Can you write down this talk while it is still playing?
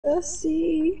Let's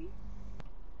see.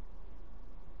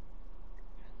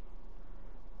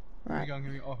 Right. Give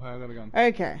me gun. Oh, I got a gun.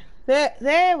 Okay.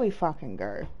 There we fucking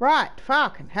go. Right.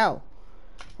 Fucking hell.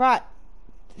 Right.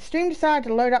 The stream decided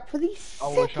to load up for the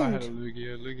second. I wish I had a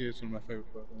Lugia. Lugia is one of my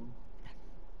favorite Pokemon.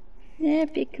 Yeah,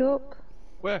 pick up.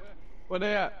 Where? Where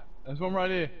they at? There's one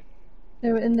right here.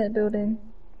 They were in that building.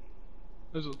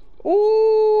 There's a...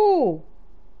 Ooh.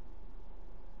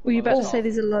 Were you about to say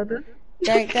there's a Loba?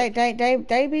 They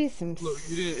be some. Look,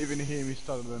 you didn't even hear me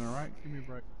stutter then, alright? Give me a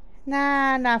break.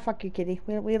 Nah, fuck you, kitty.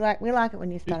 We like it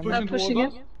when you He's start. pushing towards pushing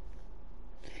us. it.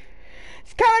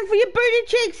 It's coming for your booty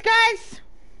cheeks, guys.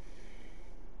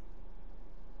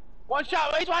 One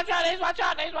shot, he's one shot, he's one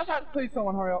shot, he's one shot. Please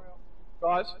someone hurry up.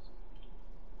 Guys.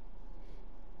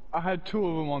 I had two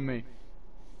of them on me.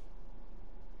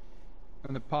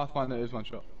 And the Pathfinder is one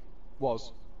shot.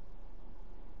 Was.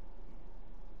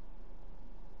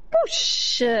 Oh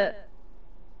shit.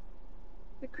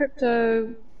 The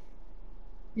crypto.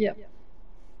 Yep.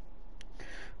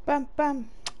 Bum bum.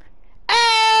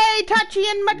 Hey, Touchy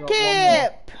and got one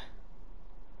Mudkip.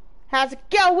 How's it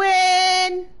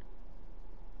going?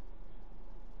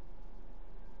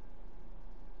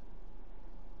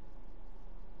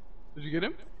 Did you get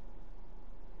him?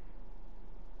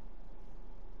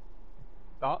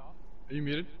 Dart? Are you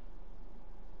muted?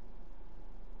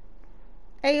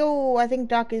 Ayo, I think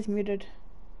Doc is muted.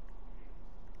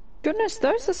 Goodness,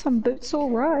 those are some boots,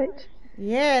 alright.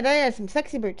 Yeah, they are some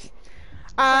sexy boots.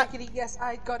 Kitty, yes,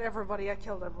 I got everybody. I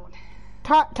killed everyone.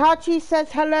 Tachi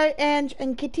says hello, Ange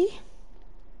and Kitty.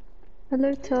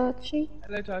 Hello, Tachi.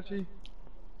 Hello, Tachi.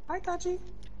 Hi, Tachi.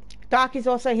 Doc is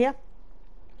also here.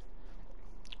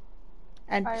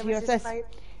 And Hi,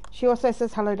 she also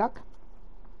says hello, Doc.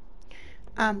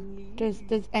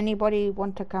 Does anybody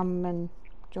want to come and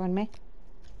join me?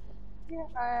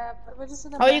 Yeah, we're just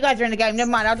in a Oh, you guys are in the game. Never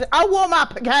mind. I'll warm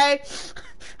up, okay?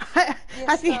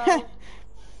 I think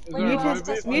Is there a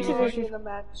Moby in the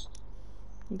match.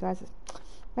 you guys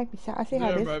make me sad. I see Is how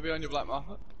there it a is. Moby on your black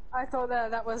market? I thought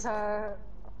that was a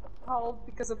hold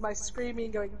because of my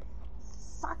screaming, going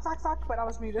fuck, but I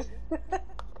was muted.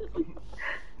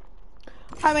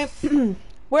 I mean,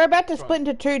 we're about to split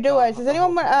into two duos. Does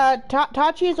anyone want?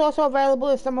 Tachi is also available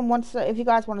if someone wants. If you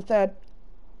guys want a third.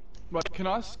 Right, can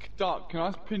I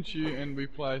pinch you and we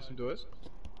play some duets?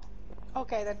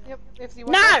 Okay then. Yep. If you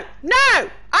want. No!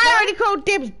 I already called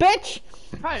dibs, bitch.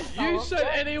 Hey, you said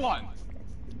anyone.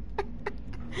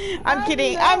 I'm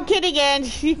kidding,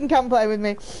 Ange. You can come play with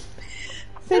me.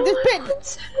 See this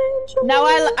pit. No,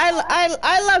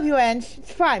 I love you, Ange.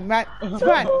 It's fine, right? It's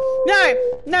fine. No.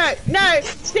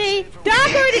 See,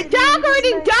 Dark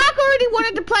already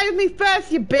wanted to play with me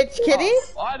first, you bitch, kitty.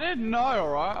 I didn't know,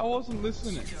 alright? I wasn't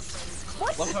listening.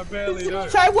 What? Like I barely do.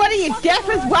 So what are you, deaf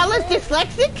as well as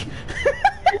dyslexic?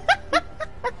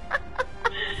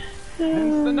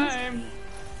 Hence the name.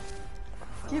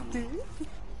 Give me.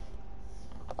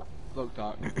 Look,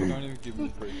 Dark, don't even give me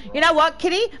free. You know what,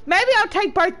 kitty? Maybe I'll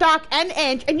take both Dark and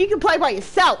Ange, and you can play by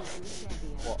yourself.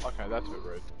 Well, okay, that's a bit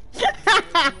rude.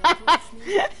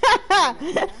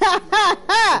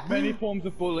 There's many forms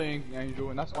of bullying,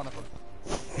 Angel, and that's one of them.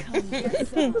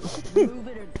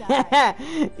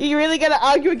 You really gonna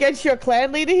argue against your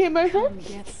clan leader here, Mojo?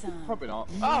 Probably not.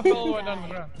 Ah, I fell all the way down to the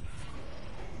ground.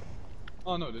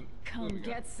 Oh, no, it didn't. Come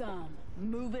get some.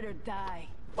 Move it or die.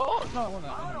 Oh, no, I want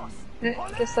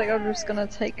that. Just like I'm just gonna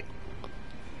take.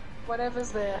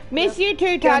 Whatever's there. Miss you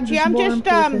too, Guns Tachi. is I'm more just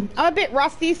important. I'm a bit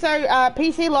rusty, so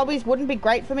PC lobbies wouldn't be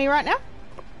great for me right now.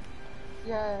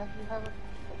 Yeah, you haven't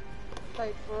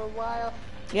played for a while.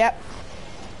 Yep.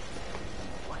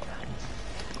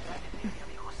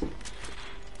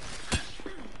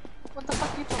 What the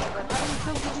fuck are you talking about? How many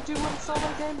kills did you do one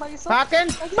solo game by yourself? Fucking,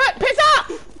 but piss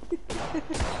off!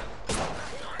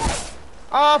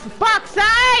 Oh, for fuck's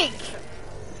sake!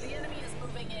 The enemy is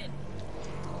moving in.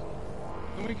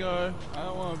 Can we go? I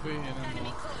don't want to be here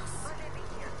anymore.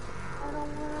 I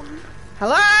don't want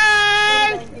Hello?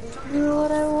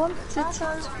 What I want to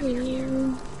touch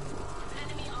you.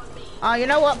 Oh, you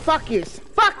know what? Fuck yous.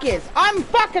 Fuck yous. I'm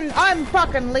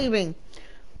fucking leaving.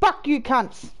 Fuck you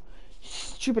cunts.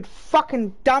 Stupid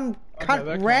fucking dumb cunt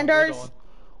they're randos. coming,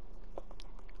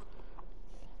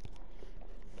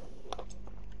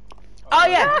 Oh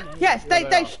yeah, yes,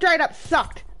 they straight up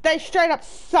sucked. They straight up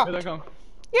sucked. Here they come.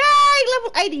 Yay,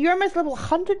 level 80. You're almost level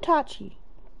 100, Tachi.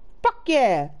 Fuck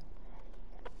yeah.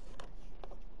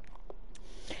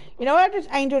 You know what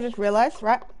Angel just realized,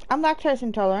 right? I'm lactose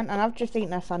intolerant and I've just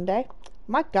eaten a sundae.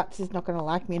 My guts is not going to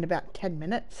like me in about 10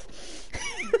 minutes.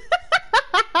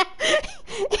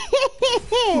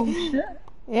 Oh shit.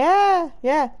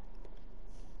 Yeah.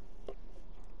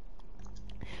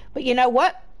 But you know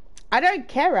what? I don't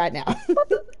care right now.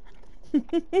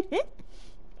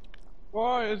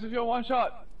 Why? As if you're one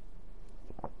shot.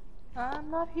 I'm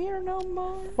not here no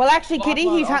more. Well, actually, Kitty,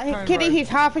 Right. he's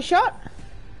half a shot.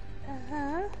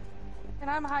 Uh-huh. And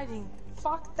I'm hiding.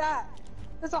 Fuck that.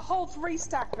 There's a whole 3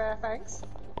 stack there, thanks.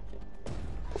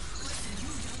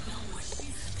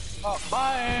 Oh,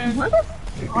 bye, Ange.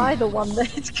 I the one that.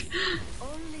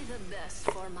 Only the best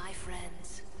for my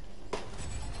friends.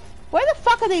 Where the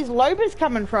fuck are these lobers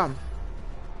coming from?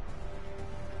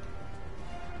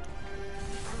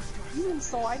 You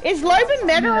inside? Is Loban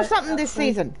meta or something this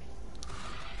season?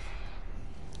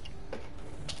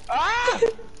 Ah!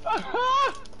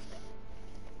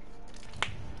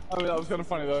 I mean, that was kind of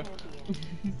funny though.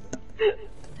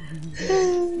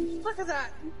 Look at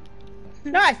that.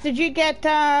 Nice. Did you get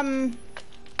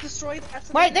Destroyed.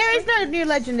 Wait, there is no new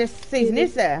legend this season,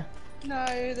 is there? No,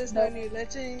 there's no new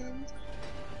legend.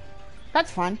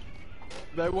 That's fine.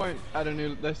 They won't add a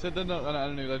new. They said they're not gonna add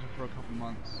a new legend for a couple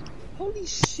months. Holy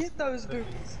shit, those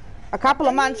boots. A couple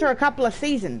of months or a couple of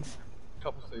seasons.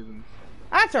 Couple seasons.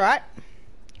 That's alright.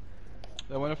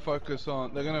 They want to focus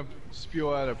on. They're gonna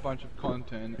spew out a bunch of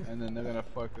content, and then they're gonna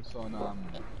focus on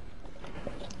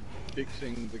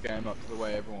fixing the game up to the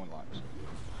way everyone likes.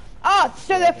 Oh,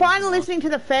 so they're finally listening to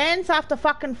the fans after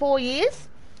fucking 4 years?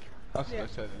 That's what they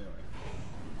said anyway.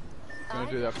 They're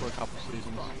gonna do that for a couple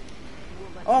seasons.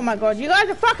 Oh my god, you guys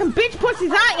are fucking bitch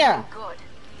pussies, aren't you?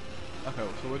 Okay,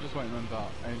 so we're just waiting on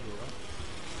Dark Angel, right?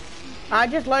 I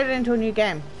just loaded into a new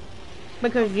game.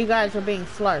 Because you guys are being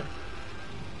slow.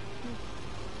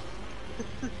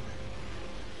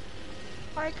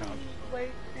 I can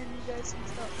wait and you guys can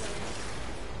start playing.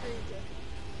 There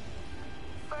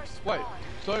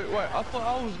you Wait, I thought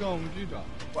I was going with you, Dark.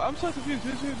 Wait, I'm so confused.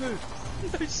 Who's who? go.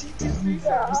 No, she did me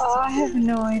first. Oh, I have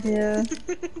no idea.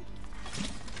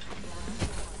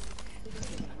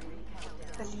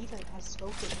 The leader has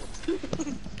spoken.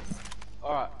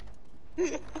 Alright.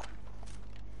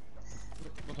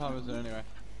 What time is it anyway?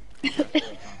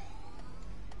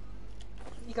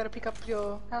 You gotta pick up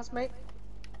your housemate.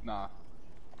 Nah.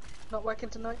 Not working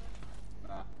tonight.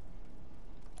 Nah.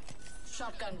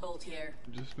 Shotgun bolt here.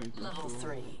 Just need to Level install.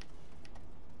 3.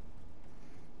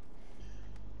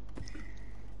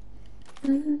 So,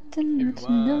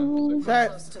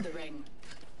 Close to the ring.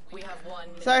 We have 1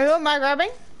 minute. so who am I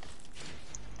grabbing?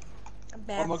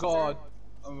 Oh my god.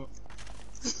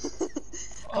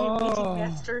 Oh.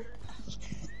 Master.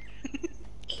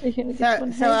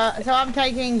 So I'm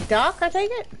taking Dark, I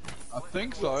take it? I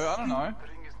think so, I don't know.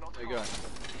 There you go.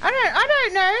 I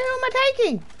don't know, who am I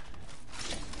taking?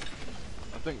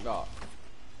 I think Dark.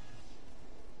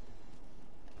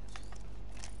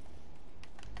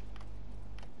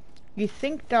 You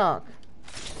think Dark?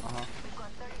 Uh-huh. You've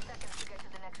got 30 seconds to get to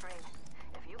the next ring.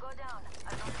 If you go down,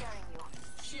 I'm not carrying you.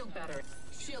 Shield battery.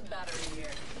 Shield battery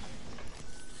here.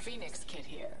 Phoenix kit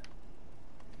here.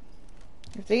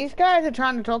 If these guys are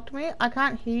trying to talk to me, I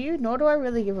can't hear you, nor do I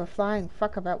really give a flying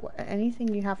fuck about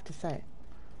anything you have to say.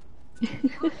 Here.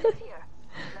 Level 2.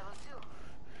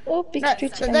 Or big No,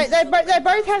 street they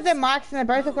both have their mics and they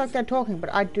both look like they're talking,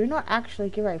 but I do not actually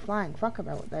give a flying fuck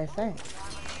about what they're saying.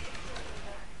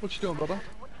 What you doing, brother?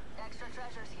 Extra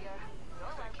treasures here.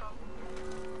 You're welcome.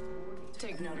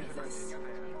 Take note of this.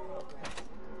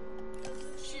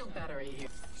 Shield battery here.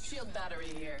 Shield battery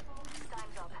here.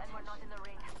 Time's up and we're not in the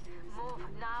ring. Move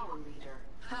now.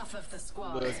 Half of the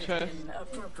squad The has chest. been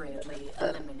appropriately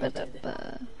eliminated.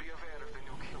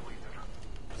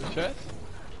 The chest?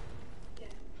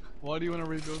 Why do you want to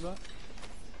rebuild that?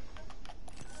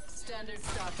 Standard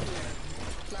stock here.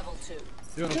 Level 2.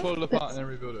 You want to pull it apart and then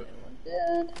rebuild it.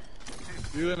 Dead.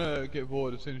 You're gonna get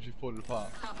bored as soon as you pull it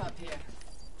apart. Hop up here.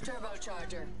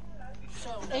 Turbocharger.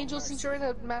 Show no Angel, mercy. since you're in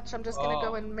a match, I'm just gonna Oh.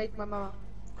 go and make my mama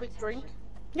a quick drink.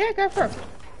 Yeah, go for it.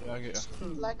 Yeah, I get you.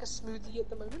 Like a smoothie at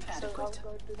the moment, so I'll go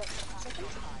do that in a second.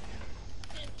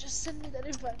 And just send me that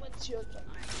invite once you're done.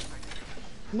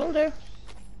 Will do.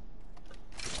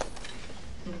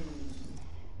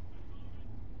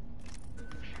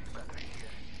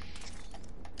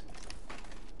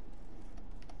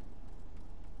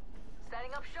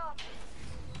 Setting up shop.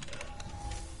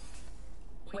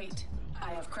 Wait, I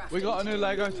have crafted. We got a new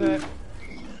Lego set.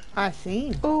 I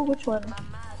see. Oh, which one?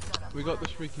 We got the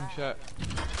Shrieking Shack.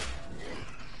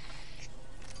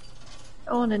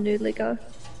 I want a new Lego.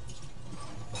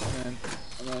 And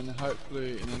then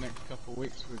hopefully in the next couple of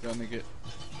weeks we're gonna get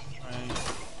Train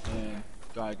and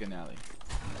Diagon Alley.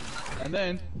 And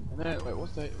then wait,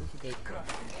 what's the date?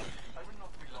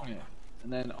 Yeah.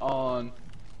 And then on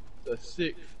the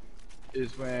 6th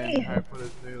is when Harry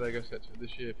Potter's new Lego sets for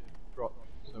this year drop.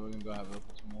 so we're gonna go have a look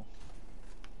at some more.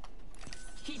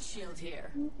 Heat shield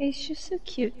here. He's just so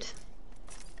cute.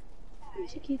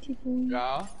 He's a cutie boy.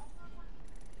 Yeah.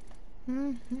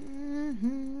 I'm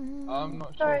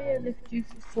not Sorry I sure. left you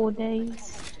for 4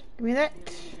 days. Give me that.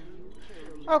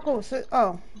 Oh, cool. So,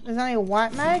 oh, there's only a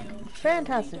white mag?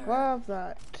 Fantastic. Love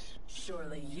that.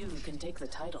 Surely you can take the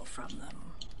title from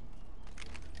them.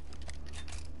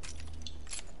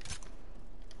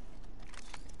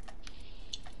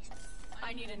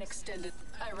 I need an extended.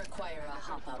 I require a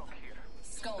hop up.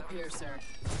 Skull piercer.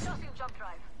 Tossing jump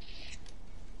drive.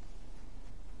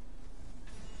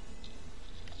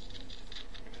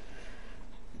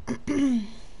 B2020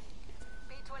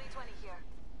 here.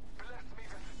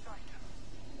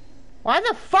 Why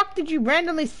the fuck did you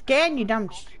randomly scan, you dumb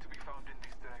sh-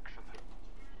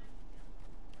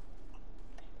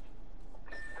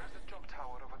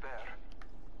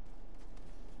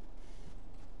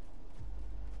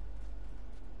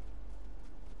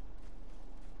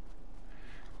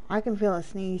 I can feel a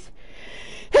sneeze.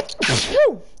 That's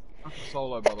a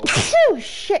solo, by the way. Oh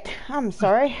shit, I'm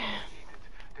sorry.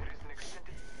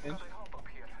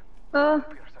 Oh,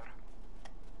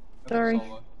 That's Sorry. a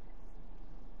solo.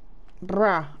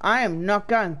 Bruh, I am not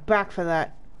going back for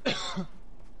that.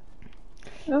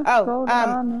 gold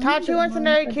armor. Tachi wants to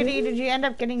know, I Kitty, do. did you end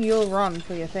up getting Yule Run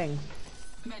for your thing?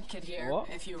 Medkit here, What?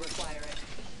 if you require it.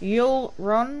 Yule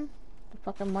Run? The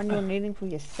fucking one you're needing for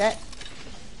your set?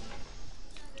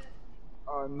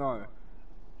 No.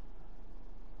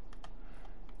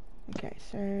 Okay,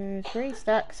 so 3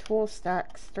 stacks, 4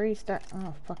 stacks, 3 stacks.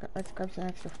 Oh, fuck it. Let's grab some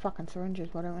extra fucking syringes,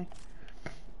 why don't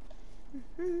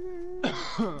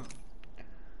we?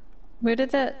 Where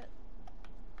did that...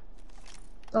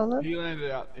 Olive? He landed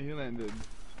out in here.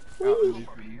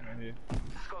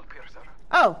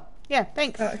 Oh, yeah,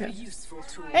 thanks. Oh, A okay. useful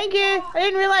tool. Thank you. I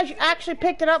didn't realize you actually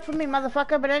picked it up for me,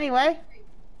 motherfucker, but anyway.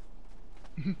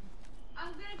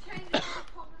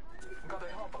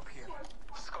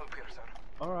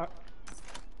 Alright.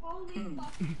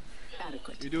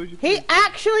 Adequate. You do as you He please.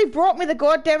 actually brought me the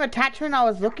goddamn attachment I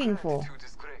was looking for.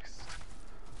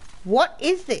 What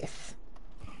is this?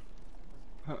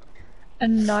 A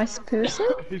nice person?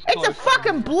 He's It's a close.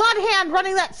 fucking bloodhound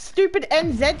running that stupid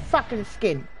NZ fucking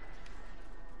skin.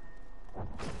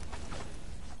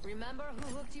 Remember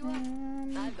who hooked you up?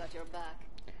 I've got your back.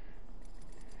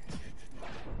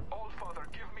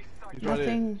 He's right here.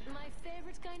 Nothing. My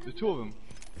favorite kind There's of 2 of them.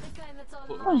 the kind that's all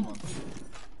Look, alone. this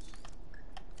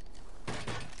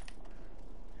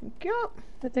one. Yup.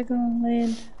 But they're gonna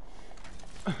land.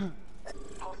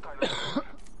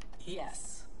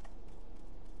 Yes.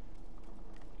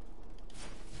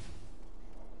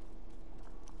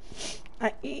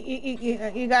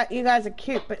 You guys are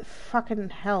cute, but fucking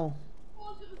hell.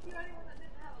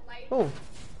 Oh,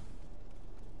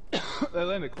 They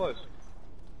landed close.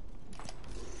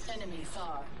 Enemy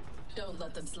far. Don't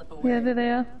let them slip away. Yeah, there they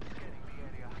are. Enemy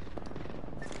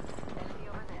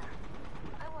over there.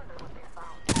 I wonder what they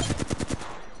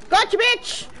found. gotcha,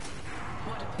 bitch!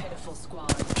 What a pitiful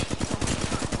squad.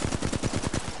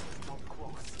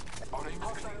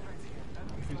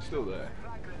 He's still there.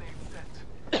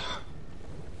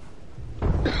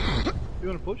 You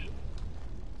wanna push?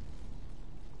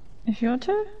 If you want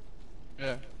to?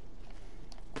 Yeah.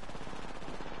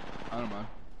 I don't mind.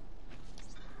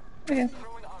 Okay.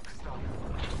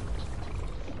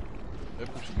 They're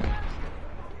pushing me.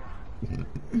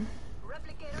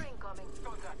 Replicator incoming.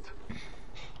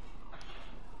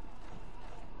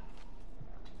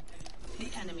 The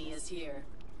enemy is here.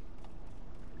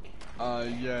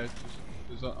 Yeah, it's just,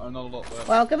 there's another lot there.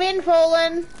 Welcome in,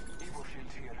 Fallen.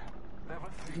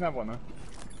 You can have one, though.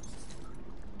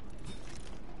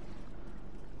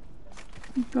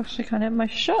 Gosh, I can't have my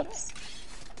shots.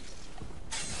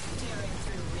 Tearing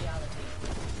through reality.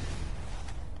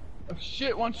 Oh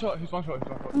shit, one shot. He's one shot.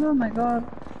 Oh my god.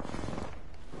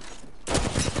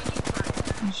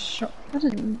 I'm shot. I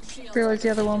didn't realize the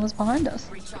other one was behind us.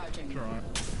 Recharging. Alright.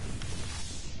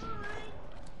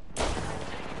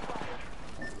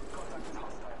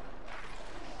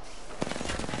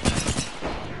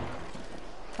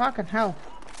 Fucking hell.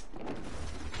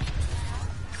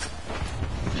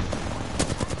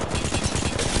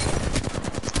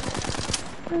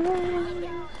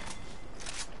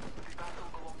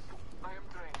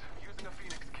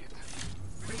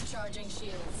 Recharging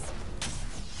shields.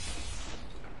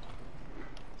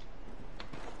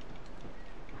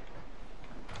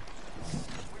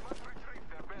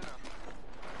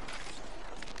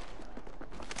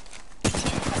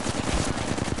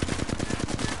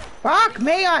 Fuck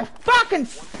me, I fucking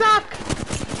suck!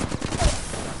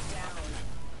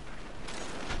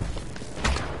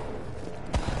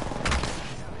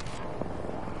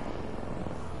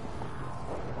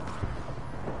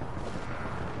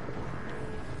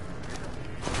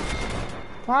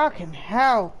 Fucking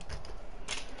hell.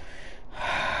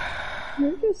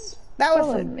 You're just That was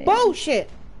following some me. bullshit.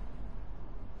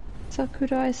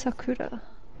 Sakurai Sakura.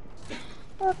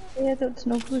 Oh, I don't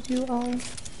know who you are.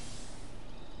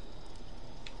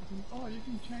 Oh, you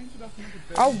can change it up into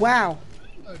bed. Oh, wow.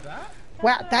 You know that?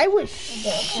 Wow, they were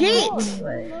shit.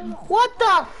 Anyway. What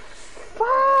the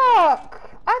fuck?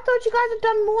 I thought you guys had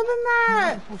done more than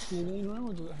that. For 14 room,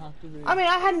 or does it have to be? I mean,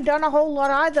 I hadn't done a whole lot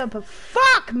either, but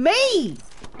fuck me!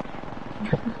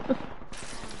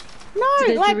 No, Did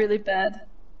they like do really bad?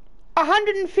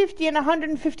 150 and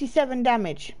 157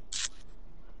 damage.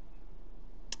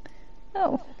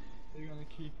 Oh, Are you gonna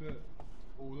keep it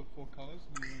all the 4 colours?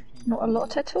 Or are you gonna change not a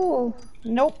lot at all.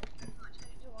 Nope.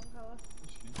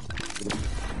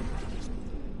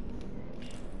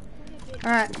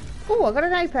 Alright. Oh, I got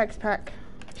an Apex pack.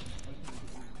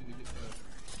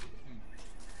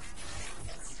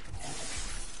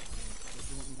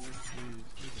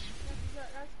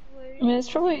 I mean, it's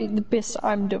probably the best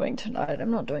I'm doing tonight.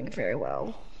 I'm not doing very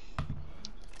well.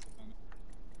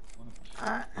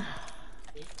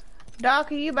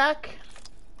 Doc, are you back?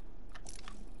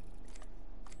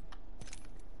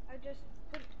 I just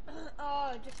put,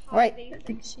 just hide Wait. these. I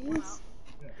think she is.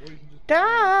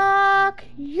 Doc!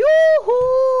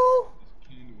 Yoo-hoo!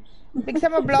 Think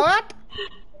someone blow up?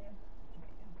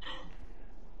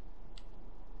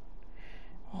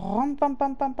 Bum bum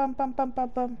bum bum bum bum bum bum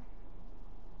bum.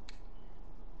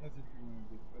 That's if you want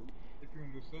to do it. But if you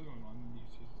want to do this other one, then you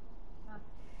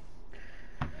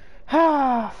just...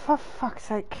 Ah, for fuck's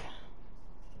sake.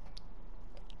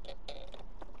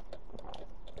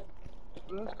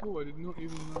 But that's cool, I did not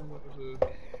even know that was a...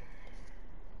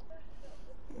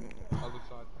 other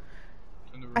side.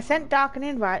 I sent Dark an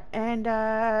invite and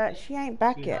she ain't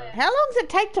back yet. How long does it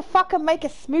take to fucking make a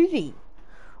smoothie?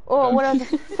 Or whatever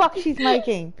the fuck she's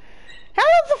making. How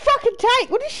long does it fucking take?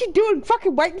 What is she doing?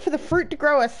 Fucking waiting for the fruit to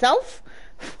grow herself?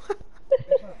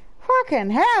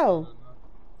 Fucking hell.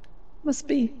 Must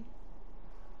be.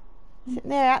 Sitting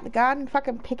there out in the garden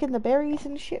fucking picking the berries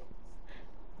and shit.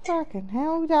 Fucking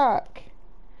hell, Dark.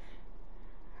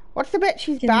 What's the bet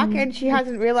she's back and she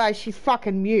hasn't realised she's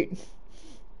fucking mute?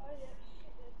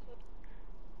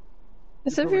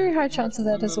 There's a very high chance of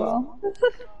that as well. I'm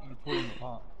gonna pull them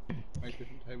apart. Make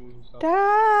different tables and stuff.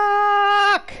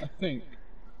 Dark! I think.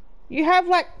 You have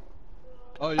like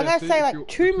Oh yeah, I'm gonna see, say if like you-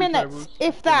 2 two minutes, tables,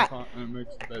 if pull them that, apart and it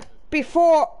makes the bed.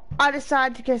 before I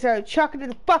decide to go chuck it in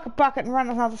the bucket and run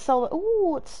another solar.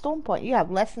 Ooh, it's Storm Point. You have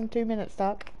less than 2 minutes,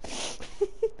 Dark.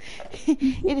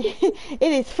 it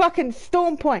is fucking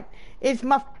Storm Point. It's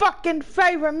my fucking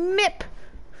favourite map.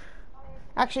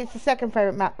 Actually, it's the second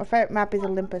favourite map. My favourite map is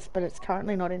Olympus, but it's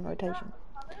currently not in rotation.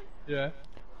 Yeah.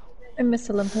 I miss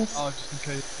Olympus. Oh, just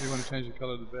in case you want to change the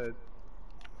colour of the bed.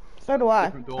 So do I.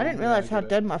 Different I dorms, didn't yeah, realise I how get it.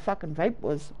 dead my fucking vape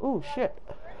was. Ooh, shit.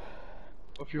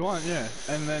 If you want, yeah.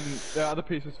 And then the other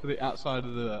pieces for the outside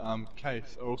of the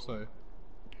case are also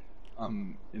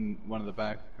in one of the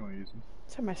bags if you want to use them.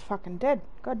 It's almost fucking dead.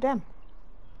 God damn.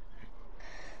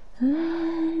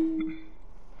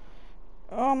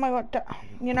 Oh my god.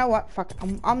 You know what? Fuck.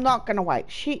 I'm not gonna wait.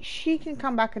 She can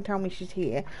come back and tell me she's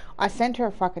here. I sent her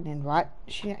a fucking invite.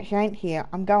 She ain't here.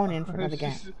 I'm going in for another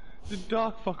game. Did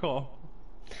Dark fuck off?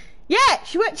 Yeah,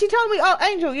 she went. She told me, "Oh,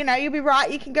 Angel, you know, you'll be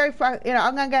right. You can go for, you know,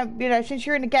 I'm gonna go. You know, since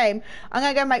you're in the game, I'm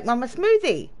gonna go make Mum a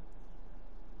smoothie."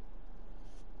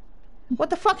 What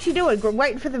the fuck's she doing?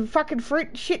 Waiting for the fucking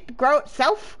fruit shit to grow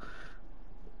itself?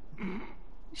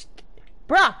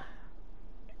 Bruh,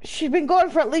 she's been gone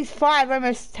for at least 5,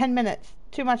 almost 10 minutes.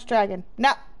 Too much dragon.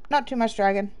 No, not too much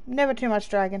dragon. Never too much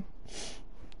dragon.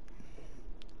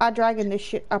 I dragon this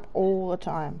shit up all the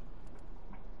time.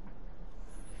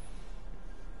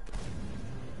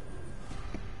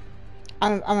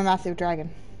 I'm a massive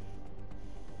dragon.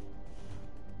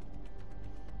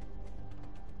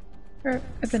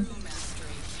 Open.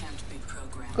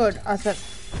 Good. I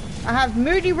have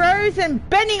Moody Rose and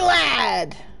Benny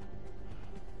Lad.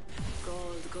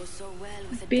 Gold goes so well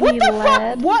with a Benny What the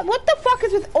Lad. fuck? What the fuck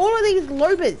is with all of these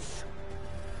lobas?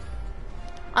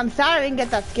 I'm sad I didn't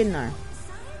get that skin though. science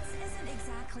isn't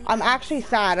exactly I'm actually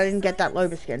sad I didn't get that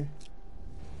loba skin.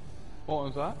 What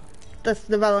was that?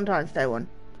 The Valentine's Day one.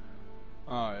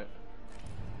 Alright.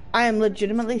 I am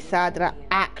legitimately sad that I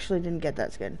actually didn't get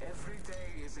that skin. Every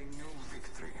day is a new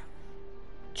victory.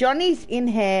 Johnny's in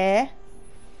here.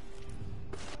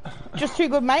 Just too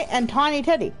good, mate, and Tiny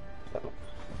Teddy.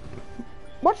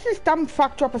 What's this dumb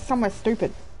fuck dropper somewhere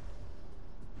stupid?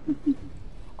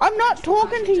 I'm not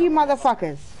talking to you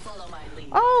motherfuckers. Follow my lead.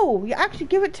 Oh, you actually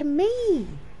give it to me.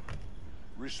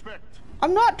 Respect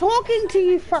I'm not talking to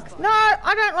you, fucks. No,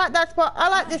 I don't like that spot. I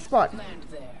like this spot. Land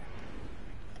there.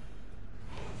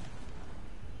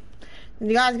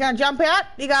 You guys gonna jump out?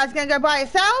 You guys gonna go by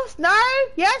yourselves? No?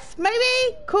 Yes?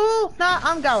 Maybe? Cool? No,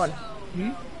 I'm going.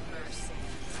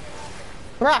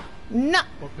 Bruh, no.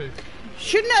 Okay.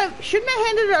 Shouldn't have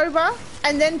handed it over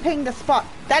and then pinged the spot.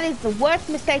 That is the worst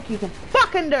mistake you can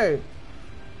fucking do.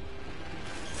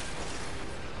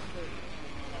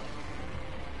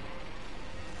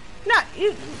 No,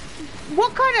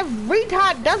 what kind of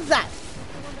retard does that?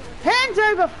 Hands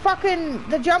over fucking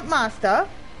the jump master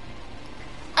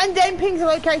and then pings the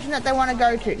location that they want to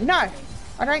go to. No,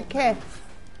 I don't care.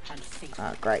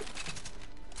 Oh, great.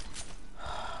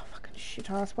 Fucking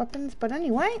shit-ass weapons, but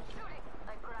anyway.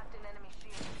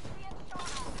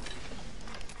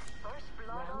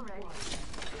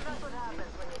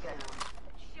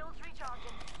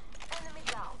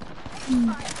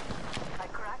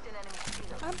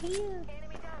 I'm here.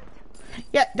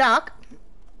 Yeah, Dark.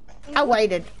 I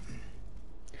waited.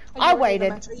 I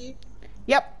waited.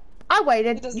 Yep, I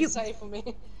waited. It doesn't say for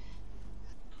me.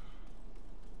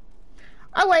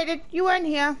 I waited. You weren't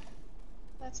here.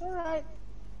 That's alright.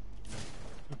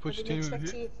 We I push didn't team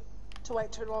expect here. you to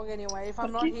wait too long anyway. If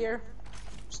I'm not here,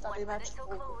 study match.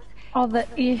 Oh, the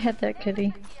ear had that,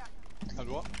 Kitty. Had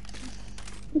what?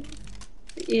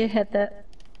 The ear had that.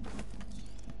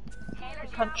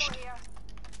 Punched.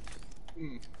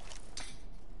 Hmm.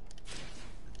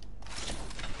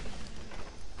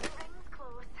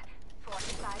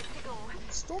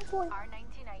 Storm point.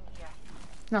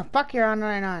 No, fuck your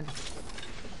R99.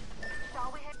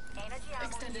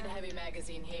 Extended heavy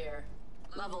magazine here.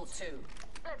 Level 2.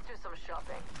 Let's do some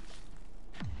shopping.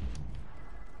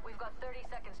 We've got 30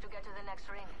 seconds to get to the next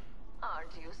ring.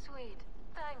 Aren't you sweet?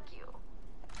 Thank you.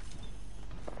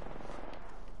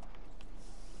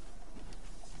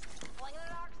 Fling the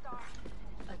Dark Star.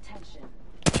 Attention.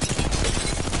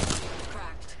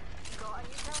 Cracked. Go on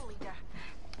your tail leader.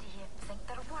 Do you think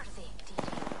they're worthy,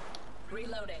 DJ?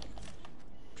 Reloading.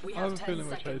 We I have have a 10 feeling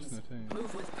we're seconds. chasing a team.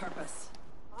 Move with purpose.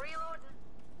 Reloading.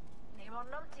 Name on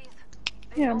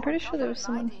numpties. Yeah, I'm pretty sure there was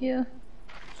someone here.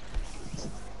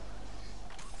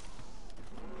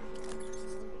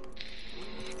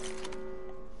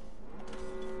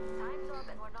 Time's up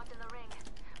and we're not in the ring.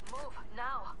 Move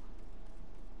now.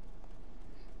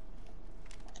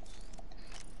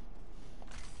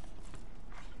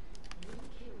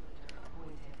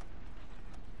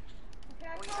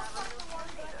 We have a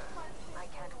new leader. I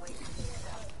can't wait to see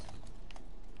them.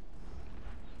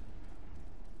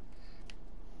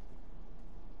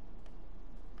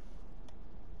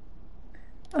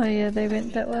 Oh yeah, they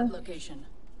went that way. Location.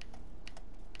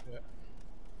 Yeah.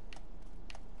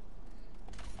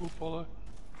 We'll follow.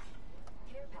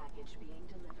 Care package being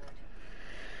delivered.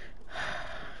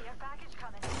 Care package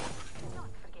coming.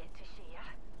 Don't forget to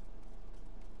share.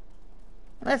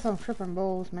 Unless I'm tripping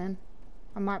balls, man.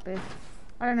 I might be.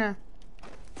 I don't know.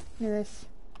 Look at this.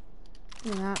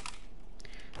 Look at that.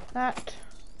 That.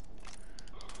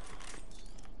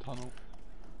 Tunnel.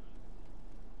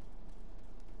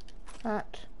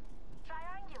 That.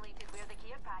 Triangulated where the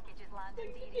care package is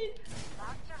landing, Dee.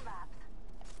 Mark your maps.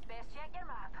 Best check your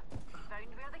map.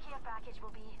 Found where the care package will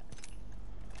be.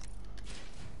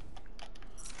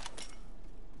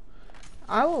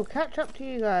 I will catch up to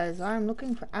you guys. I'm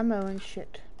looking for ammo and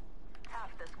shit.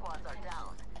 Half the squads are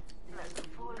down. There's a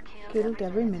full kill Killed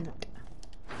every minute.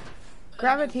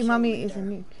 Gravity Mummy is a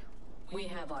nuke. We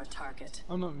have our target.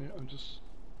 I'm not mute, I'm just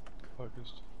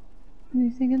focused.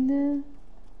 Anything in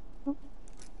there?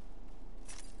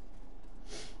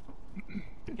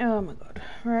 Oh my god.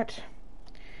 Right.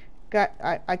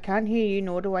 I can't hear you,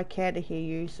 nor do I care to hear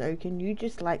you, so can you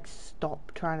just like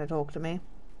stop trying to talk to me?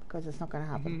 Because it's not gonna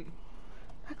happen.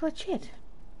 Like legit.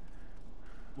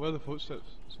 Where are the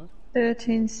footsteps? Sorry?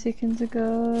 13 seconds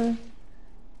ago.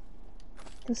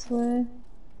 This way.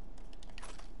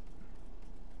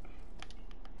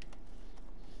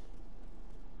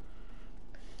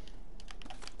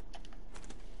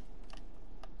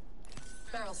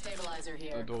 Barrel stabilizer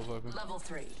here. The door's open. Level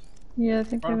 3. Yeah, I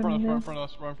think Right in they front went of us, in right in there. front of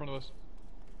us, right in front of us.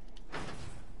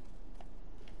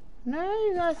 No,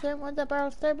 you guys don't want the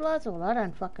barrel stabilizer? Well, I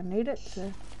don't fucking need it,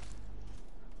 so.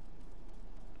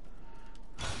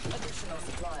 Additional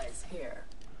supplies here.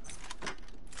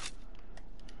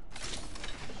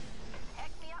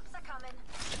 Pick me up's a coming.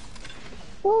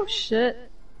 Oh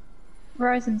shit.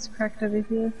 Horizon's cracked over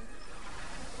here.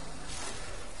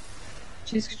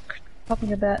 She's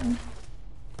popping a baton.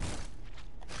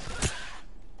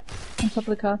 On top of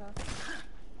the car.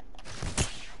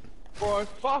 Bro,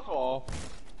 fuck off!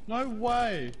 No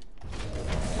way!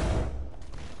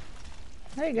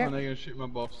 There you Oh, go. they're gonna shoot my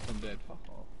boss. I'm dead. Fuck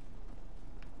off.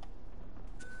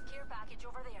 Care package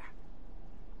over there.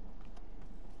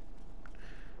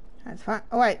 That's fine.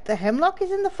 Oh wait, the hemlock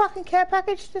is in the fucking care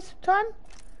package this time?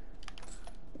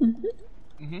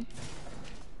 Mhm.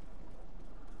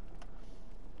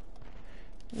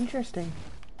 Interesting.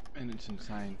 And it's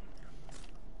insane.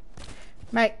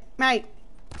 Mate,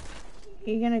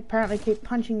 you're gonna apparently keep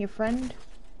punching your friend.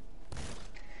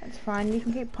 That's fine, you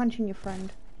can keep punching your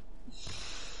friend.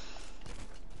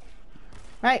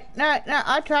 Mate, no,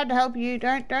 I tried to help you.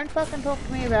 Don't fucking talk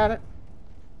to me about it.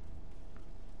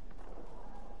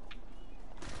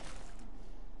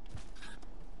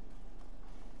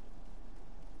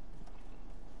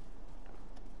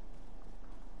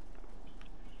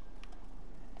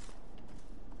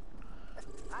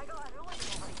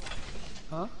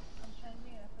 Huh?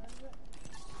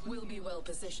 We'll be well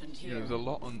positioned Yeah, here. there's a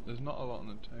lot on. There's not a lot on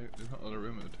the table. There's not a lot of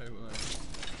room at the table there.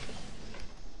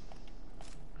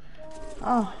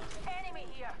 Oh, Enemy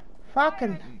here.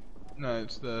 fucking. No,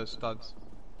 it's the studs.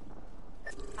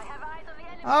 I have eyes on the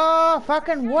enemy. Oh,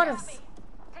 fucking what a...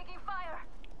 Taking fire.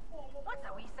 What's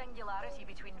a wee singularity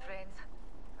between friends?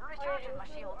 Recharging my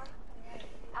shields.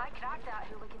 I cracked that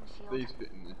hooligan shield. These fit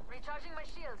in there. Recharging my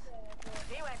shields.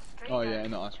 He went straight Oh down. yeah,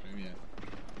 in the ice cream, yeah.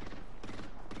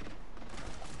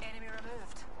 Enemy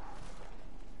removed.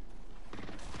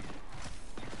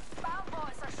 Bound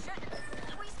boys are shooting.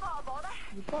 We spot a bother.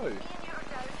 The bow. Me and you are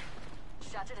down.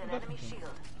 Shattered an enemy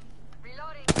shield.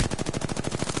 Reloading.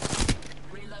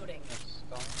 Reloading. That's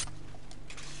stuff.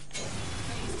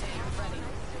 Phase tank ready.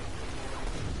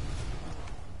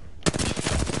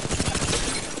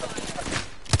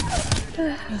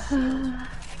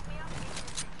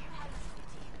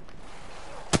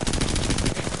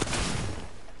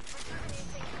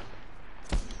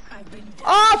 I've been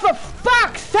Oh, for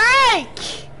fuck's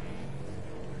sake!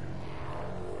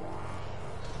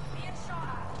 Being shot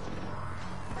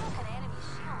at. Broken enemy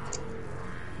shield.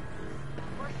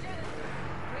 We're shooting.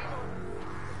 Reload.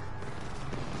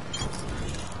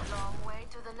 Long way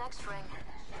to the next ring.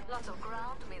 Lots of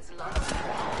ground means lots of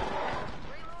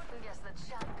reload and guess the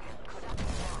champion could have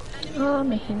been Oh,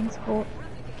 my thing's caught.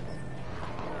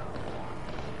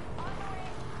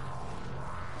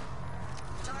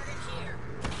 target here.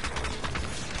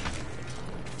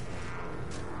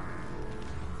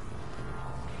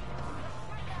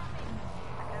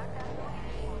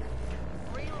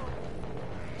 reload.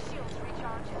 Shields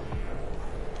recharging.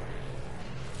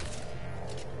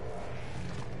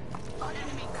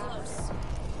 Enemy close.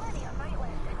 Plenty of fight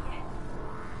left in you.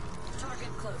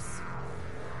 Target close.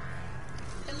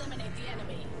 Eliminate the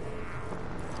enemy.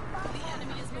 The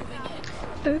enemy is moving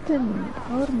in. Open!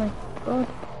 Oh my god.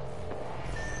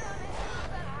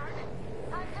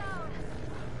 I'm down.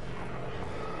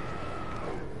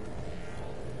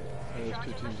 There's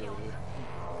two teams over there.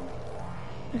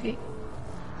 Okay.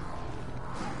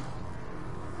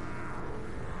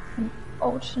 An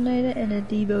alternator and a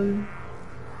Devo.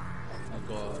 I've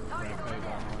got rampage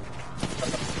on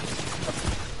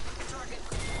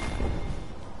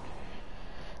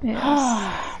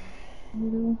Yes.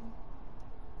 Middle.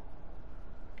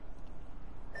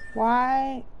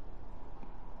 Why?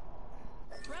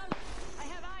 Round. I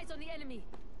have eyes on the enemy.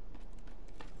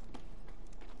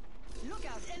 Look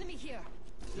out, enemy here.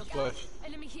 Look out, Flash.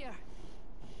 enemy here.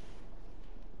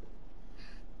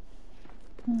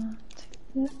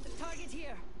 Target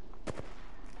here.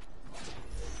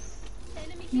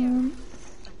 Enemy here.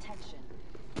 Attention.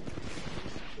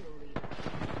 Kill leader.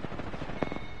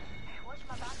 Watch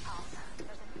my back, pals.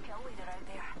 There's a new kill leader out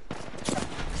there.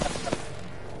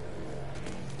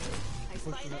 I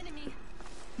spy an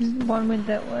enemy. One went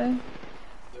that way.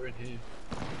 They're in here.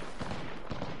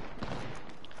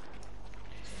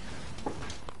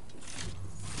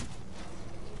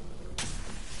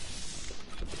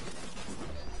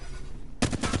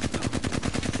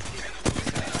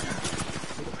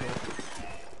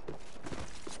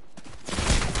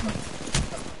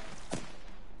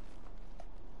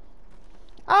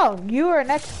 Oh, you were an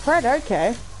ex-Fred,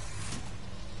 okay.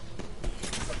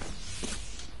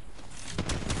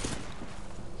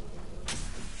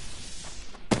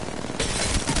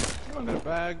 You want that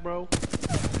bag, bro?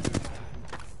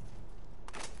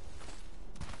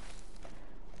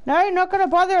 No, you're not gonna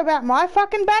bother about my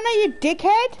fucking banner, you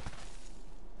dickhead?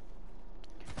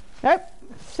 Nope.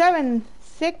 7,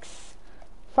 6,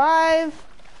 5,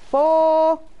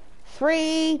 4,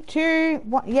 3, 2,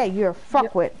 1. Yeah, you're a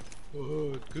fuckwit.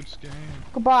 Oh, good scan.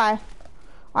 Goodbye.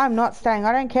 I'm not staying.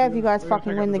 I don't care if you guys We're gonna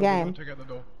fucking take out win the door, we're game. gonna take out the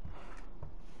door.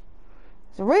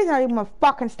 It's the reason I didn't want to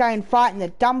fucking stay and fight in the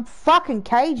dumb fucking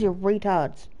cage, you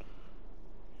retards.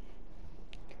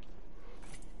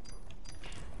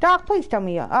 Dark, please tell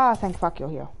me you're... Oh, thank fuck you're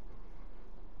here.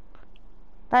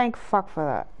 Thank fuck for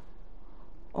that.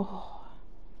 Oh.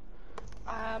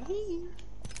 I'm here.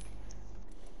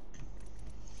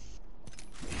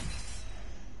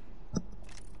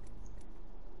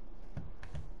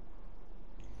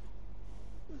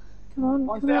 Come on,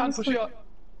 One's come down, on. push it up.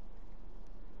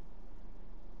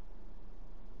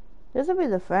 This will be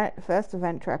the first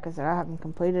event trackers that I haven't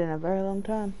completed in a very long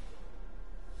time.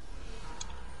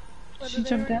 But She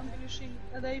jumped down.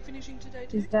 Are they finishing today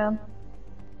too? She's down.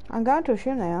 I'm going to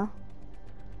assume they are.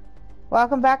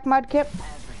 Welcome back, Mudkip.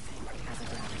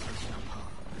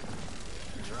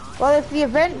 Well, if the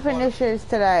event finishes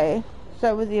today,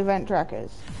 so with the event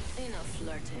trackers. Enough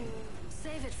flirting.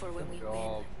 Save it for when we win.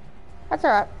 Job. That's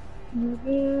alright.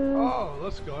 Oh,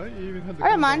 let's go. You even had the I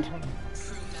don't mind. True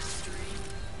mastery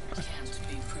can't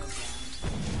be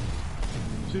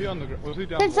programmed. Was he on the was he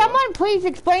down Can below? someone please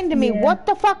explain to me Yeah. what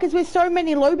the fuck is with so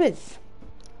many lobers?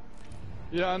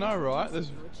 Yeah, I know, right?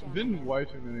 There's been way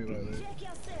too many lately.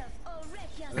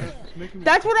 Yeah, it's making me...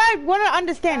 That's what I want to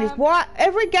understand is why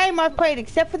every game I've played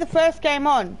except for the first game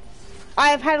on, I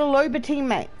have had a Loba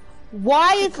teammate.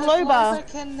 Why is Because Loba...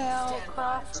 Loba can now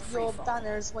craft your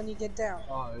banners when you get down.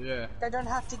 Oh, yeah. They don't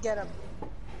have to get them.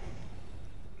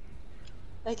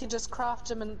 They can just craft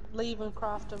them and leave and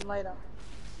craft them later.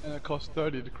 And it costs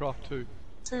 30 to craft 2.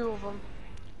 2 of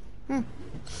them.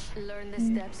 Learn the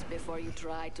steps before you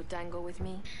try to tango with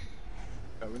me.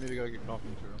 Okay, we need to go get crafting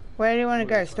material. Where do you want to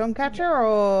go? Stormcatcher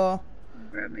or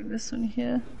Grabbing this one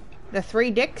here. the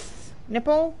 3 dicks?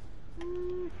 Nipple?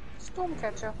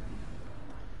 Stormcatcher.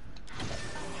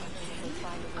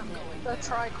 The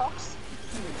Tricox.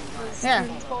 As Yeah.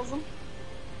 students calls them.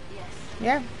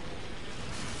 Yeah.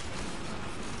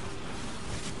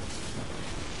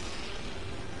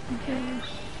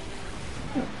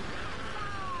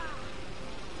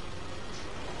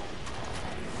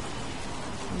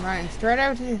 I'm running straight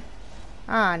over to the...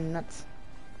 Ah, nuts.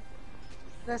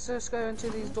 Let's just go into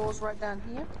these doors right down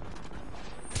here.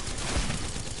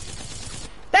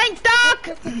 Thanks,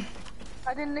 Doc!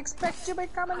 I didn't expect you to be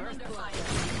coming.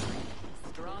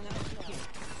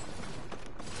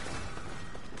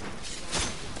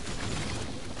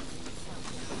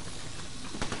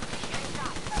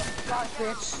 Right,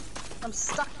 bitch. I'm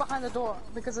stuck behind the door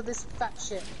because of this fat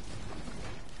shit.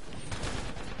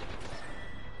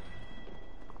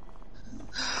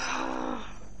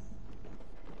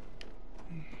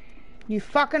 You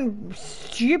fucking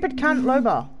stupid cunt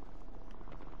Loba.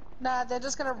 Nah, they're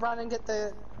just gonna run and get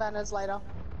the banners later.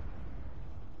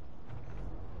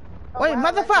 Oh, Wait,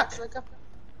 wow, that's motherfuck! actually good.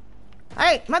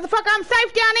 Hey, motherfucker, I'm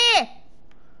safe down here!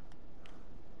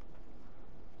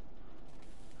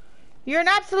 You're an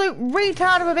absolute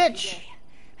retard of a bitch.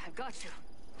 I've got you.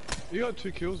 You got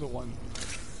 2 kills or 1?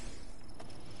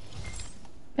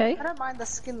 Okay. I don't mind the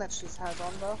skin that she's had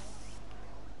on though.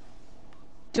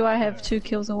 Do I have 2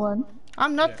 kills or 1?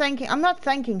 I'm not thanking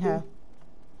her.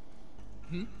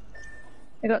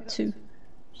 I got 2.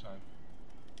 So.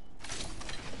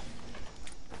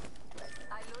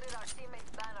 I looted our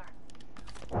teammate's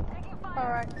banner. Taking fire.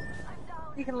 Alright, I'm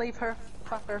down. you can leave her.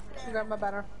 Fuck her. You got my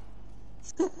banner.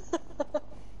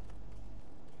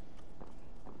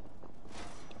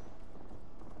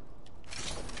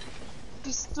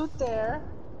 She stood there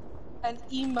and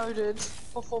emoted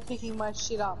before picking my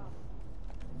shit up.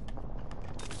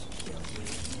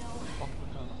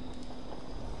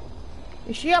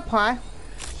 Is she up high?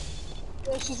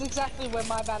 Yeah, she's exactly where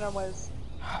my banner was.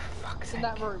 Oh, fuck's In sake.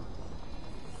 that room.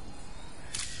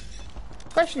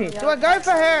 Question is, do I go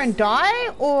for her and die,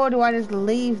 or do I just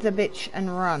leave the bitch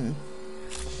and run?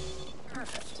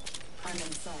 Perfect. I'm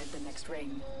inside the next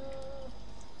ring.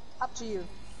 Up to you.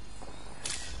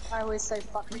 I always say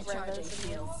fuck the Recharging randos.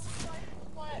 heals.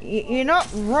 You're not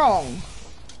wrong,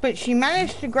 but she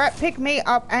managed to pick me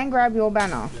up and grab your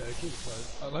banner. Yeah, keep it closed.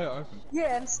 I lay it open.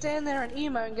 Yeah, and stand there and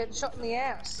emo and get shot in the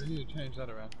ass. We need to change that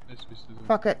around. It needs to be scissors.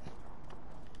 Fuck it.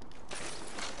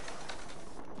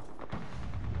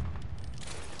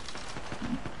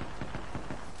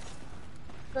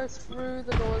 Go through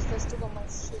the doors, there's still got my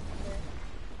shit there.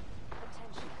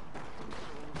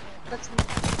 Let's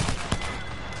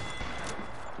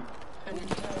An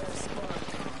entire squad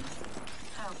gone.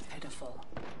 How pitiful.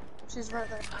 she's right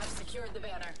there. I've secured the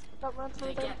banner. Don't run through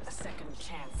They there. get a second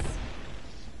chance.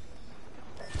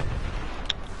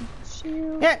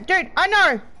 Shield. Yeah, dude, I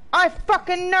know. I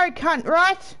fucking know, cunt,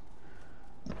 right?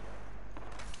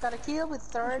 Got a kill with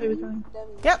 30 Where we going?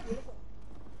 damage. Yep. Beautiful.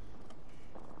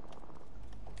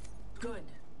 Good.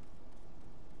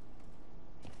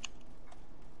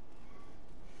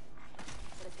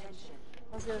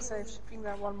 was gonna say, if she pinged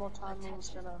that one more time, I was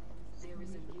gonna... There is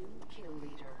a new kill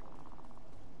leader.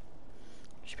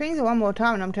 She pings it one more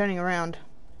time and I'm turning around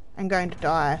and going to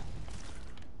die.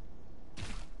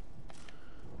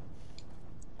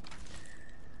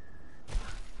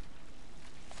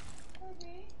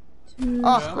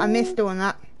 Oh, I miss doing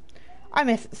that. I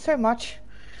miss it so much.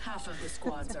 Half of the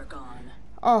squads are gone.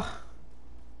 Oh.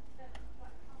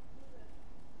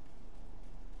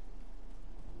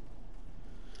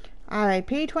 A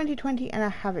P2020 and a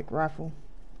Havoc rifle.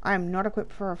 I am not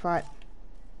equipped for a fight.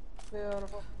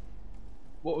 Beautiful.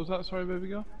 What was that? Sorry, baby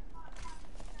girl.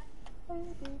 Baby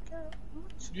girl.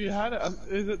 You had it.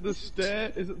 Is it the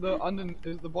stair? Is it the under?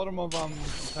 Is it the bottom of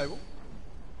the table?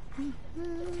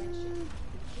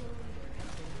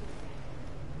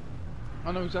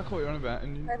 I know exactly what you're on about.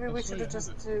 And Maybe I we saw should you have had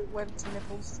just it. went to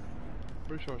nipples.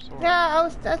 Pretty sure I saw it. Yeah, I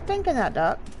was thinking that,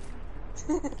 Doc.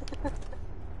 I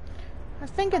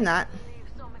was thinking that. Leave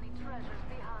so many treasures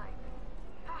behind.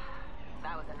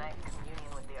 That was a nice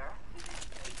communion with the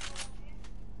earth.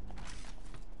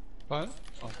 Fine.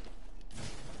 Oh.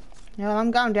 Yeah, I'm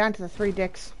going down to the 3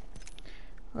 decks.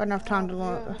 I've got enough time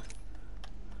to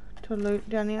loot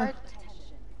down here.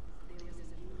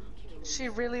 She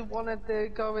really wanted to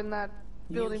go in that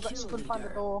building, but she couldn't find the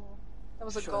door. That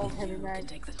was a gold heavy You can mag.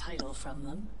 take the title from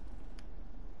them.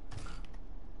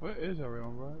 Where is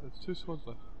everyone, bro? There's 2 swords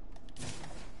left.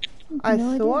 I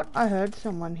thought I heard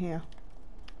someone here.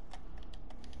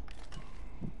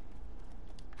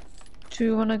 Do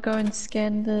you want to go and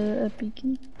scan the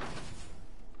beacon?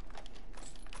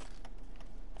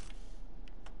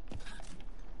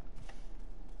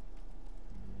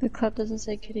 The club doesn't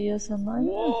say Kidias online.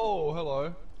 Whoa!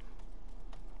 Hello.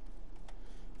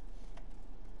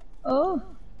 Oh,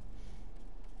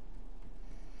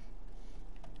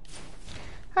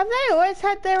 Have they always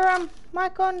had their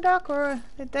mic on, Doc, or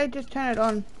did they just turn it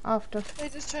on after? They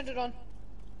just turned it on.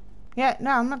 Yeah,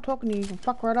 no, I'm not talking to you. You can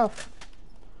fuck right off.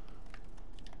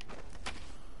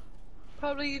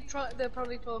 They're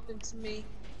probably talking to me.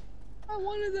 I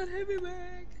wanted that heavy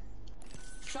mag.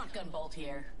 Shotgun bolt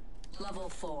here. Level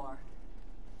 4.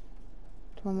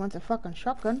 Someone wants a fucking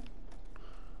shotgun.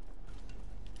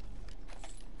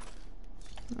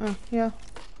 Oh, yeah.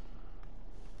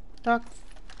 Doc.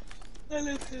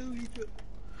 Hello, how you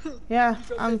doing? Yeah,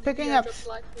 I'm picking up.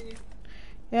 Like for you.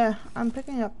 Yeah, I'm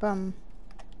picking up,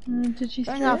 did you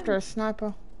going see after it? a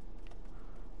sniper.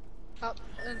 Up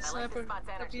and sniper.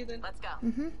 Up you then. Let's go.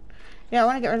 Yeah, I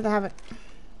want to get rid of the Havoc.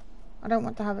 I don't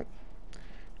want the Havoc.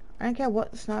 I don't care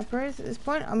what the sniper is at this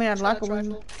point. I mean, I'd like a one.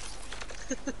 Rifle.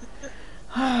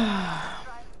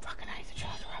 Fucking hate the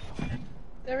charge rifle.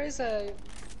 There is a.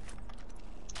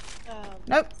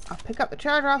 Nope, I'll pick up the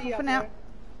charge rifle bee for up now. there.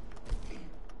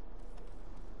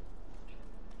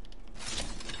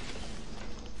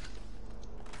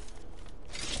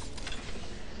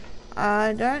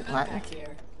 I don't like. Back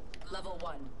here. Level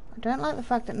 1. I don't like the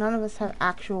fact that none of us have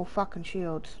actual fucking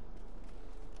shields.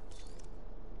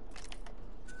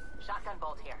 Shotgun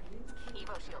bolt here.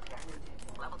 Evo shield here.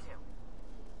 Level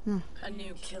 2. A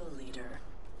new kill leader.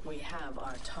 We have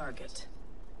our target.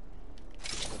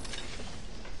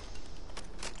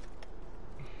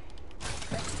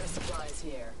 Extra supplies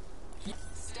here.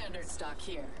 Standard stock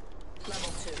here.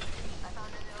 Level 2. I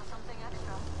found a little something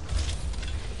extra.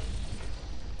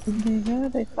 There you go,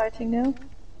 they're fighting now.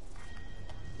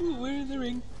 Ooh, we're in the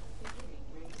ring.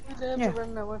 We don't have Yeah. to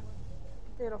run nowhere.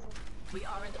 Beautiful. We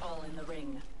aren't all in the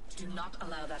ring. Do not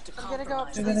allow that to I'm gonna go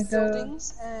up compromise to We're these gonna go-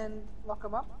 buildings and lock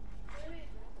them up.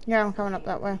 Yeah, I'm coming up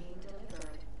that way.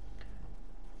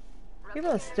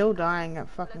 People are still dying at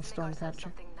fucking Let's make ourselves Stormcatcher.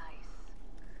 something nice.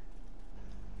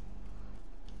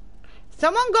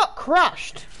 Someone got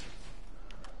crushed.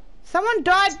 Someone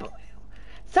died.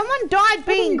 Someone died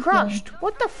being crushed.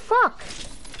 What the fuck?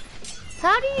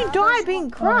 How do you die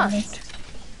being crushed?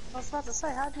 I was about to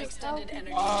say, how do you extended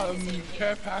energy.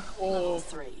 Care pack Level or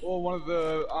 3. one of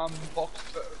the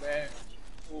boxes that are there,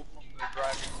 or from the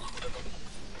dragon, whatever.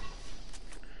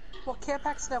 What, care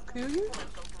packs now kill you?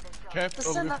 Care, Just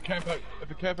or send if, that- care pack,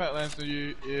 if a care pack lands on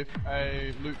you, if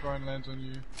a loot drone lands on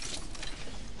you,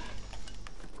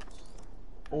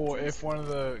 or if one of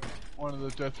the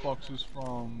death boxes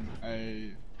from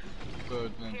a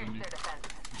bird lands on you, Here's their defense.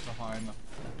 it's a high enough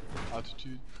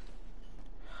altitude.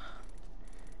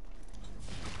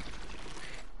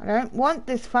 I don't want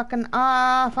this fucking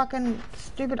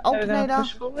stupid Are we gonna alternator.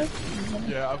 push forward?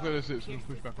 Yeah, I've got to sit some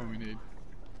pushback when we need.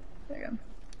 There you go.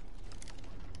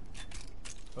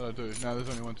 But I do. Now there's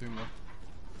only one team left.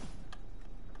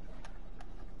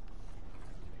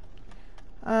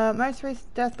 Most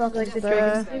recent death box Like is the the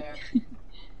dragon There.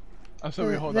 I saw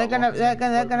we hold They're that gonna, lock they're and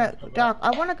gonna, then they're go gonna, back. Dark.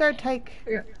 I want to go take.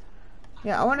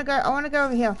 Yeah, I want to go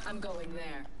over here. I'm going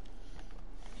there.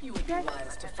 You would be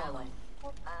wise to follow.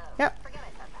 Yep.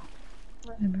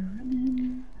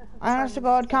 I honest to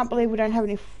God can't believe we don't have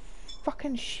any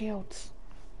fucking shields.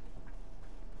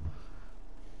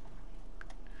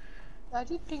 I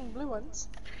did ping blue ones.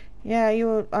 Yeah, you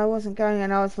were. I wasn't going,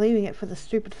 and I was leaving it for the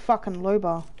stupid fucking low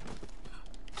bar.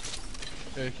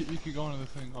 Yeah, you can go on to the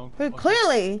thing. Who I'll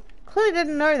clearly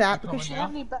didn't know that coming because Do she. you have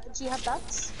any do you have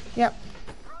bats? Yep,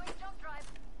 Throwing jump drive.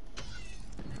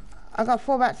 I got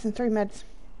 4 bats and 3 meds.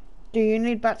 Do you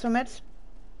need bats or meds?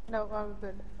 No, I'm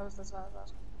good. That's not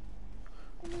that.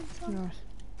 No.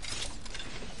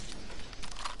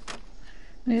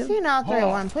 Yep. See an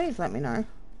R301, please let me know.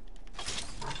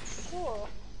 Sure.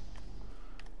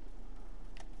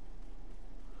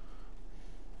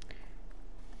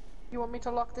 You want me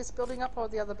to lock this building up or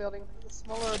the other building? The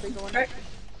smaller or bigger one?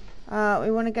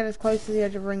 We want to get as close to the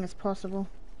edge of ring as possible.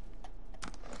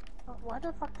 Oh, why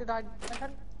the fuck did I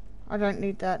don't... I don't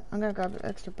need that. I'm gonna grab an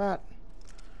extra bat.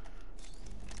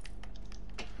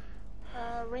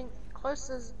 Ring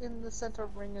closest in the center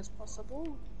of ring as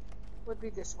possible would be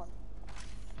this one.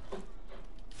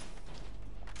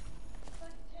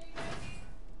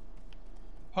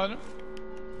 Pardon?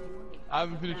 I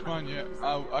haven't finished mine yet.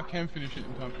 I can finish it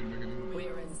in time for the beginning.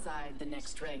 We're inside the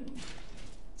next ring.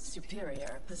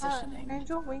 Superior positioning.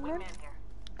 Angel, wingman?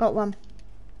 Got one.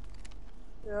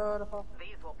 Beautiful.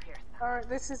 Alright,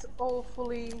 this is all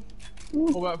fully...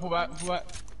 Pull back, pull back, pull back.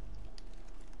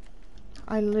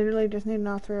 I literally just need an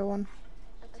R301.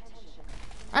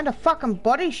 And a fucking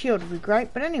body shield would be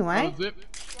great, but anyway. Zip.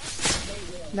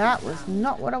 That was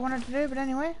not what I wanted to do, but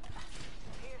anyway.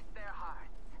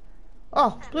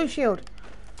 Oh, blue shield.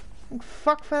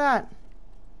 Fuck for that.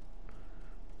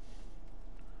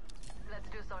 Let's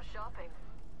do some shopping.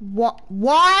 What?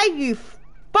 Why, you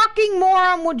fucking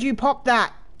moron, would you pop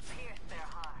that? Pierce their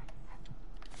hearts.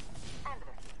 And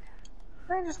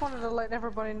their feet. I just wanted to let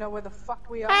everybody know where the fuck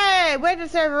we are. Hey, we're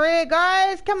just over here,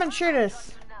 guys. Come and shoot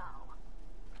us. Now.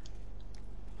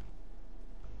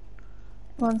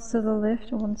 One's to the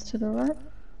left and one's to the right.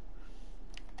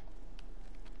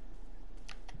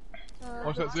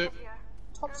 Watch that zip.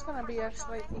 Top's gonna be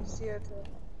actually easier to...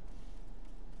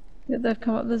 Yeah, they've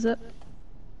come up the zip.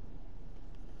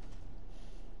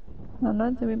 Oh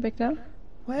no, they went back down.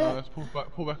 Where? Let's pull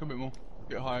back a bit more.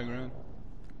 Get higher ground.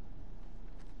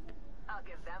 I'll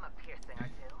give them a piercing or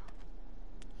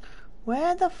two.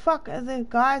 Where the fuck are the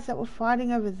guys that were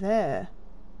fighting over there?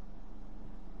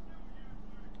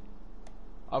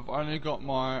 I've only got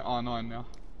my R9 now,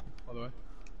 by the way.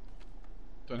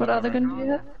 Don't What have other my gun do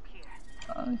you have?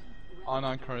 Oh,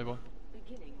 R9 Crowbar.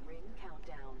 Beginning ring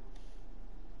countdown.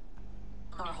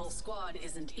 Our whole squad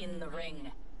isn't in the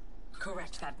ring.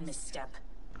 Correct that misstep.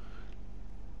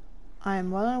 I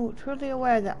am well and truly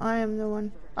aware that I am the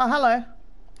one. Oh, hello.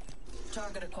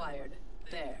 Target acquired.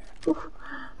 There. These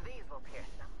will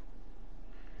pierce them.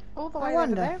 All the I way over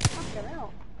wonder. there? Fucking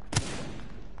hell.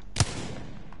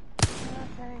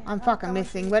 Okay. I'm fucking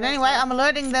missing. But anyway, I'm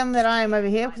alerting them that I am over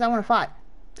here because I want to fight.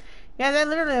 Yeah, they're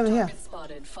literally over here. Target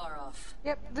spotted far off.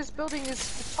 Yep, this building is...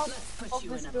 The top Let's put of you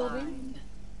this in a building bind.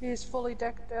 is fully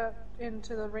decked out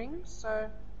into the ring, so...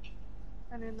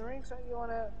 And in the ring, so you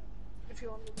wanna... If you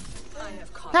want to... I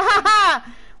have caught. Ha ha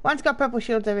ha! One's got purple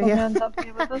shields over here. hands up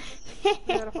here with us.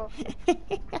 Beautiful.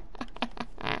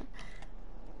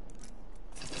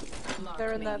 Mark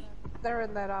They're in me. that... They're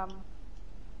in that,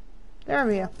 They're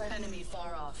over here. Enemy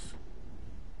far off.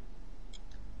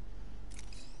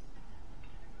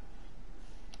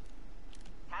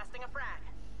 Casting a frag.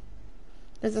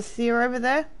 There's a seer over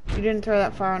there. You didn't throw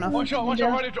that far enough. One shot, right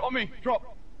here, on me,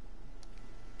 drop.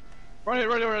 Right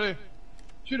here.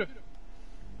 Shoot her.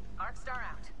 Arc star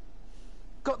out.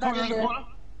 Got that Corner in in the there. corner.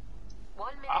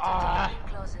 1 minute until the ring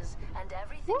closes, and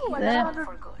everything Woo, I here is got out 100,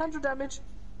 for good. 100 damage.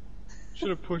 Should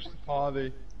have pushed the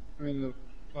party. The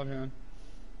bloodhound.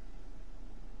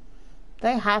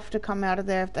 They have to come out of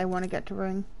there if they want to get to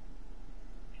ring.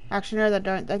 Actually, no, they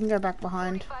don't. They can go back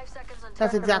behind. 45 seconds until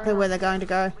That's the exactly ring where they're going to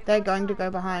go. We've They're got going to time.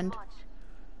 go behind. Watch.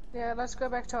 Yeah, let's go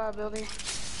back to our building.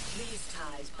 These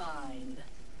ties bind.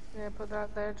 Yeah, put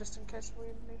that there just in case we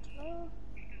need to know.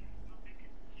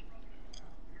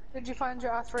 Did you find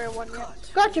your R301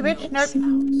 yet? Gotcha, bitch.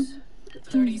 Nope.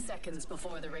 30 seconds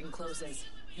before the ring closes.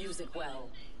 Use it well.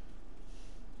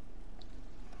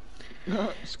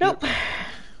 Nope.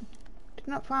 Did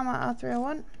not find my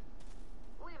R301.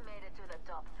 We made it to the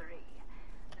top 3.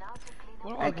 Now to clean up.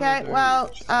 What am I Okay, gonna do? well,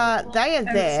 they are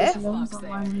there, Fox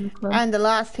there. and the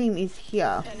last team is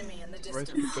here. Enemy in the Raise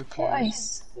distance. crypto fuse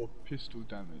Twice. for pistol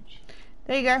damage.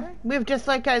 There you go. We've just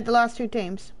located the last two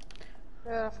teams.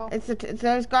 Beautiful. It's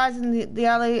those guys in the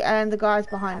alley and the guys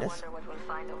behind us. Wonder what we'll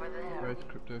find over there. Raise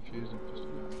crypto fuse and pistol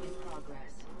damage. In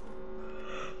progress.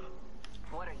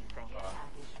 What are you thinking?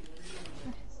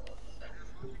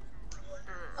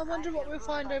 I wonder what we'll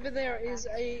find over there is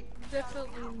a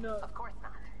definitely no. Of course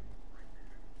not.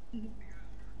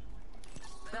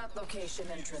 That location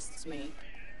interests me.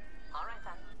 All right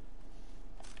then.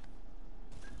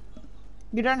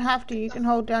 You don't have to. You can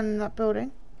hold down in that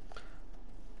building.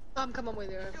 I'm coming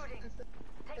with you. That's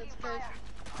okay.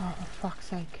 Oh, for fuck's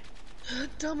sake.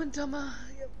 Dumb and dumber.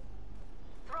 Yep.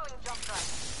 Throwing jump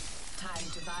drive. Time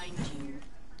to bind you.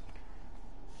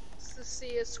 It's the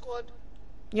CS squad.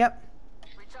 Yep.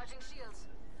 Recharging shields.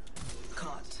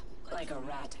 Caught like a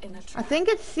rat in a I trap. think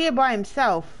it's Seer by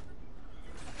himself.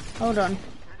 Hold on.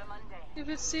 Through the Monday. If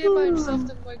it's CS by himself,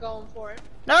 then we're going for it.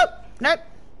 Nope. Nope.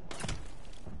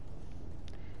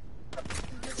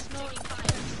 If it's not,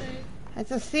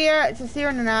 It's a Seer. It's a Seer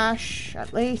and an Ash,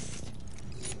 at least.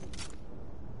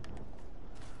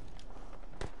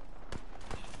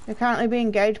 They're currently being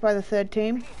engaged by the third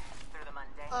team. Through the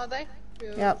Monday. are they?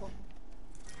 Yep. Beautiful.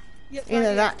 Yep,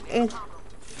 Either right that.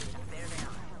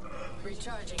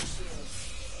 Recharging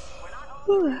shields.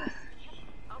 Opening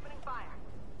fire.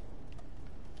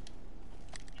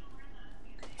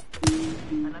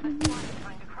 Another squad is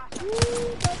trying to crush us.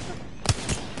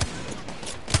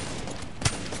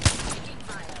 Taking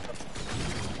fire.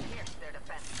 Here's their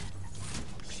defense.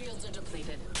 Shields are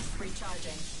depleted.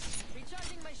 Recharging.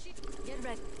 Recharging my sheet. Get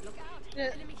ready. Look out.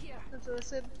 Yeah. Enemy here. That's what I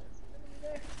said.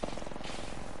 There.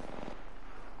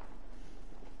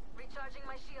 Recharging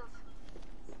my shields.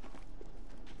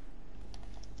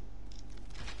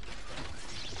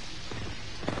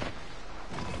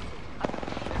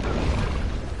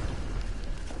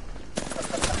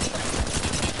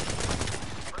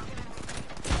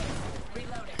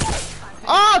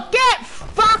 Oh, get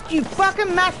fucked, you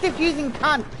fucking mass diffusing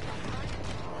cunt.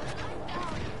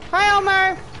 Hi,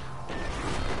 Elmo.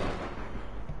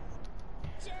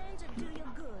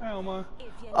 Hey, Elmo.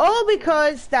 All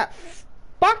because that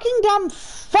fucking dumb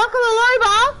fucker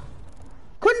Loba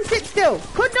couldn't sit still.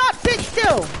 Could not sit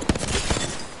still.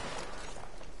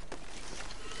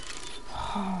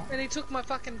 And he took my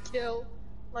fucking kill.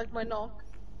 Like my knock.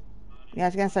 Yeah, I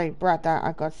was gonna say, Brad, that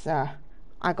I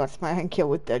got my own kill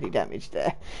with 30 damage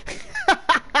there.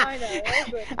 I know,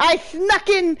 but I snuck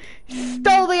in,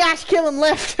 stole the Ash kill and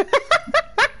left. he was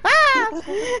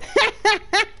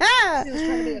trying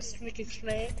to be a sneaky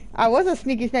snake. I was a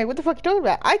sneaky snake. What the fuck are you talking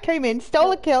about? I came in,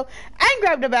 stole a kill, and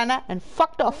grabbed a banner, and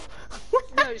fucked off.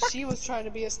 No, she was trying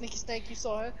to be a sneaky snake, you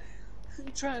saw her.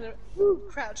 Trying to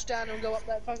crouch down and go up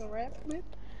that fucking ramp, man.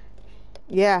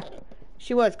 Yeah,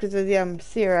 she was, because of the,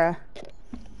 Sierra.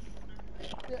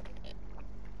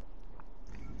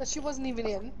 But she wasn't even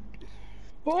in.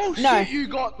 Bullshit, No. you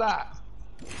got that!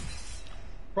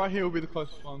 Right here will be the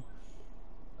closest one.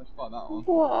 Let's fight that one.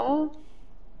 What?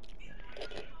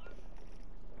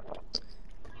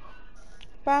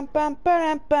 Bum bum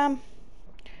bum bum.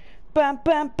 Bum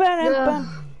bum bum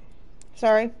bum.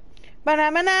 Sorry.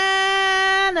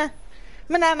 Banana.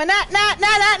 Banana na na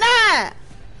na na na.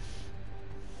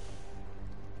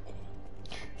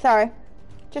 Sorry.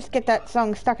 Just get that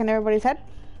song stuck in everybody's head.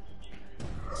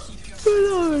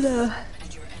 And your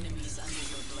enemies under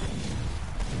your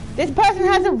blade. This person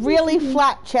has a really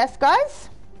flat chest, guys.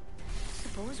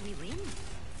 Suppose we win.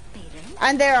 Peter,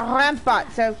 And they're a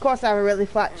rampart, so of course I have a really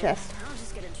flat chest. I'll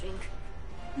just get a drink.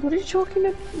 What are you talking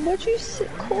about? What'd you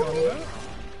call me?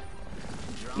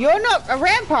 You're not a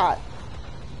rampart.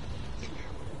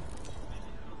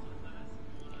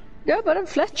 Yeah, but I'm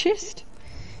flat chest.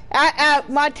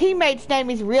 My teammate's name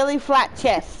is Really Flat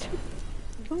Chest.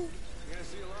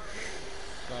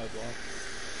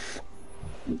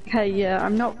 Okay, yeah,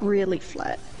 I'm not really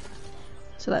flat.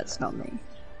 So that's not me.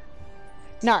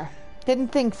 No, didn't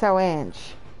think so,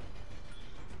 Ange.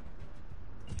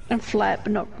 I'm flat,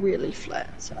 but not really flat,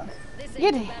 so. This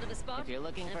You'd- ain't too bad of a spot. If you're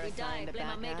looking for a sign to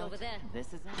back out, over there. This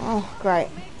is it. Oh, great.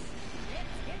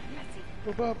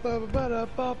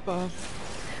 Ba-ba-ba-ba-da-ba-ba.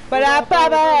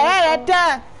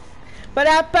 Ba-da-ba-ba-da-da-da.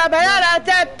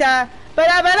 Ba-da-ba-ba-da-da-da.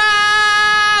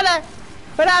 Ba-da-ba-da-da.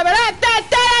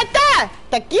 Ba-da-ba-da-da-da-da.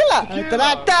 Tequila.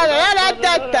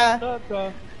 Da-da-da-da-da-da.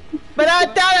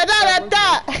 Ba-da-da-da-da-da.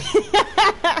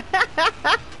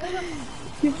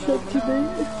 Give that to me.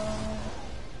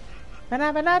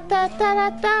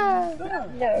 Ba-da-ba-da-da-da-da.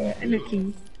 No,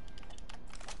 looking.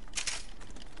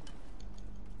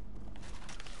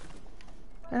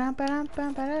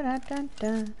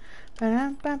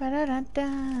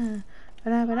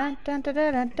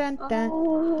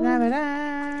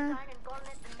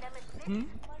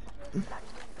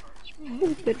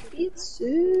 Good eat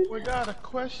soon. We got a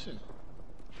question.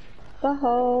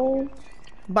 Baho.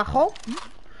 Bajo?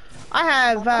 I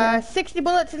have 60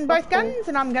 bullets in both guns,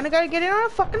 and I'm gonna go get in on a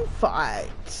fucking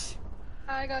fight.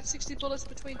 I got 60 bullets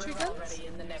between two guns. Already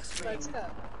in the next ring. Let's go.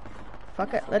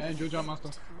 Fuck it, let's... And your jump master.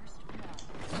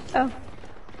 Oh,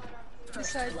 This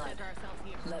side.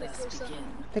 Let us begin.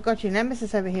 They got your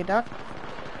nemesis over here, Doc.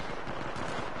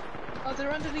 Oh,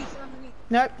 they're underneath. Underneath.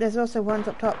 Nope, there's also ones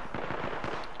up top.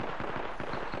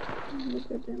 I'm gonna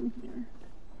go down here.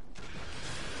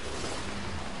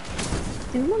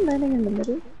 Is anyone landing in the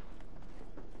middle?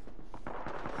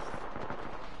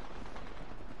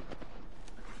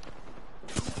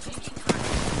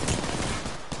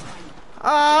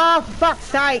 Oh, for fuck's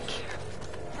sake!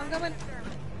 I'm coming.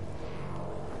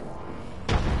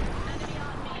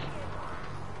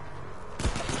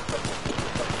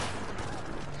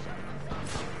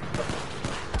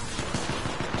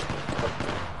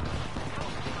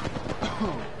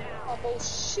 Oh,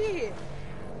 bullshit.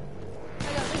 I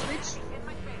got this bitch.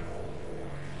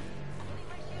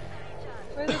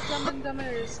 Where the Dumb and Dumber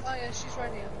is? Oh yeah, she's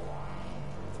right here.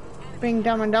 Being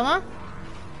Dumb and Dumber.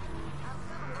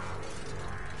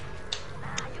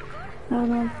 Hold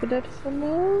on for that for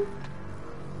now.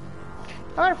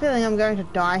 I got a feeling I'm going to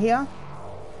die here. No,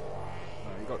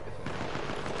 you got this.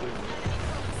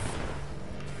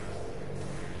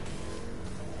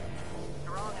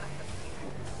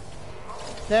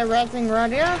 They're resing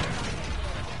right here.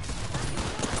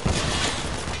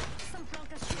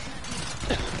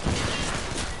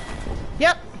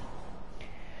 Yep.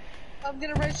 I'm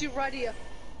gonna raise you right here.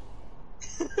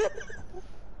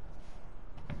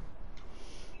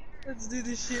 Let's do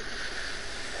this shit.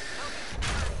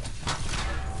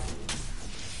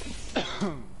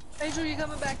 Angel, you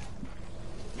coming back?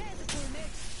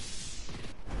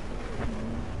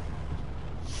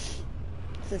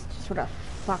 This is just what I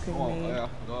fucking Oh, need. yeah, I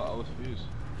forgot. I was fused.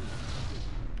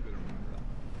 Better remember that.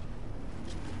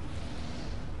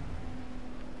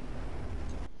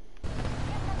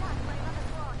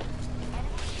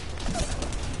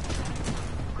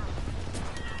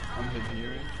 I'm hitting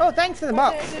here. Oh, thanks for the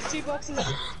Right box. there, there's 2 boxes.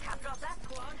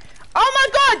 Oh my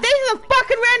god, these are the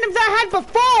fucking randoms I had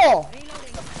before!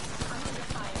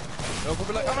 They'll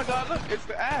probably like, oh my god, look, it's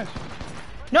the Ash.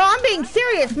 No, I'm being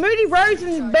serious. Moody Rose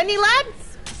and Benny Lad,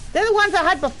 they're the ones I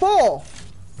had before. Oh,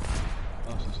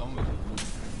 so someone was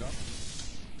moved up.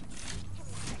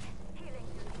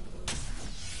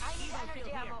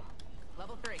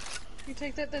 Level 3. You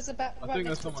take that, there's a bat. I think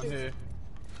there's someone here.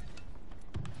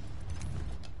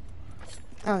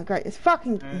 Oh great, it's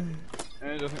fucking... And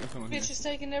I think there's someone here. Bitch is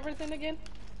taking everything again.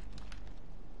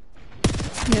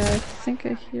 Yeah, I think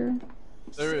I hear.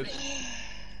 There is.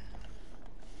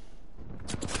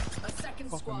 A second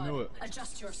Fucking squad. knew it.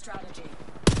 Adjust your strategy.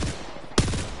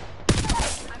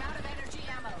 I'm out of energy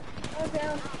ammo. Oh,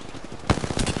 down.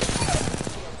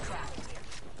 Shield cracked.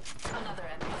 Another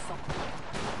enemy fallen.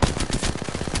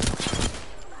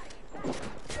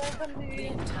 Open The the...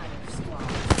 entire squad.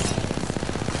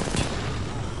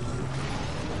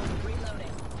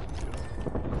 Reloading.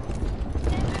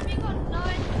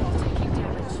 Taking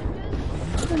damage.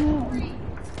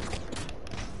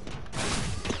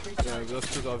 Yeah, but that's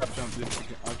because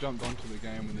I've jumped onto the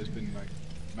game when there's been like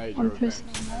major I'm events.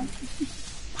 pissed now.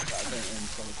 That I don't end,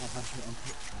 so I can't have it on.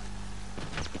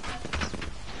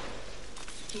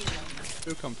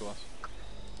 He'll come to us.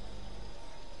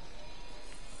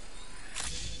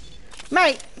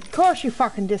 Mate, of course you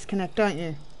fucking disconnect, don't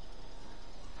you?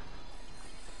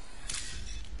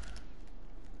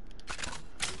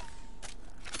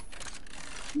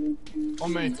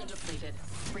 On me. Depleted.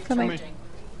 Coming. Recharging.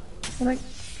 Like,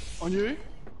 On you.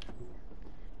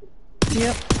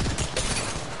 yep.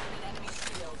 Enemy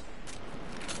shield.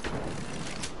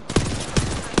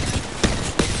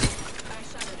 I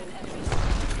shattered an enemy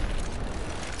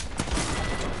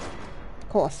Of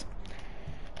course.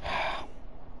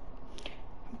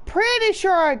 Pretty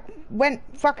sure I went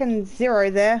fucking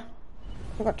 0 there.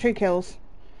 I got 2 kills.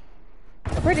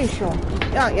 Pretty sure.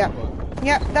 Oh, yeah.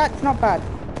 Yep, that's not bad.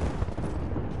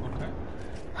 Okay.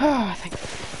 Oh, thank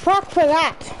fuck for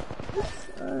that.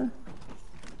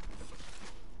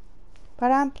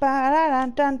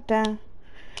 Ba-dum-ba-da-dun-dun-dun.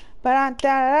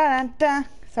 Ba-dum-da-da-dun-dun.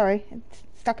 Sorry, it's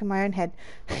stuck in my own head.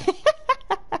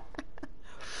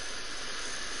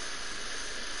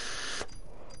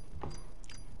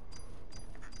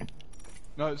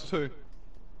 No, it's 2.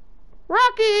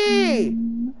 Rocky!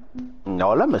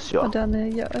 Hola, monsieur. Oh, down there,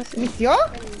 yeah. I see. Monsieur?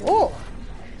 Oh.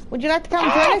 Would you like to come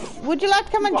join us? Would you like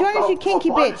to come and join us, you kinky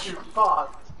bitch?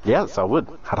 Yes, I would.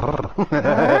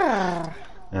 I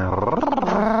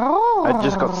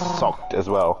just got socked as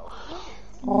well.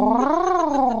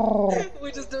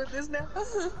 We're just doing this now.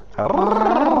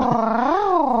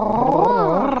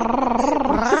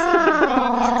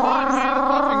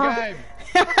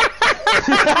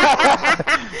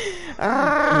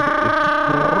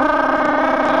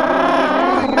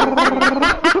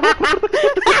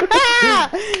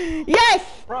 Yes!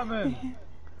 Brightman!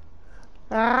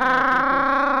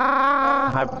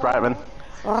 Hi, Brightman.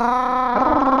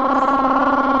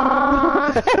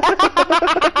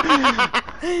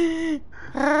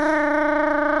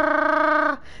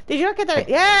 Did you look at that?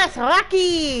 Yes,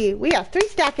 Rocky! We have 3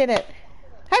 stack in it.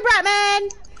 Hey, Brightman!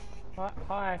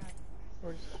 Hi.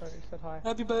 Or just said hi.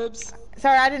 Happy babes.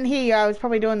 Sorry, I didn't hear you. I was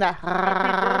probably doing the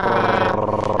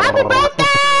Happy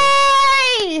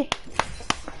birthday!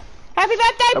 Happy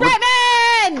birthday,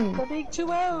 Brightman! The big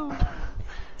 2-0.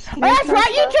 Oh, that's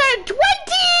right, you turned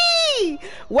 20!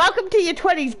 Welcome to your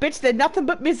 20s, bitch. They're nothing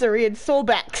but misery and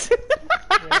sawbacks.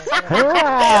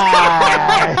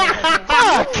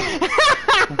 Fuck!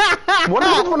 What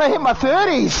happens when I hit my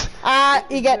 30s?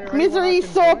 You get misery,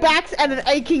 sawbacks, and an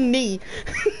aching knee.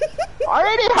 I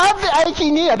already have the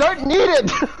aching knee. I don't need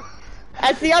it.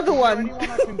 That's the other one. Anyone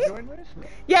I can join with?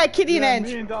 Yeah, Kitty and Ange.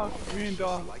 Me and Ange,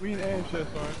 yeah, sorry.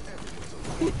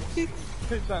 Keep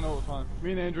saying all the time.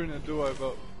 Me and Ange are in a duo,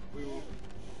 but we will...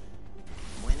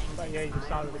 But yeah, you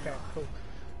started the game. Cool.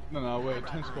 No, we're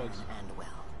 10 squads.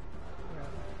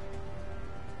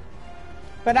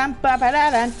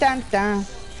 Ba-dum-ba-ba-da-dun-dun-dun.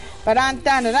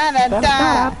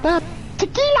 Ba-dum-dun-dun-dun-dun.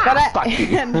 Tequila! Fuck you.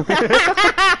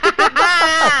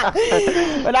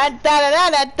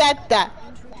 Ba-dum-dun-dun-dun-dun.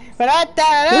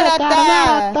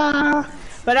 Ba-dum-dun-dun-dun-dun.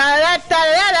 Ba-dum-dun-dun-dun-dun.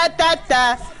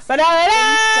 Ba-dum-dun-dun-dun-dun.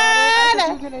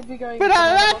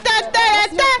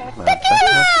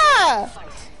 Tequila!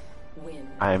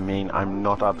 I mean, I'm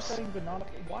not upset.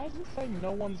 Why is it saying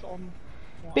no one's on?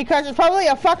 Because it's probably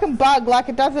a fucking bug like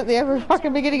it does at the every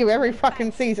fucking beginning of every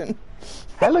fucking season.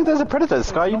 Hey, look, there's a predator.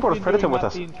 Sky, you brought a predator with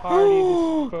us. The entirety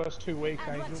of the first 2 weeks,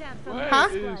 Angel. Huh?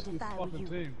 It is this fucking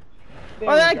team.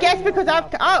 Well, I guess because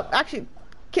I've... Oh, actually...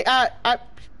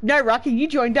 no, Rocky, you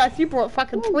joined us. You brought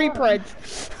fucking 3 preds.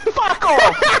 Fuck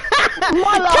off!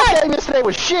 My last game yesterday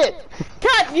was shit!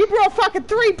 Cut! You brought fucking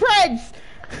 3 preds!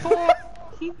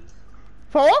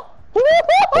 4?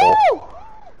 Woo-hoo-hoo!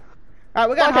 Alright,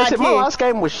 we got Like I hard said, my tier. last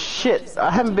game was shit. I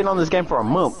haven't been on this game for a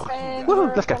month. And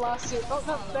Woohoo, let's go. the last year. Oh,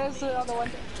 no, there's the other one.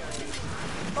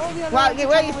 Oh, the other Well,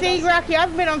 one. you see, Rocky,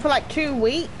 I've been on for like 2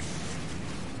 weeks.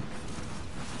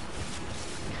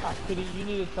 Kitty, you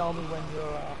need to tell me when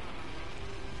you're.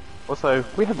 Also,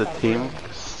 we have the team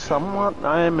somewhat.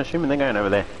 I am assuming they're going over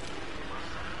there.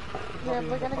 Yeah,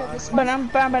 we're gonna go this way.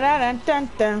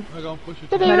 Ba-dum-ba-ba-da-dun-dun-dun. We're gonna push it.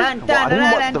 Ba-dun-dun-dun-dun-dun.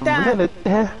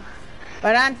 Ba-dun-dun-dun-dun-dun.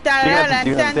 Ba-da-da-da.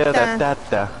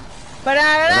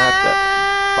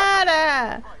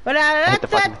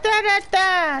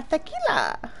 Ba-da-da-da-da-da-da. Tequila.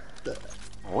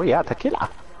 Oh yeah, tequila.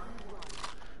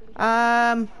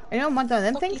 Anyone want one of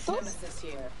them things?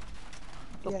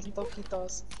 Yes,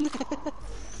 Toquitos.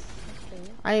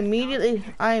 I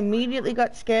immediately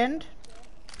got scanned.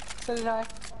 So did I.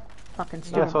 Fucking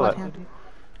Yeah, I stupid saw that. bloodhound.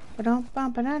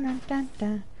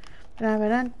 Ba-dum-bum-ba-dun-dun-dun.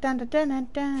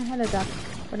 Ba-dun-dun-dun-dun-dun. Hello, Doc.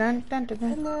 Ba-dun-dun-dun-dun.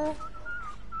 Hello.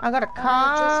 I got a Just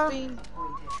car. been...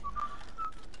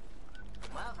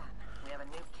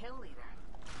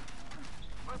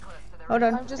 Hold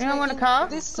on. I'm just Anyone want a making- car?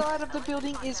 This side of the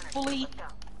building is fully,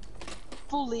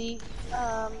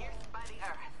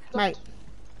 Mate.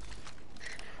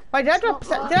 Wait, did I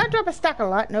drop a stack of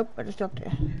light? Nope, I just dropped it.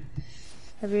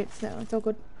 Have you? It's all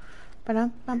good.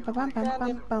 Ba-dum bum ba bum bum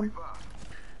bum bum.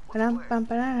 Ba-dum bum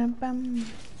ba-dum bum.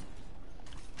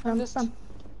 Bum bum.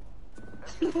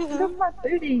 Look at my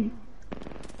booty.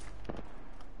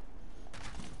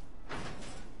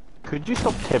 Could you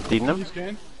stop tempting them?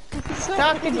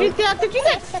 Doc, did you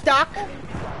get stuck?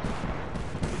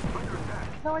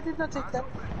 No, I did not take that.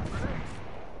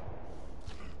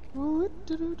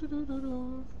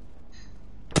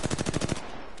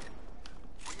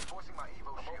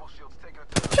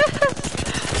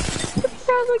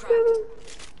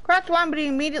 Cracked one, but he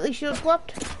immediately shield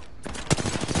swapped.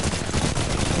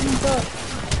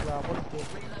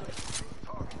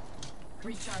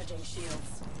 Recharging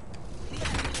shields.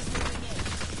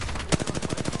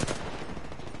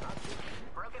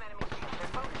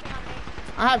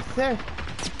 I have sir.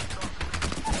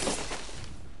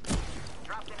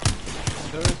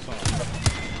 There is some.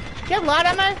 Do you have light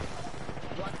ammo?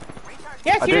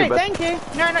 Yes, I you do, did. but- Thank you.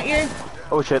 No, not you.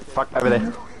 Oh shit, fuck, over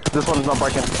there. This one's not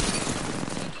breaking.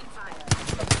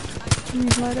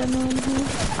 Need light ammo in here.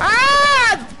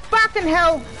 Ah! Fucking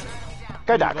hell!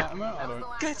 Go, Duck. I don't.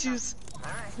 Get yous.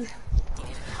 You stood in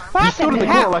Fucking the corner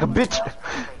hell! like a bitch.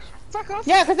 Fuck off.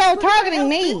 Yeah, because they were targeting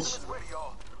me.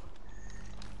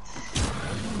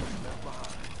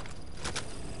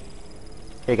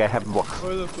 Here you go, have a box.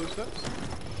 Where are the footsteps?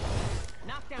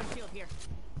 Knockdown shield here.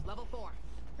 Level 4.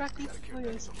 Rocky. Oh,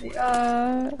 yes.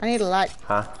 I need a light.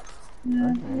 Huh?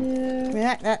 Yeah.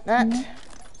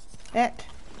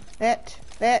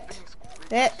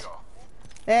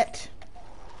 That.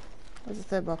 Where's the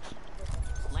third box?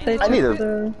 They I need took a-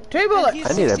 the... 2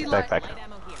 bullets! I need a 60 light. backpack.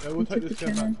 Yeah, we'll take this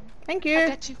guy back. Thank I you.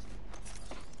 got you.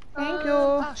 Thank you.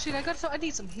 Oh shit, I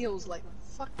need some heals, like,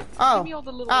 fuck. Oh. Give me all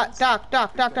the little ones. Doc.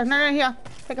 No, here.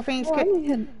 Take a Phoenix Oh, kit. I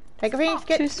need Take a Phoenix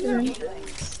two kit. syringe.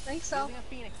 Thanks, Al.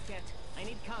 Phoenix kit. I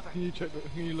need cover. Can you check?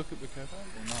 Can you look at the care bag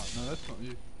or not? No, that's not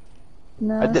you.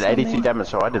 No, I did it's not 82 me. damage,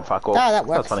 so I did fuck all. Oh, that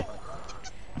works. That's funny.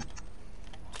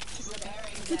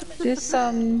 This,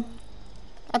 I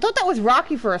thought that was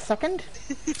Rocky for a second.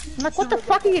 I'm like, what the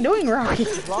fuck are you doing, Rocky?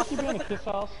 Rocky being a kiss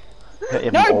ass.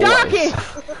 Him No, always.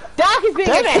 Doc is being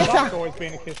a kiss Doc's ass. always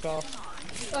being a kiss ass.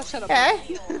 Oh, shut up.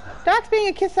 Okay. Doc's being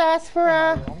a kiss ass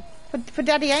for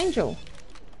Daddy Angel.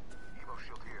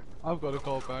 I've got a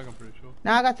gold bag. I'm pretty sure.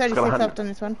 Now I got 36 Got 100. left on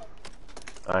this one.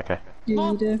 Okay.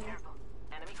 you do.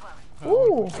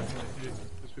 Ooh.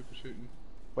 There's people shooting.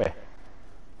 Where?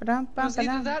 Was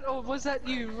either that or was that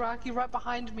you, Rocky, right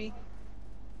behind me?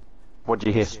 What'd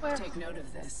you hear? Take note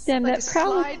of this. Damn, Like a that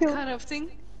prowler slide killed kind of thing?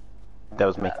 That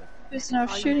was me. the person I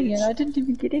was shooting at. I didn't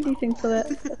even get anything for that.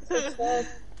 That's so sad.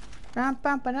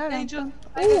 Angel,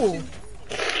 I got Ooh. you.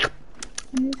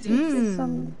 I need to get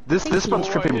some... This one's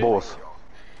tripping balls.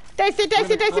 Tasty.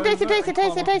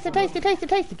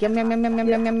 Yum,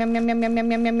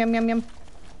 yum.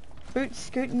 Boot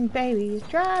scooting babies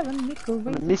driving me crazy.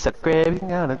 Lisa craving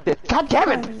on a dick. God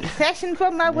damn it! Session for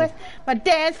my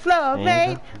dance floor,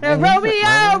 babe.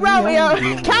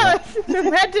 Romeo, Callus,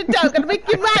 from head to toe, gonna make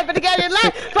you mine, but again in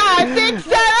line. 5, 6,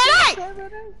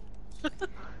 7, 8.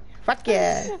 Fuck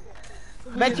yeah!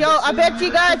 I bet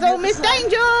you guys all missed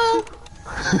Angel.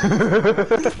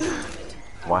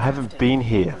 Well, I haven't been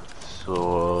here,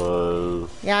 so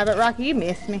Yeah, but Rocky, you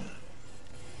missed me.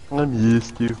 I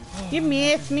missed you. You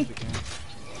missed me.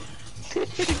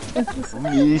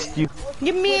 I missed you.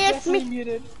 You missed me.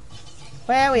 Muted.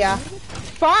 Where we are.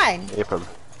 Fine. April.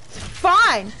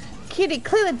 Fine. Kitty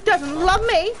clearly doesn't love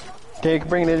me. Can you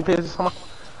bring it in, please, someone?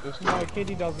 No,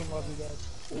 Kitty doesn't love you guys.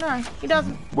 No, he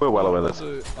doesn't. We're well aware of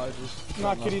this. I just.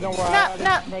 No, Kitty, don't worry. No, I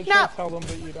just no, made no. sure to tell them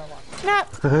that you don't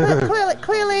like No, them.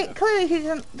 clearly he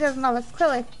doesn't love us.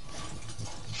 Clearly.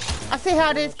 I see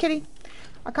how it is, Kitty.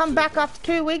 I come back after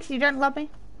 2 weeks, you don't love me?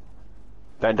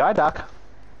 Don't die, Duck.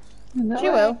 She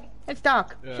will. It's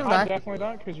dark. Yeah. She'll I die. definitely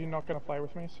don't, because you're not going to play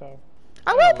with me, so...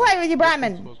 I will play with you,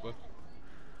 Brightman. Supposedly.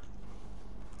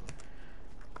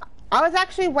 I was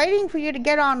actually waiting for you to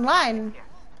get online.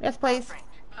 Yes, please.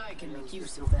 I can make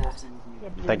use of that. Yeah,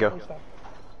 but Thank you're you. gonna play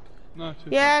No, too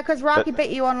Yeah, because Rocky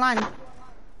beat you online.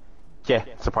 Yeah,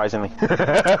 surprisingly.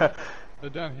 They're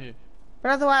down here.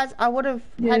 But otherwise, I would have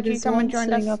Yeah, had you there's come one and join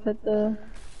sitting us. up at the...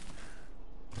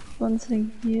 One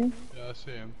sitting here. Yeah, I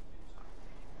see him.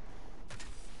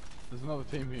 There's another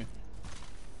team here.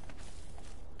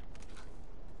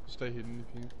 Stay hidden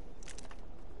if you.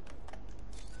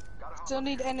 Still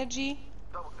need energy.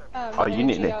 Oh, you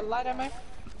need it. Light ammo.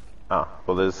 Oh,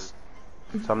 well, there's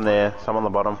some there, some on the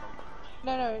bottom.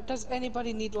 No. Does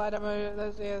anybody need light ammo?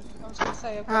 Yeah, I was gonna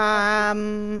say. I've got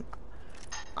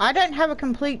I don't have a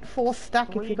complete 4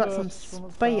 stack if you got some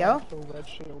spear. red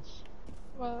shields.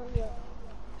 well, yeah.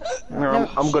 No,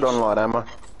 I'm good on light ammo.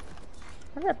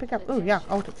 What did I pick up? Oh yeah,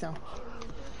 Ultic Cell.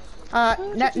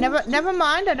 Never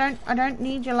mind. I don't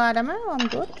need your light ammo. I'm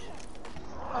good.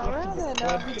 Alright then,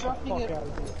 I'll be dropping Fuck it out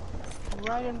of here.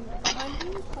 right in behind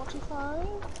you. 45.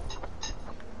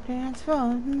 Dance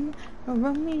for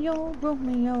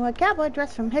Romeo, a cowboy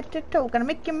dress from head to toe. Gonna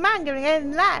make your mind go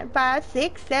in line. 5,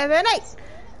 6, 7, 8.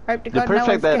 Hope to The God no fact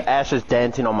one's that Ash is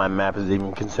dancing on my map is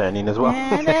even concerning as well.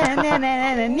 5,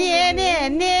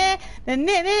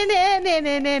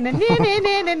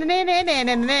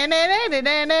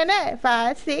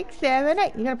 6, 7,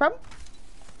 8. You got a problem?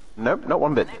 Nope, not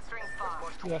one bit.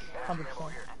 Yes, 100%.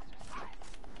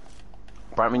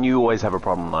 Brightman, you always have a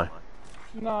problem though.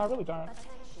 No, I really don't.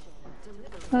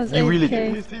 That was You really AFK.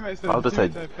 do. His teammates I was about to say-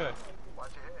 AFK.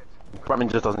 Brightman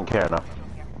just doesn't care enough.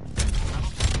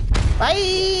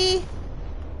 Bye!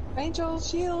 Angel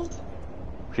shield.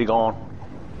 She gone.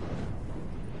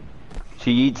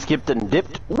 She skipped and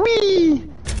dipped. Whee!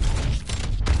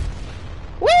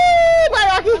 Whee! Bye,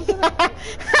 Rocky!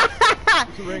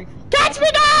 Catch me,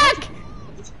 Doc!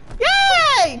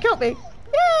 Yay! Killed me.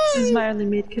 This is my only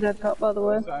med kit I've got, by the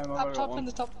way. Up top in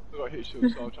the top.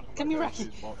 Give me Rocky.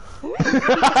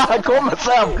 I caught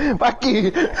myself. Fuck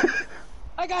you.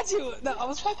 I got you. No, I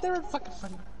was right there in fucking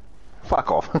front.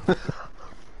 Fuck off.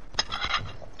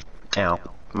 Ow.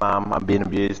 Mom, I'm being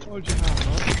abused.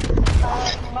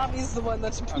 Mommy's the one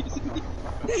that's abusing me.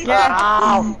 Yeah.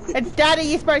 Ow. It's Daddy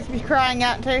you're supposed to be crying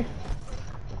out to.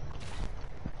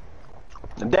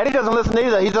 Daddy doesn't listen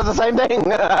either. He does the same thing.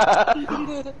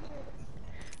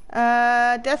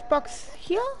 Death box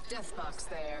here? Death box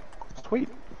there. Sweet.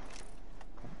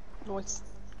 Noise.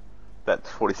 That's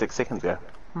 46 seconds ago.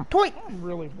 Toit! I'm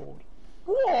really bored.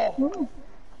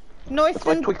 Noise That's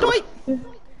like and Twinkle. toit!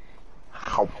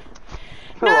 Ow.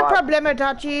 No Alright. problema,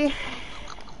 Dodgy.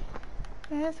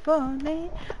 That's funny.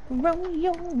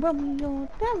 Romeo, Romeo,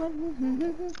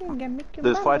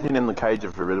 There's fighting in the cage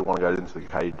if we really want to go into the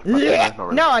cage. But yeah. not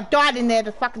really. No, I died in there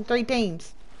to fucking 3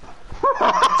 teams.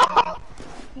 I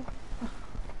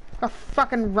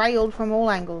fucking railed from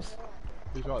all angles.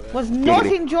 He's right there. Was not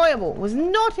Giggity. enjoyable. Was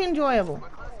not enjoyable.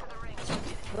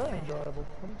 Very enjoyable.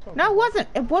 No, it wasn't.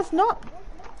 It was not.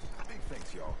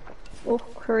 Oh,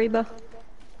 Kariba.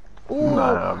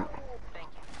 Ooh.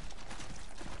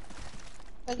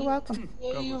 You're welcome.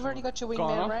 Yeah, you've already got your wingman,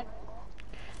 Connor? right?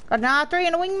 Got an R3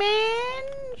 and a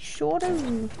wingman. Sure do.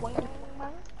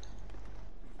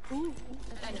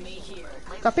 Enemy here.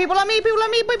 Got people on me, people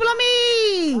on me, people on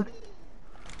me!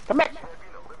 Come back.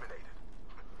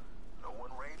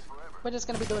 We're just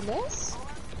gonna be doing this.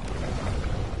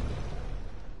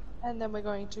 And then we're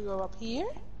going to go up here.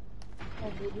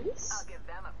 And do this. I'll give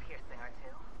them a piercing or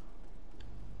two.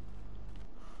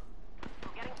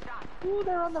 Getting shot. Ooh,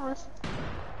 they're on the roof.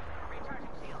 Recharging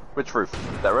shield. Which roof?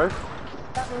 That roof?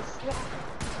 That roof, yep.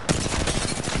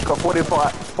 Got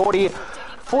 45, 40,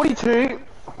 42,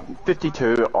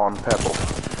 52 on purple.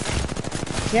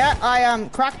 Yeah, I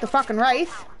cracked the fucking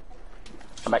Wraith.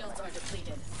 Come back. Shields are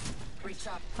depleted. Reach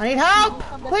up. I need help,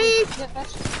 please. Yeah,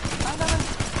 that's. I'm coming.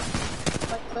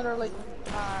 Like, literally.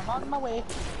 I'm on my way.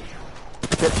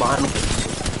 Get behind me.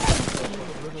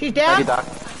 She's Thank down. you, Doc.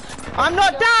 I'm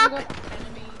not Doc. Enemy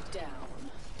down.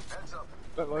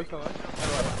 That low, that low.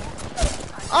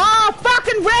 Oh,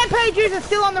 fucking rampage user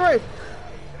still on the roof.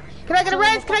 Can I get a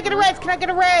res? Can I get a res? Can I get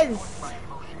a res?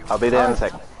 I'll be there in a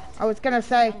sec. I was gonna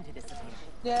say.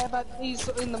 Yeah, but he's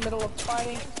in the middle of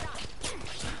fighting.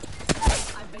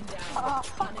 Oh,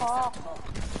 fuck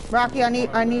off. Rocky, I need.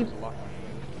 I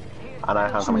know,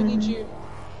 I'm We coming. need you.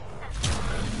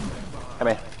 Come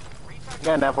here. I'm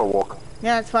going down for a walk.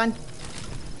 Yeah, it's fine.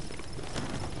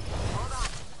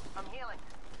 I'm healing.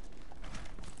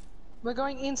 We're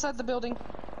going inside the building.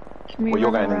 Can we Well,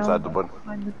 you're run going around inside the wood.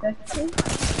 behind the deck, please?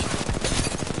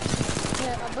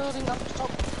 Yeah, a building up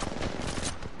top.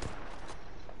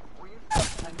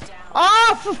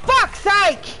 Oh, for fuck's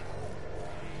sake!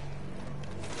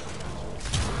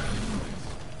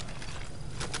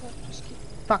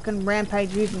 Fucking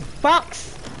rampage using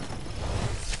fucks.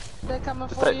 They're coming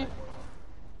for Stay. you.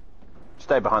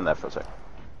 Stay behind that for a sec.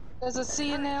 There's a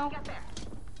seer now.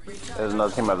 There's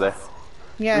another team over there.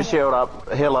 Yeah. You shield up,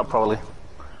 heal up probably.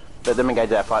 Let them engage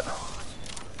that fight.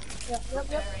 Yep.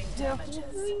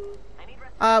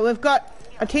 Yeah. We've got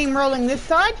a team rolling this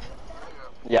side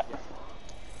Yeah.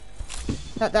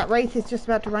 that Wraith is just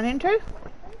about to run into.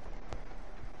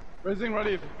 Resing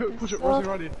ready. Push it, Resing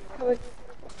ready.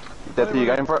 Death, are you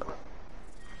going for it?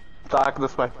 Dark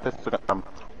this way.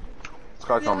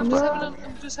 Sky's Yeah, on I'm this way.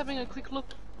 just having a quick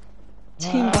look.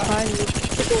 Team behind you.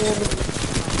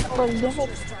 Oh, no.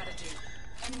 Strategy.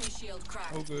 Enemy shield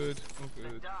cracked. All good, all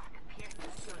good.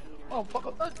 Oh,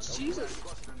 fuck. Oh, Jesus.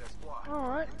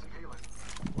 Alright.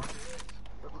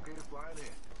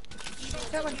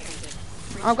 Coming.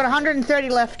 I've got 130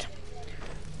 left.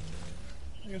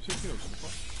 I got 2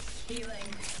 kills.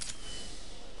 Healing.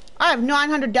 I have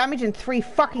 900 damage and 3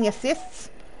 fucking assists.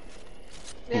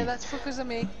 Yeah, that's because of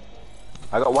me.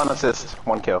 I got 1 assist,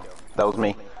 1 kill. That was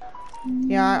me.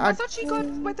 Yeah, I thought you got.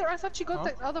 Wait there. I thought you got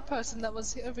that other person that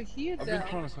was over here. I've been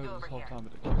trying to say this whole time,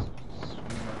 but it just...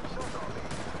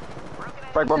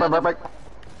 Break.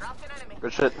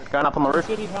 Good shit. Going up on the roof.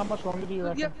 City, how much longer do you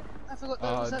reckon? Yep. I forgot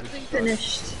that was that thing.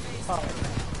 Finished.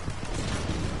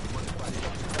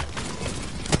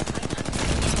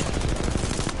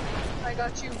 I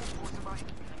got you.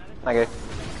 Okay.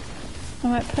 I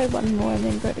might play one more and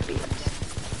then go to bed.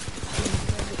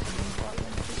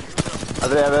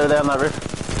 Over there on that roof.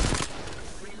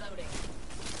 Reloading.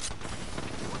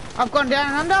 I've gone down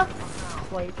and under.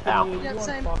 Wait, Ow. you Yeah, on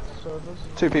same. Fox servers?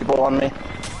 2 people on me.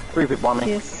 3 people on me.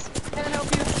 Yes. Can I help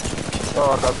you?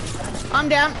 Oh god. I'm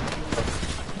down.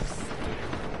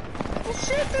 Oh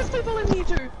shit, there's people in here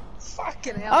too.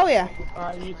 Fucking hell. Oh yeah.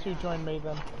 Alright, you two join me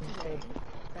then. Instead.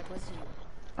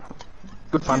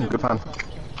 Good fun, good fun.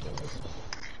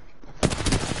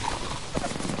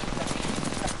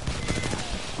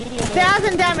 Kitty and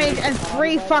 1,000 damage and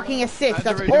 3 fucking assists.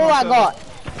 That's all I got.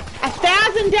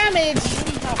 1,000 damage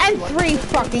and 3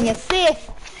 fucking assists.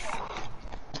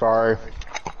 Sorry.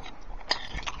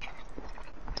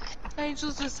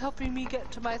 Angel's just helping me get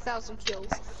to my 1,000 kills.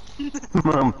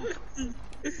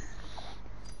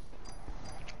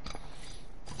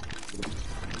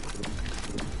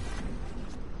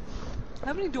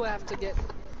 How many do I have to get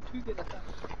to get a 1,000?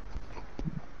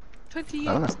 28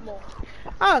 I don't know. more.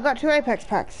 Oh, I got 2 Apex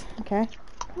packs. Okay.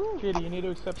 Kitty, you need to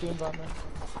accept the invite, man.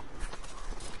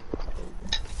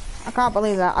 I can't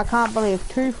believe that. I can't believe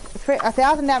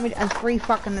 1,000 damage and 3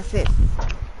 fucking assists.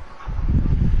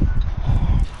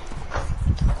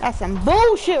 That's some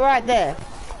bullshit right there.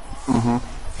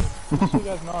 Just so you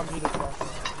guys know I'm muted, guys.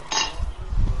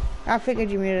 I figured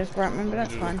you muted us, Brightman, but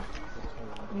that's fine.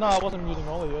 No, I wasn't muting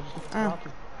all of you, I just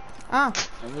interrupted. Ah,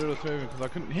 I'm literally moving because I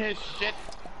couldn't hear shit.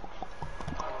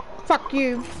 fuck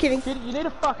you. Kidding. Kitty, you need to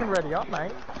fucking ready up,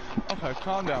 mate. Okay,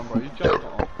 calm down, bro. You jumped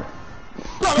on.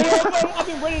 Bro, I've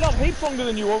been ready up heaps longer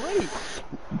than you already.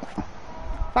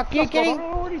 Fuck you, kidding. I'm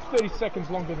already 30 seconds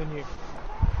longer than you.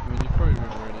 I mean, you've probably been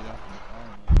ready up.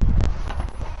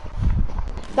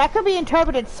 That could be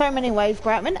interpreted so many ways,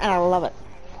 Brightman, and I love it.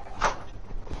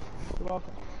 You're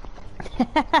welcome.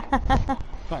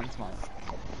 Thanks, mate.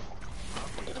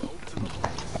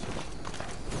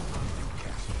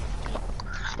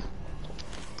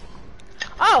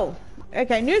 Oh!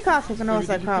 Okay, Newcastle can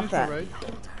also Did you craft finish my that. raid?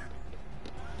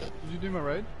 Did you do my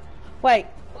raid? Wait.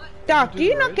 Dark, Did do you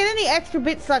you do not it? get any extra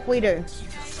bits like we do?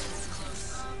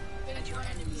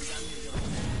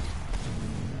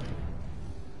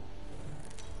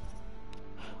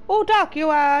 Oh, Dark, you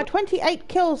are 28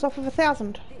 kills off of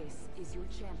 1,000.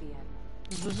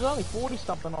 This is only 40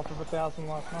 something off of 1,000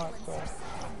 last night,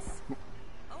 so.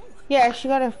 Yeah, she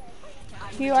got a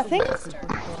few, I think.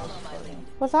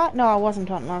 Was I? No, I wasn't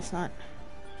on last night.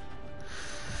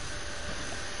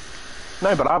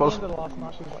 No, but I was. At the end of the last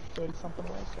night, she was like 30 something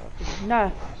away, so I figured.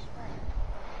 No.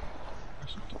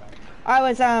 I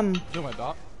was, Do my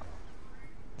dot?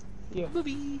 Yeah.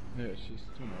 Booby. Yeah, she's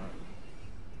doing alright.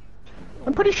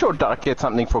 I'm pretty sure Dark gets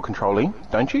something for controlling,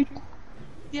 don't you?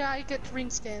 Yeah, I get ring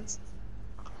scans.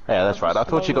 Yeah, that's right. I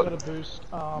thought you got. Got to boost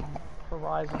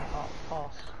Horizon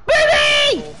Pass.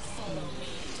 Booby!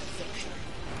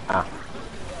 Ah.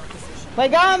 We're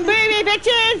going booby,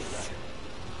 bitches!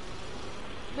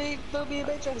 Big booby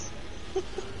bitches.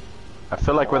 I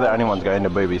feel like we're the only ones going to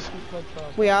boobies.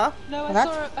 We are? No,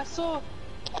 Well, I saw.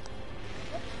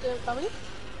 Are we?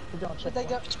 Did they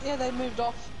go? Yeah, they moved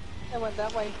off. They went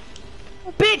that way.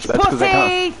 Bitch That's 'cause they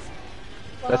pussies!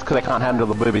 can't. That's because they can't handle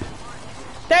the boobies.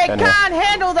 They Anyway. can't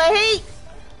handle the heat!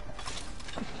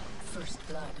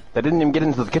 They didn't even get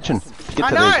into the kitchen. Get I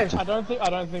to know. the kitchen. I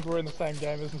don't think we're in the same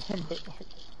game as them, but like,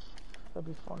 that'd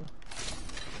be funny.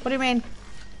 What do you mean?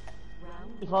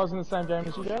 If I was in the same game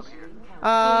as you guys?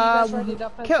 guys readied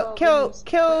up as well,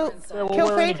 Kill Yeah, well,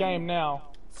 we're in the feed? game now.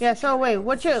 Yeah, so wait,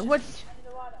 what did I you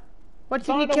don't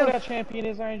know kill? what our champion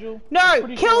is, Angel. I'm No,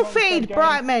 pretty kill sure we're on the same feed, game.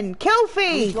 Brightman! Kill We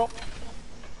feed! dropped-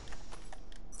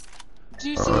 Do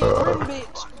you see a grim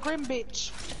bitch? Grim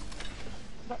bitch.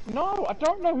 No, I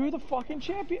don't know who the fucking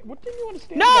champion. What didn't you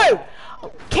understand? No!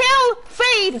 about Kill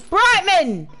feed,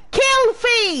 Brightman! Kill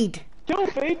feed! that? Kill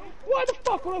feed? Why the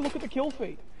fuck would I look at the kill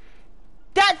feed?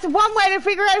 That's one way to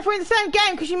figure out if we're in the same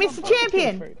game because you missed the Fuck kill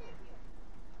champion. feed.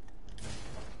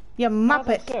 You As I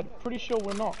muppet. said, pretty sure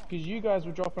we're not, because you guys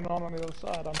were dropping on the other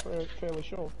side. I'm fairly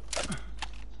sure.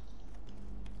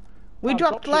 We Our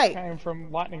dropped dropship late. Came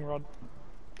from Lightning Rod.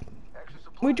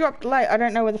 We dropped late. I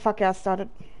don't know where the fuck ours started.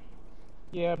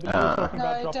 Yeah, but you were talking No,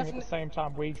 about dropping at definitely- the same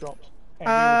time we dropped. And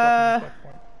we were dropping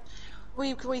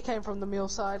the checkpoint. We came from the mill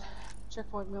side.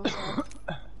 Checkpoint mill side.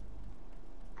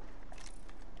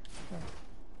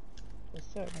 I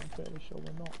said, I'm fairly sure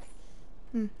we're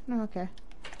not. No, okay.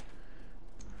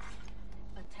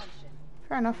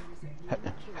 Fair enough.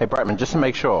 Hey, Brightman, just to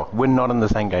make sure, we're not in the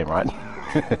same game, right?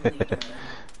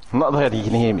 Not that you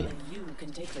can hear me. You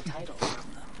can take the title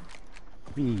from them.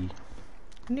 Wee.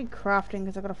 I need crafting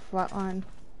because I got a flat line.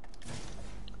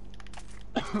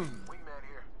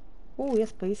 Oh,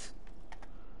 yes, please.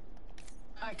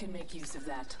 I can make use of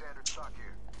that.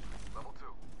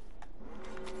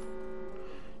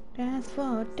 Dance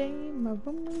for a day, my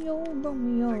Romeo,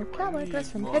 Romeo. Cowboy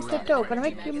dress from head to toe, gonna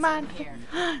make you mine.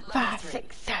 5,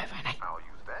 6, 7, 8.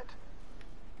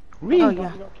 Wee. Oh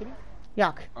yeah.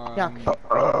 Yuck.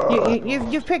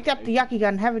 Yuck. You've picked up the yucky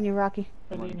gun, haven't you, Rocky?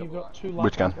 And then you've got 2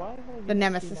 Which gun? The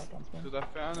Nemesis. Because I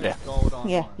found Yeah. gold on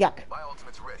Yeah, yuck.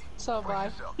 So bye.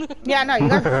 Yeah, no, you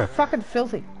guys are fucking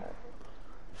filthy.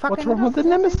 What's wrong with the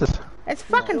Nemesis? It's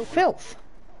fucking filth.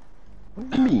 What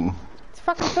do you mean? It's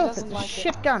fucking filth. It's doesn't a like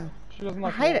shit gun. She doesn't I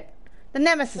like hate it. The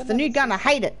Nemesis, the new gun, I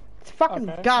hate it. It's fucking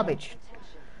Okay. garbage.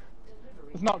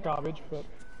 It's not garbage, but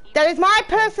That is my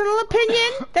personal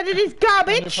opinion, that it is your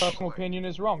garbage. personal opinion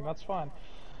is wrong. That's fine.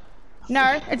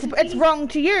 No, it's wrong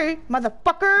to you,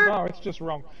 motherfucker. No, it's just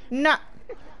wrong. No.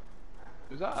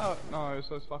 Is that no, it's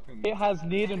those fucking... It has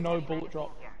near to no bullet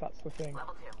drop. That's the thing.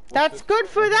 That's good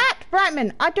for that,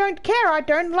 Brightman. I don't care, I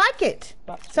don't like it.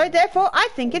 That's So therefore, I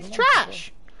think it's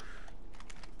trash.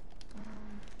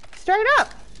 Straight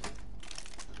up.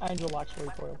 Angel likes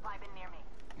recoil.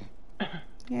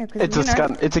 Yeah, because It's a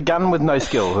gun. It's a gun with no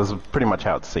skill. Is pretty much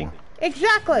how it's seen.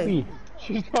 Exactly.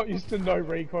 She's not used to no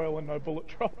recoil and no bullet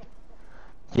drop.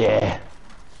 Yeah.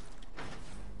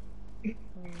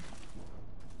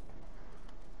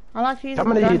 I like to use How it.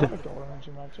 many gun. did- Gold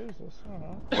engine, mate. Jesus. I don't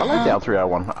know. I like the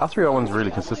R301. R301's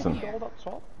really consistent. Gold up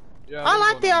top. Yeah, I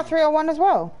like the R301 as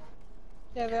well.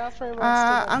 Yeah, they are 3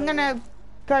 I'm gonna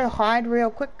go hide real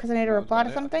quick because I need to reply to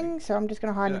yeah, I something, so I'm just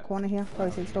gonna hide in the Yeah. corner here,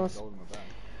 close these doors. gold in my bag.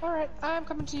 Alright, I'm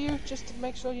coming to you just to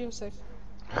make sure you're safe.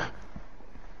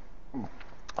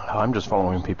 I'm just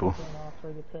following people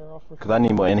Then R3 to pair off with. because I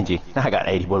need more energy. I got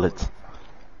 80 bullets.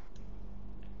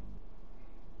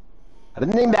 I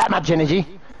didn't need that much energy,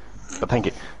 but thank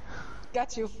you.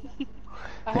 Got you.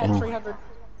 I had 300.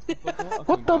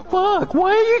 What the fuck?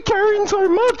 Why are you carrying so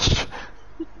much?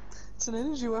 It's an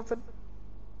energy weapon.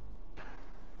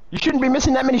 You shouldn't be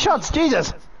missing that many shots,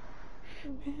 Jesus!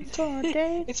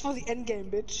 Okay. It's for the end game,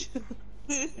 bitch.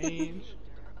 Ange,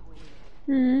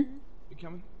 Hmm. you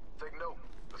coming?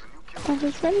 I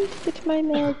was ready to get my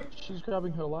milk. She's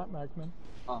grabbing her light magnet.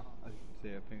 Oh, I see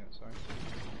a ping it, sorry.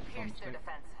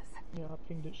 Yeah, I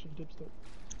pinged it. She dipped it.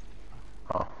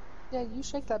 Oh. Yeah, you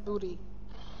shake that booty.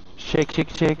 Shake, shake,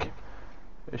 shake.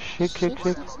 Shake, shake,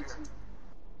 shake.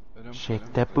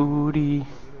 Shake that booty.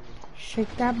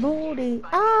 Shake that booty.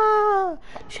 Ah!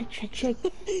 Shake, shake, shake.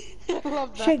 I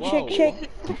love that. Shake, shake, shake.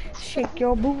 Shake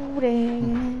your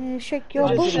booty. Shake your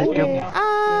Just shake booty. it.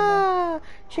 Ah!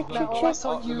 Shake, No, shake, all I shake.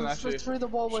 saw you actually- through the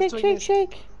wall was Shake, doing shake, this.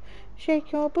 shake.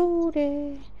 Shake your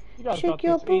booty. You guys Shake got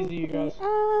your this. Easy, booty. you guys.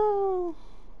 Oh.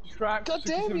 Crack, God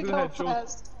damn, you 67 go head, Jules.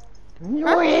 fast.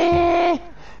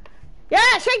 Yeah,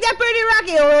 shake that booty,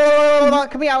 Rocky. Oh,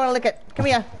 come here, I wanna lick it. Come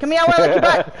here, I wanna lick your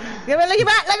butt. Come here, lick your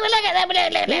butt. Lick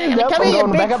it. Yep, Come I'm here,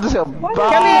 going back big. up this hill.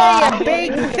 Come here, you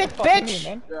big thick bitch.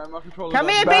 Man. Yeah, my controller. Come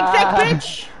here, big thick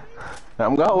bitch.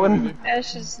 I'm going.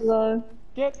 Ash is low.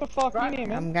 Get the fuck in here,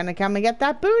 man. I'm gonna come and get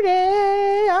that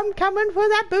booty. I'm coming for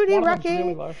that booty, One of them's Rocky.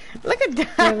 really low. Look at Doc.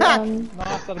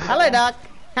 Nice, that'll be Hello, fine. Doc.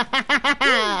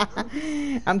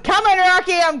 I'm coming,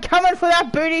 Rocky. I'm coming for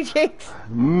that booty, cheeks.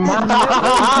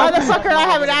 Motherfucker, I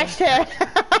have an axe here.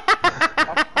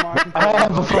 I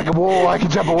have a fucking wall. I can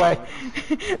jump away.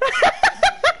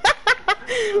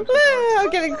 I'm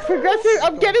getting progressive.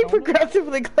 I'm getting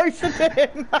progressively closer to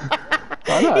him.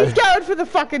 I know. He's going for the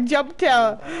fucking jump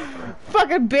tower.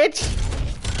 Fucking bitch.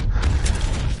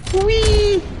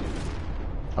 Wee.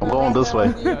 I'm going this way.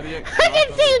 I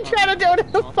can see him trying to do it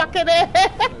in the fucking air.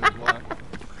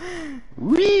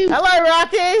 Wee. Hello,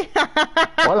 Rocky.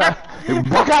 Hola.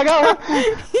 Back I go.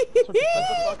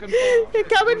 You're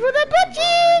coming for the butt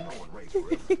cheeks.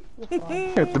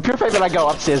 The pure fact that I go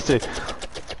upstairs too.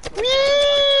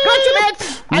 Gotcha,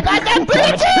 bitch. I got that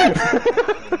booty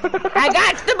cheeks. I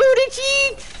got the booty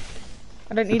cheeks.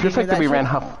 I don't The need pure to do fact that that we shit. ran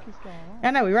half. I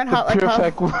know, we ran The hot like pure hell.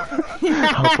 fact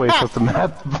halfway across the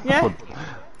map. Yeah.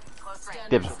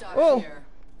 Dib. Oh.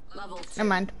 Never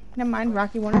mind. Never mind.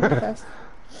 Rocky wanted it first.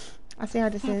 I see how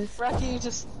this is. Rocky, you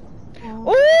just. Ooh!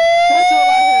 That's all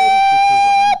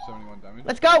I 71 damage.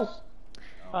 Let's go.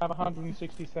 I have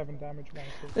 167 damage.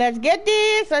 Let's get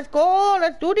this. Let's go.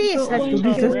 Let's do this. Let's do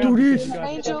this. Let's do this. You guys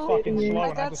Angel, are fucking slow I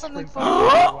and got had to something sprint for the you.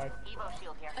 other way.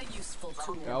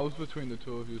 Yeah, I was between the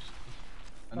two of you.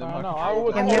 And then I my know, I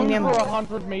was Yum, yum, yum. over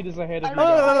 100 meters ahead I of really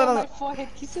you. have my forehead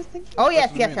kisses thing. Oh yes,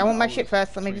 That's what I yes. mean, I want my I shit was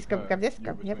first. Let me just go between grab this.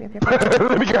 her. Go. Yep, yep, yep.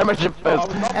 Let me grab my shit I first.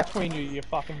 was not between you, you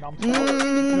fucking numpskull. You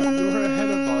were ahead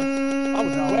of us. I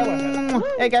was well ahead.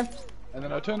 There you go. And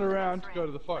then I turned around to go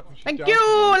to the fight. And she's Thank down you,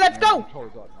 from me, let's and I go. was totally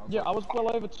done. I was Yeah, I was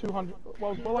well over 200.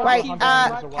 Well, well over Right,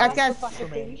 100 meters away I guess-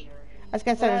 from me. I was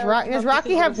gonna say, does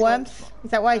Rocky have worms?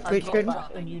 Is that why he's boot scooting?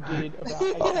 And you did about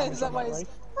 8 Yeah, damage is that on why that it's...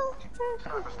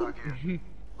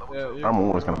 race. I'm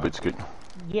always gonna boot scoot.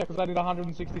 Yeah, because I did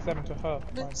 167 to her.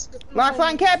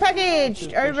 Lifeline care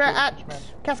package over at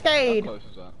Cascade. How close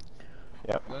is that?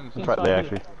 Yep, it's right there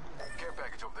actually.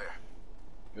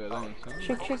 Yeah, that makes sense.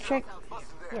 Shake, shake, shake.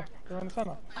 Yeah, they're in the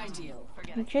center. Ideal.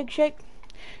 Shake, shake.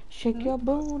 Shake your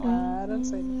booty. don't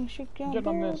say that. Shake your Get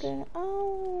on this. booty.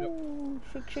 Oh,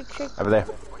 shake, shake, shake. Over there.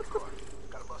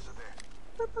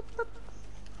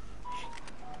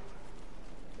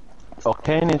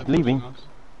 Octane is leaving.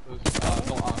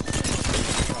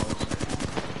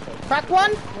 Crack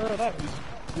one. Where are they?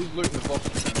 He's looting the box.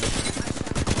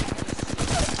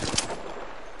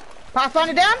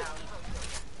 Pathfinder down.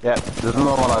 Yeah, there's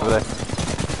another one over there.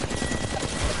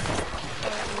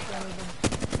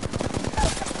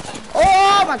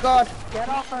 Oh my god. Get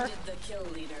off her. The kill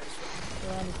leaders.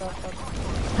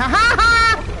 Ha ha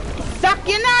ha! Suck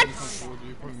your nuts!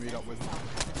 You probably meet up with him.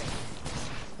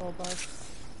 Oh, bad.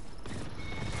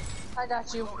 I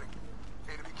got you.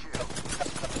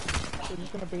 We're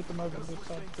just gonna beat them over this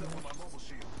side.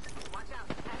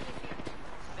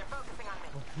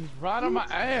 He's right on my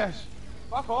ass.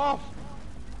 Fuck off.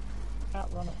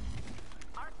 Outrun it.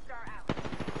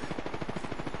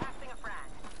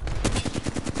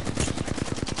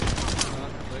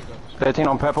 13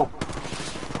 on purple.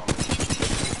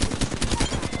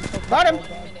 Got him.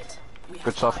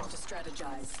 Good stuff.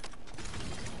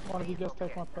 One of you guys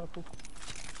take my purple.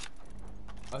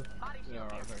 Yeah,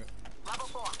 alright, I'll take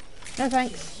it. No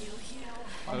thanks.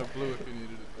 I had a blue if you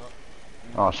needed it.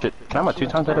 Oh shit, can I have my 2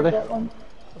 times out of there?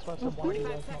 That's why I said one of you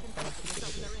guys not.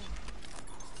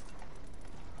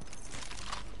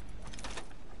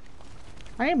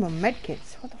 I need more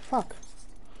medkits. What the fuck?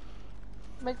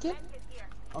 Medkit?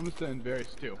 I'm just staying very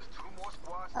still.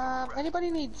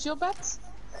 Anybody need shield bats?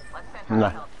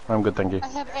 No, I'm good, thank you. I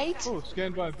have 8. Oh,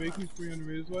 scanned by a beacon 300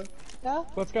 meters away. Yeah?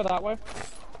 Let's go that way.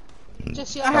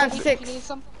 Just I have 8 6. if you need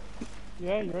some.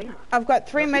 Yeah, you ready? I've got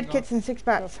 3 medkits and 6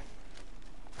 bats.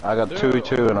 I got 2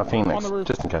 and a phoenix, On the roof.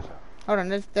 just in case. Hold on,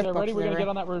 there's Yeah, boxes ready? We're gonna everywhere. get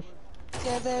on that roof.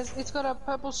 Yeah, it's got a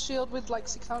purple shield with like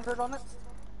 600 on it.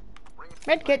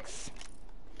 Medkits.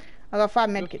 I got 5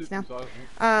 medkits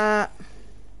now.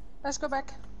 Let's go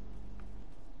back.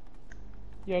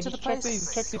 Yeah, To just the check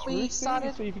place this we roof thing started.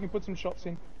 and see if you can put some shots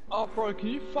in. Oh, bro, can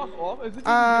you fuck off? Is it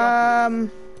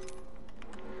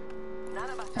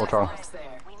What's wrong?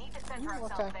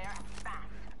 Okay.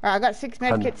 Alright, I got 6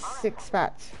 medkits, 6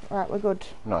 bats. Alright, we're good.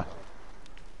 No.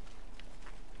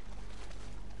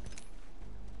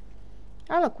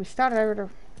 Oh look, we started over to...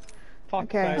 Fuck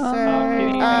Okay, okay, so,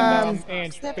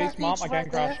 and Step Beast back Mom, each my right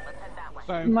game there.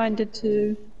 crashed. Mine did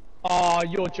too. Oh,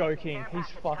 you're joking. He's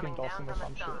fucking dossing or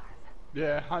some shit.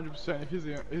 Yeah, 100%.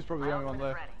 He's probably the only one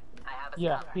left.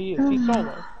 Yeah, he is. He's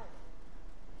solo.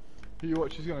 You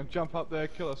watch, he's gonna jump up there,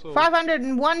 kill us all.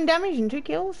 501 damage and 2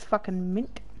 kills. Fucking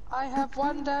mint. I have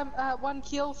 1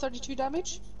 kill, 32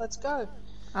 damage. Let's go.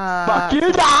 Fuck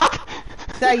you, Doc!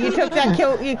 So you took that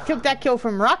kill. You took that kill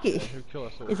from Rocky. He'll kill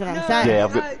us all. Is what I'm No, saying. Yeah,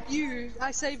 I've got-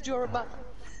 I saved your butt.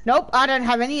 Nope, I don't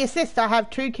have any assists. I have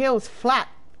 2 kills flat.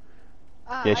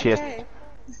 Yeah, she has- okay.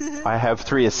 I have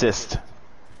 3 assists.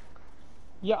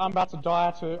 Yeah, I'm about to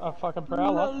die to a fucking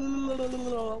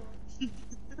prowler.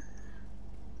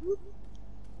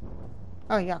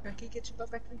 Oh yeah. Rocky, get your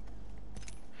butt back in.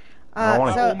 I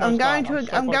wanna- So I'm Almost going done. I'm so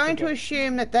to I'm close going to to get-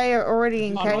 assume that they are already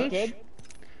I'm not dead. engaged.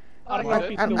 I don't know if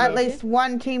he's still At there. least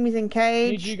one team is Need you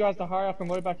engaged. guys to hurry up and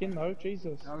load back in though,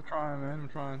 Jesus. I'm trying, man, I'm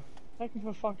trying. Taking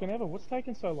for fucking ever. What's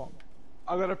taking so long?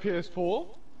 I got a PS4,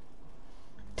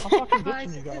 I'm fucking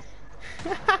ditching you guys.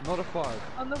 not a 5.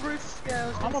 On the roof, yeah. I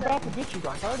was I'm gonna about to ditch you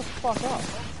guys. Hurry the fuck up.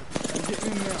 I'm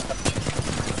getting in now.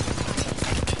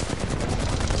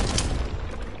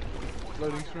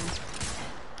 Loading screen.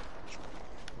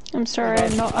 I'm sorry,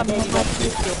 I'm not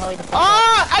Still hurry the fuck up.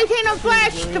 Oh, 18 on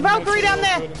flash. The Valkyrie down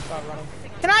there.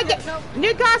 Can I get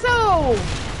Newcastle?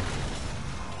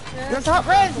 That's hot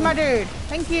res, my dude.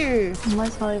 Thank you.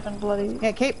 Mine's not even bloody.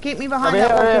 Yeah, keep me behind Over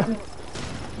that here,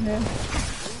 one. Yeah.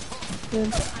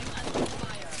 Good.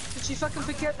 Did you fucking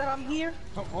forget that I'm here?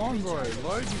 Come on, bro,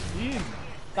 load you in.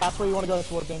 That's where you want to go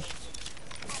toward bench.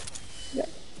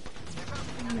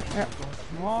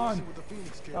 Come on.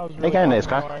 That was Hey, really go in there,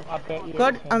 fucking Sky. annoying. I bet you.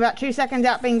 Good. I'm about 2 seconds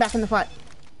out being back in the fight.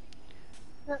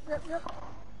 Yep.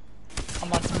 I'm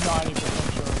like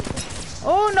 90% sure.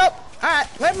 Oh nope. Alright,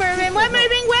 we're moving, we're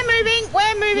moving, we're moving,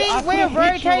 we're moving, I we're could've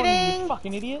hit you, you rotating.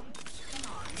 fucking idiot.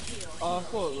 Oh, I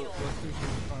thought the thing was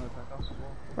trying to attack us as well.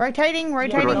 Rotating, Yeah,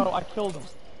 rotating. no, I killed him.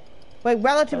 We're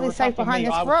relatively They were safe attacking behind me.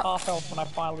 this I was rock. half health when I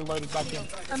finally loaded back in.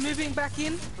 I'm moving back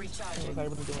in. I was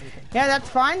able to do anything. Yeah, that's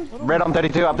fine. Red on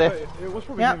 32 up there. It was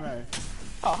probably Yep. him, eh?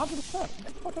 Oh,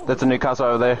 100%. That's a Newcastle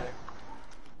over there.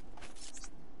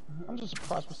 I'm just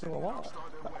surprised we're still alive.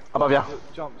 Above ya.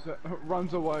 Jumps,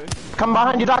 runs away. Come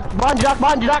behind you, duck. Behind you, duck.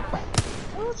 Behind you, duck.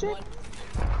 Oh shit.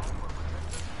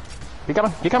 Keep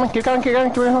coming. Keep coming. Keep going. Keep going.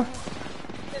 Keep going.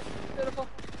 Beautiful.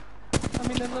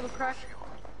 I'm in a little crack.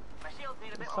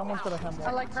 Someone's got a hemlock.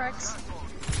 I like cracks.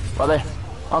 Right there.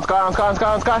 On sky. On sky. On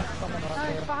sky. On sky. Someone right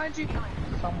Hi, there. behind you.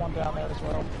 Someone down there as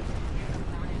well.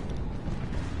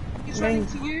 He's running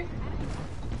to you.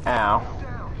 Ow.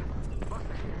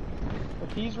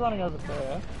 If he's running over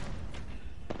there,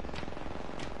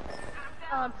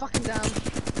 Oh, I'm fucking down.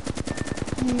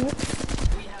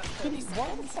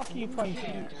 why the fuck are you playing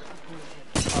Fuse?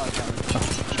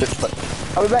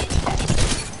 I'll be back.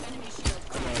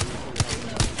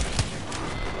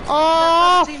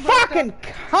 Oh, fucking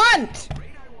cunt!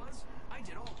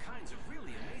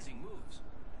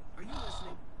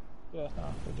 Yeah,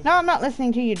 no. No, I'm not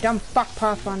listening to you, dumb fuck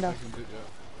Pathfinder.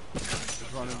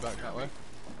 Just running back that way.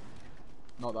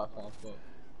 Not that fast, but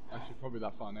actually probably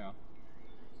that far now.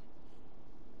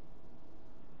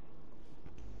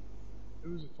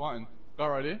 Who's fighting? Guy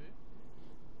right here?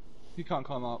 He can't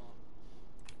climb up.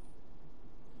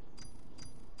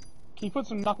 Can you put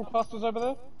some knuckle clusters over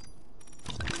there?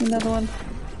 Another one.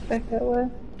 Back that way.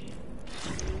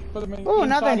 Put them in, Oh,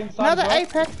 inside another as well.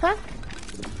 Apex pack.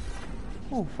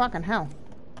 Oh, fucking hell.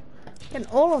 Getting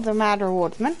all of the mad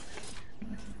rewards, man.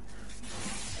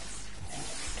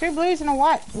 2 blues and a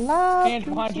white. Love. Hands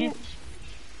behind you.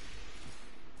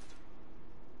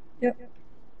 Yep.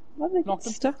 What did they Knocked get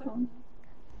him. stuck on?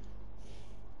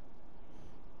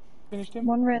 Finished him.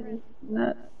 One ran.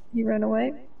 No, he ran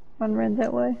away. One ran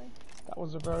that way. That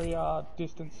was a very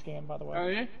distant scan, by the way. Oh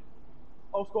yeah?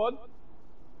 Whole squad?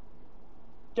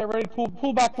 Get ready.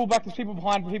 Pull back. There's people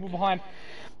behind.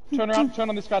 Turn around. Turn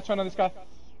on this guy.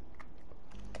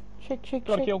 Shake,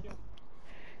 Got a shake. kill.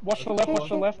 Watch the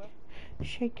left.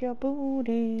 Shake your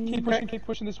booty. Keep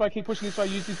pushing this way.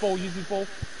 Use this ball.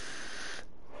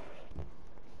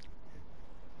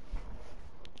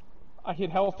 I hit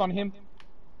health on him.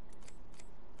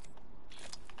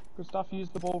 Good stuff. Use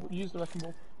the ball. Use the wrecking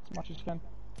ball as much as you can.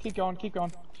 Keep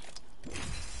going.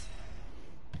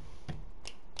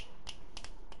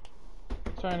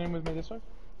 Turn in with me this way.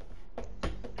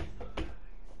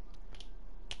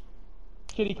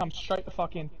 Kitty, come straight the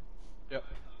fuck in. Yep.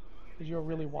 Because you're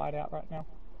really wide out right now.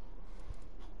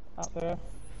 Out there.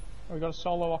 Oh, we got a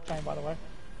solo Octane, by the way.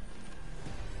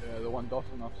 Yeah, the one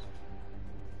dossing us.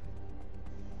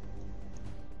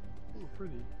 Ooh,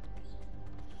 pretty.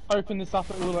 Open this up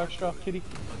a little extra, Kitty.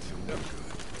 Yep.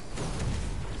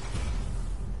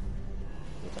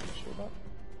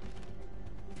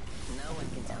 No one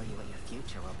can tell you what your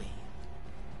future will be.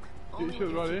 You should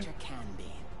Only right your here. future can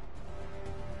be.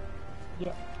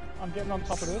 Yeah, I'm getting on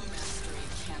top of this.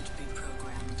 History can't be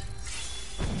programmed.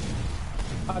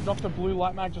 I dropped a blue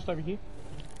light mag just over here.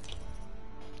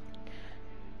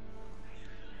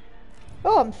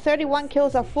 Oh, I'm 31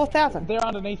 kills off 4,000. They're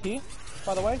underneath here,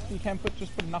 by the way. You can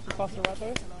just put a knuckle cluster right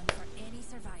there. Any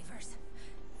survivors.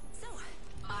 So,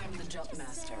 I'm the jump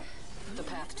master. The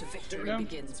path to victory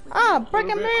begins with Ah,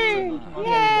 breaking moon!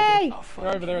 Yay!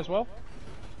 They're over there as well.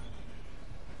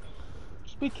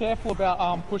 Just be careful about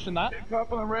pushing that. Hit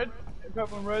purple and red. We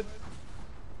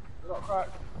got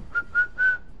cracked.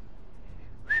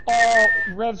 Oh,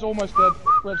 Rev's almost dead.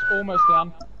 Rev's almost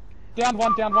down. Down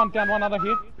one, other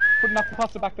here. Put knuckle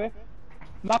cluster back there.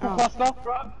 Knuckle cluster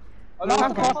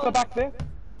back there.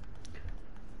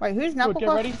 Wait, who's Good, Knuckle get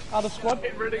ready. Other squad.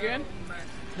 Hit red again.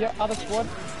 Yeah, other squad.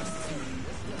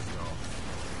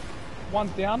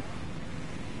 One's down.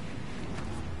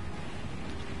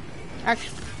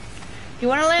 Actually, do you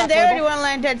want to land Back there or over. do you want to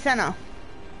land dead center?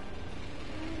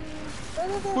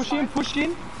 Push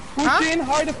in. Huh?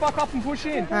 Hurry the fuck up and push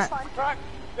in. Alright. Crack.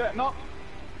 Yeah, knock.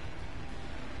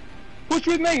 Push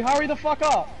with me. Hurry the fuck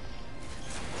up.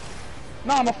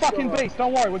 No, I'm a fucking beast.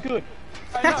 Don't worry, we're good.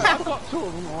 Hey, no, I've got 2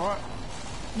 of them, alright.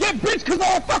 Yeah, bitch, because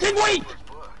they're fucking weak!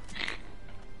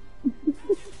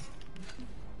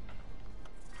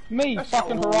 Me,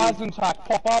 fucking Horizon attack,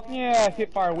 pop up, yeah,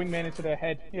 hit fire a wingman into their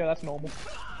head. Yeah, that's normal.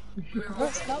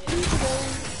 That's not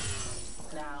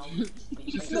feasible. now.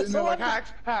 Just sitting there like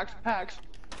hacks.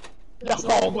 Yeah,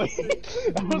 probably.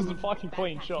 That was a fucking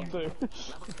clean shot too.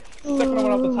 Second I went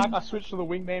up the attack, I switched to the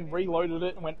wingman, reloaded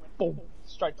it, and went boom,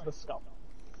 straight to the skull.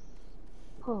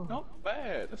 Not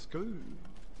bad, that's good.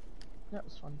 Yeah, it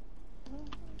was fun.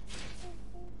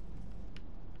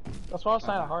 That's why I was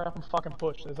saying, hurry up and fucking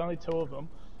push. There's only 2 of them.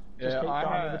 Just keep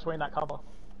going in between that cover.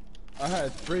 I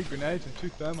had 3 grenades and 2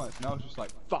 thermites, and I was just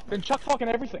like, fuck. Then chuck fucking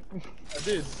everything. I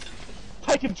did.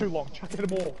 Taking too long, chuck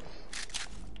them all.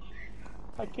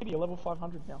 Hey Kitty, you're level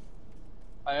 500 now.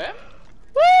 I am?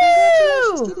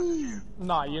 Woo!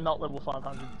 Nah, you're not level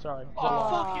 500, sorry. Oh,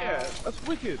 fuck yeah. That's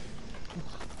wicked.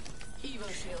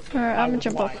 Alright, I'm gonna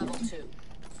jump off.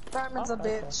 Brightman's a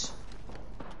bitch.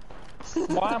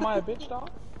 Why am I a bitch, dog?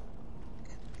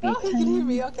 Oh, you can hear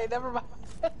me. Okay, never mind.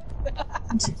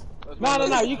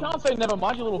 No, you can't say never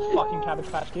mind, you little fucking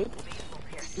Cabbage Patch Kid.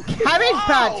 Cabbage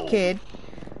Patch Kid.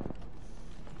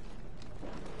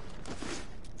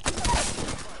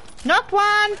 Knocked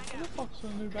one.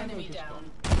 Enemy down.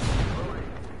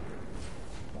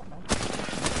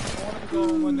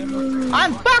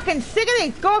 I'm fucking sick of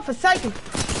these godforsaken.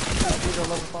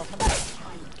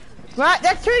 Right,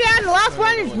 that's 2 down. The last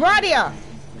one is right here.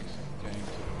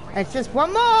 It's just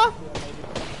one more.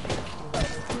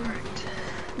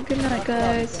 Good night,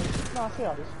 guys.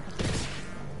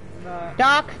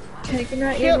 Doc. Okay, good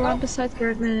night, everyone besides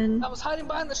Birdman. I was hiding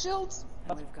behind the shields.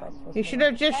 You should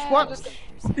have just swapped.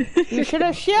 You should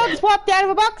have shield swapped out of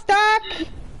a box, Doc.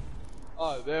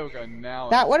 Oh, there we go now.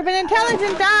 That would have been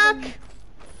intelligent, Doc.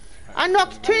 I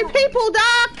knocked 2 people,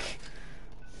 Doc.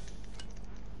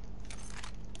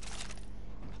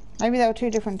 Maybe they were 2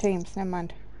 different teams. Never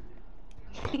mind.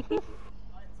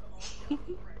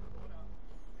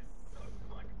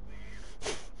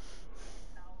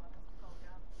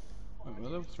 My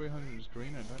level 300 is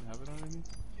green. I don't have it on any.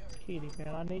 Kitty,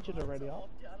 man, I need you to ready up.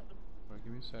 Right,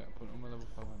 give me a sec. I'll put it on my level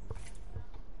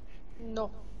 500.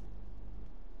 No.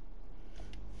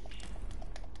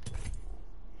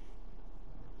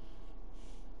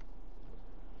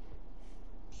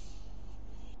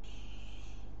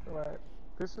 Wait,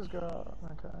 this is gonna...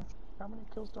 Okay. How many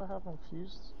kills do I have on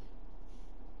Fuse?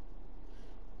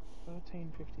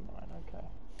 1359, okay.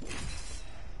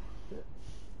 Yeah.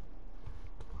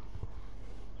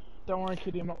 Don't worry,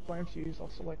 Kitty, I'm not playing Fuse, I'll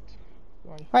select...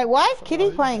 Wait, why is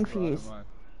Kitty playing Fuse?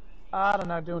 I don't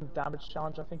know, doing damage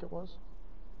challenge, I think it was.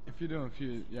 If you're doing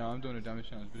Fuse, yeah, I'm doing a damage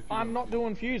challenge. But if I'm not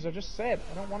doing Fuse, I just said,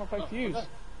 I don't want to play Fuse.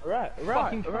 Alright,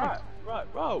 right,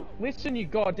 bro. Listen, you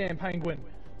goddamn penguin.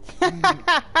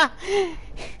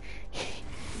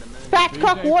 Fat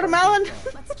cock watermelon.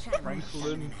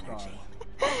 Franklin style.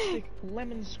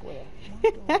 Lemon square.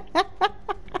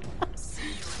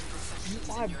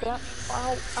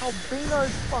 Albino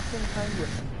fucking penguin.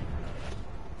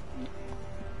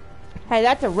 Hey,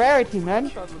 that's a rarity,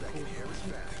 man.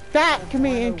 That can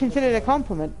be considered a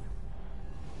compliment.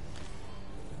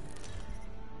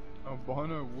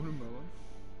 Albino watermelon.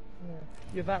 Yeah,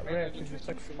 you're that rare, you're just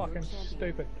like fucking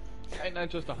stupid. Ain't that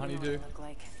just a honeydew?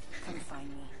 Come find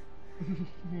me.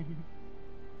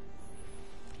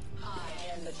 I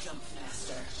am the jump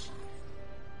master.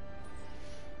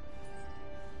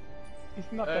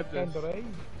 It's not that kind of age.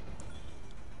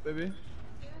 Baby.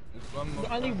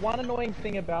 The only one annoying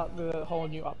thing about the whole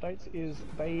new updates is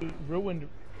they ruined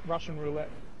Russian roulette.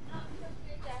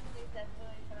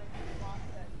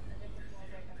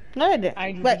 No, they didn't.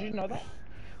 Angel, Wait. did you know that?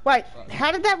 Wait,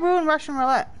 how did that ruin Russian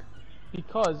roulette?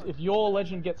 Because if your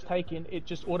legend gets taken, it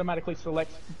just automatically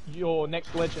selects your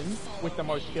next legend with the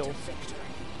most kills.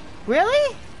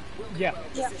 Really? Yeah.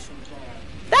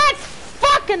 That's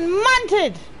fucking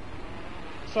munted!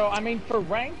 So, I mean, for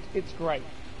ranked, it's great.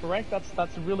 For ranked,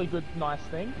 that's a really good, nice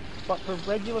thing. But for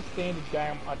regular standard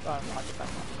game, I don't like it that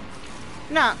much.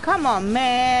 No, come on,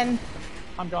 man.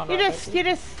 I'm going we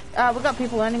got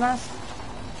people landing on us.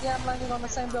 Yeah, I'm landing on the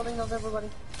same building as everybody.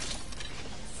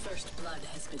 First blood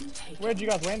has been taken. Where'd you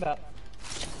guys land at?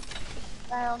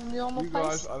 Normal You place.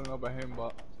 guys, I don't know about him,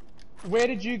 but... Where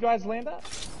did you guys land at?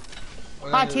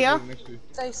 Hi, Tia.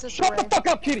 Shut the fuck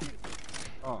up, Kitty!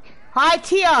 Oh. Hi,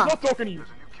 Tia! I'm not talking to you.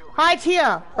 Hi,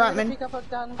 Tia, Brightman.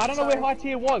 I don't know where High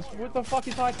Tier was. What the fuck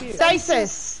is High Tier?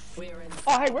 Stasis!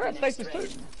 Oh, hey, we're at Stasis too.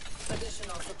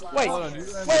 Wait, Hold on,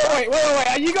 wait.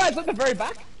 Are you guys at the very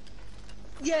back?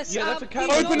 Yes, Yeah, that's a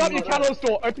catalyst. Open up your catalyst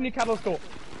door. Open your catalyst door.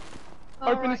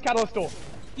 Open this catalyst door.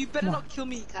 You better not kill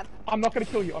me, cat. I'm not gonna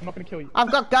kill you. I'm not gonna kill you.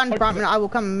 I've got guns, Brightman. I will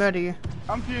come and murder you.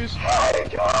 I'm fused.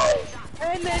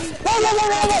 And then...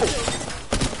 Whoa!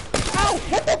 Ow!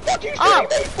 What the fuck are you shooting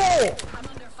me for? I'm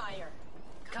under fire.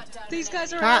 Cut down. These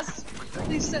guys are us.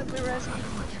 Please set me res.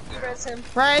 Res him.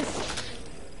 Res.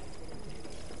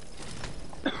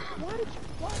 Why did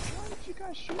you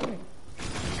guys shoot me?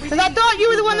 Because I thought you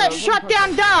were the one that shot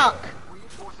down Dark.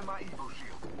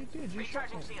 You did. You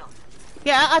shot me.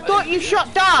 Yeah, I thought you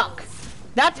shot Dark.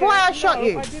 That's why I shot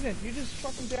you. I didn't. You just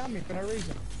fucking downed me for no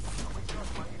reason.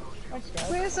 Thanks, guys.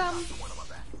 Where's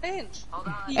Ange?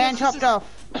 And chopped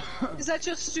off. Is that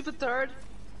your stupid third?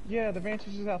 Yeah, the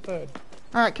Vantage is our third.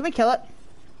 Alright, can we kill it?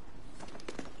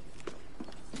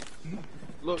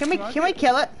 Look, Can we I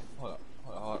kill it? Hold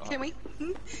on. Can we?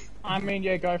 I mean,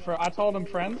 yeah, go for it. I told them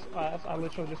friends. I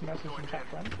literally just messaged them chat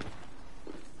friends.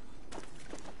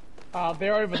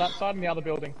 They're over that side in the other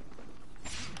building.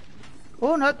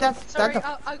 Oh no, that's Sorry,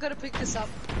 a... I gotta pick this up.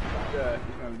 Yeah,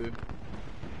 he's gonna do.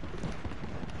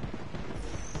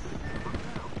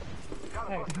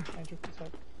 Hey, Angel, what's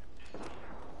up?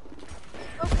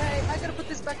 Okay, I gotta put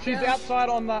this back She's down. outside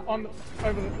on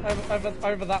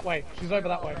over that way. She's over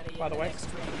that way, by the way.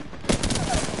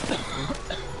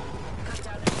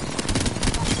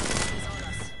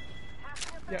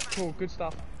 Yeah, cool, good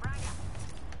stuff.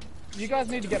 You guys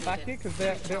need to get back here because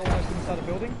they're almost inside the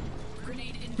building.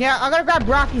 Yeah, I gotta grab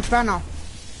Rocky's banner.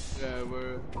 Yeah,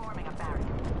 we're.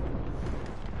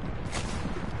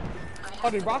 Oh,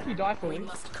 did Rocky die fully?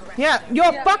 Yeah,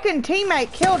 your fucking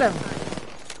teammate killed him.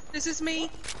 This is me.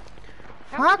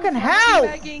 Fucking hell!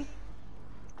 Teabagging.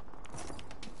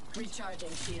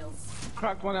 Recharging shields.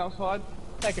 Cracked one outside.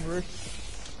 Taking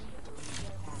roof.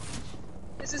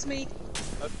 This is me.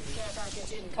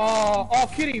 Oh,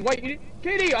 Kitty, wait,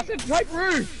 Kitty, I said take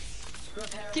roof!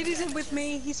 Kitty's in with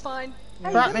me, he's fine.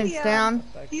 Hey, Bratman's Kitty, down.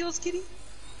 Heals, Kitty.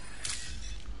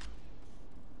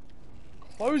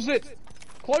 Close it!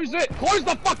 Close it! Close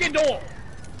the fucking door!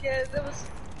 Yeah, that was...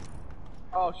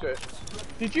 Oh shit.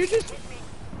 Did you just...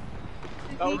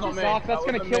 That was not me. Fuck, that's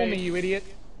That gonna wasn't kill me, you idiot.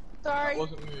 Sorry. That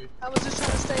wasn't me. I was just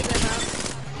trying to stay there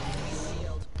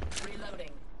now.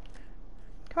 Reloading.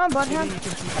 Come on, Bloodhound.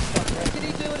 Did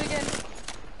he do it again?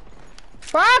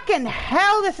 Fucking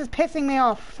hell, this is pissing me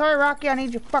off. Sorry, Rocky, I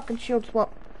need your fucking shield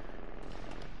swap.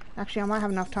 Actually, I might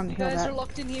have enough time to You heal guys that. are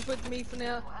locked in here with me for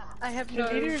now. I have Can no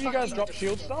either of you guys fucking- drop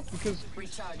shield stuff? Because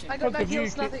I got no of you,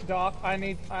 heals, nothing. Dark,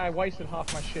 I wasted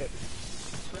half my shit.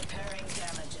 Repairing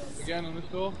damages. Again on this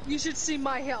door. You should see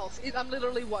my health. I'm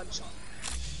literally one shot.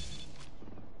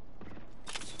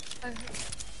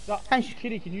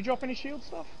 Kitty, can you drop any shield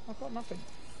stuff? I've got nothing.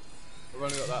 I've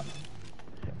only got that.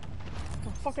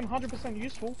 Oh, fucking 100%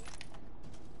 useful.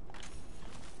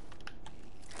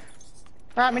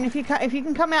 Right, I mean, if you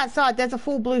can come outside, there's a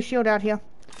full blue shield out here.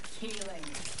 Healing.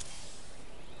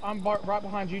 I'm right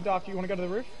behind you, Dark. You want to go to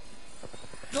the roof?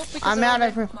 Not because I'm out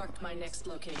of... Marked my next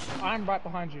location. I'm right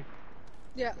behind you.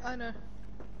 Yeah, I know.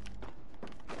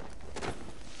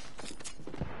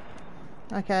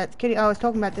 Okay, it's Kitty. Oh, I was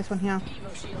talking about this one here.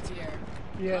 Evo shields here.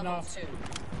 Yeah, Level no. 2.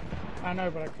 I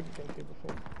know, but I couldn't get here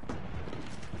before.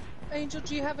 Angel,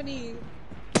 do you have any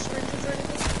syringes or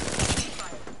anything?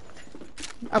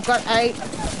 I've got 8.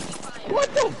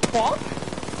 What the fuck?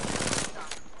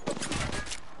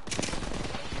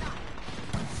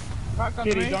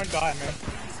 Kitty, don't die, man.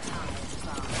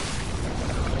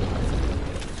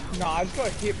 Nah, I just got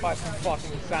hit by some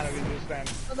fucking insanity just then.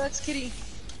 Oh, that's Kitty.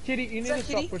 Kitty, you need to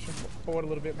stop pushing forward a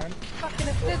little bit, man. Fucking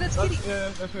yeah, that's Kitty.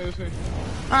 Yeah, that's me, that's me.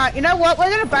 Alright, you know what?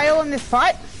 We're gonna bail on this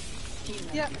fight.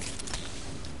 Yeah.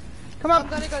 Come on. I'm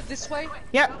gonna go this way.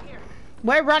 Yep.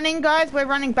 We're running, guys. We're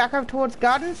running back over towards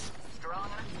gardens.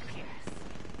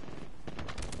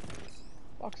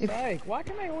 Fuck's sake, why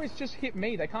can they always just hit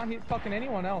me? They can't hit fucking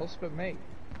anyone else but me.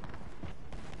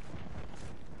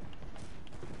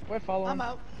 We're following. I'm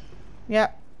out.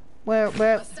 Yep. We're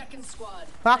A second squad.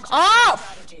 fuck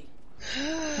off!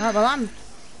 Alright, well I'm...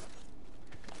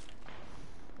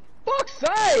 Fuck's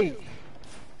sake!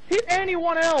 Hit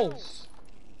anyone else!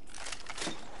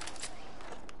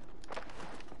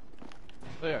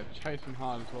 They are chasing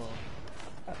hard as well.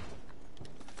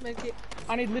 Medkit.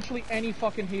 I need literally any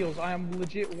fucking heals. I am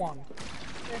legit one.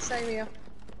 Yeah, same here.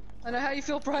 I know how you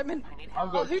feel, Brightman.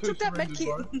 I've got who 2 took that syringes,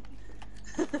 medkit?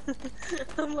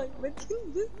 I'm like,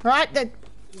 medkit? Right, the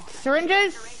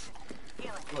syringes.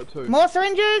 Got 2. More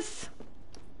syringes.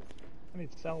 I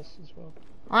need cells as well.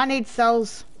 I need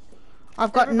cells.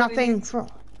 I've got Everybody nothing needs- for...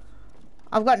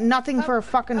 I've got nothing for a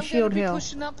fucking I'm shield gonna be heal.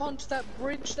 pushing up onto that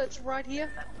bridge that's right here.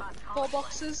 4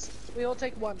 boxes. We all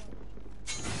take 1.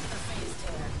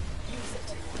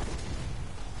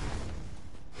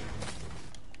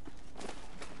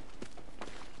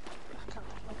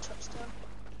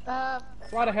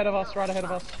 Right ahead of us,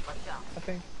 I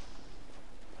think.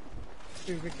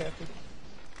 Be careful.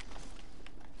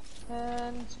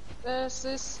 And there's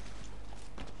this.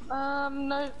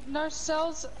 No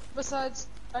cells. Besides,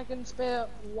 I can spare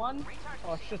 1.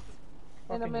 Oh, it's just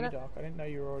In a fucking you, minute. Doc. I didn't know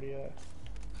you were already there.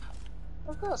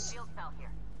 Of course.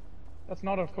 That's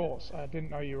not of course. I didn't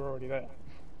know you were already there.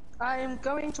 I am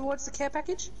going towards the care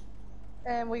package,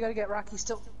 and we gotta get Rocky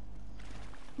still.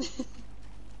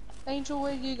 Angel,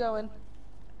 where are you going?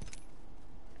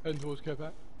 Heading towards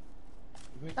Kerpak.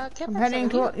 I'm heading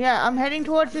toward. Yeah, I'm heading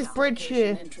towards this bridge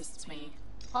here. Interests me.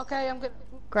 Okay, I'm good.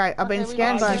 Great, I've been Okay, we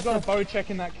scanned by. You've got a bow check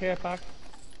in that care pack.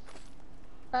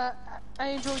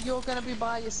 Angel, you're gonna be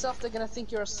by yourself. They're gonna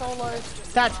think you're a solo.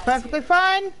 That's perfectly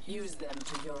fine. Use them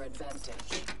to your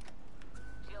advantage.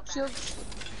 Shield.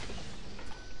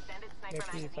 Yeah,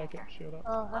 can you take it? Shield up.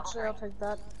 Oh, actually, I'll take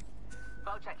that.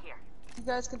 Bow check here. You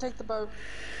guys can take the bow.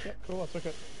 Yeah, cool, I took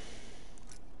it.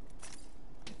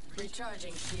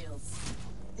 Recharging shields.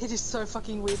 It is so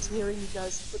fucking weird hearing you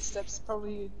guys' footsteps.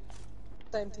 Probably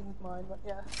same thing with mine, but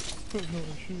yeah. No,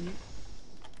 shoot.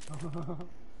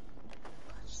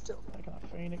 Still. Taking a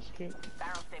Phoenix kit.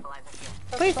 Barrel stabilizer here.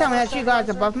 Please tell me that's you guys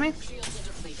above me. Shields are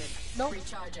depleted. Nope.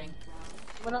 Recharging.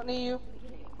 We're not near you.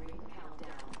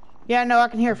 Yeah, no, I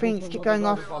can hear Phoenix keep going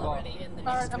off. Already in the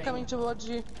Alright, next I'm ring. coming towards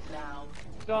you. Now.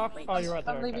 Doc, oh, you're right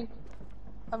there. I'm okay. leaving.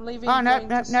 I'm leaving. Oh no, going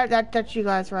no, to- no, that's you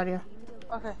guys right here.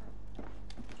 Okay.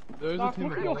 There is a Doc, team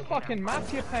look at of your guys. fucking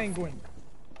map, you penguin.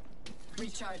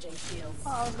 Recharging shields.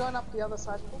 Oh, I was going up the other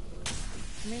side.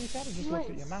 I mean, if you had just looked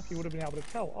at your map, you would have been able to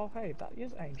tell. Oh, hey, that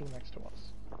is Angel next to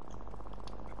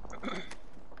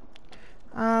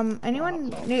us.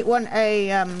 Anyone want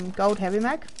a gold heavy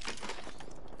mag?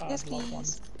 Yes, I'd like one.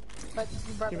 please. But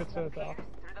you brought Give it to Doc.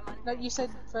 No, you said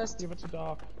first. Give it to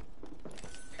Doc.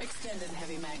 Extended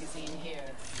heavy magazine here.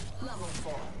 Level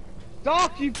 4.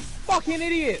 Doc, you fucking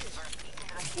idiot!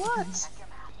 What?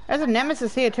 There's a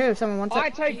nemesis here too if someone wants I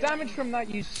it. take damage from that,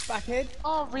 you spackhead.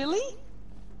 Oh, really?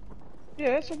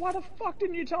 Yeah, so why the fuck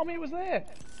didn't you tell me it was there?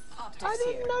 Optics I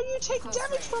didn't here. know you take Close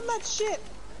damage range. from that shit.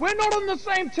 We're not on the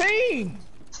same team!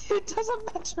 It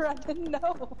doesn't matter. I didn't know.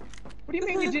 What do you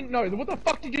mean you didn't know? What the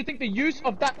fuck did you think the use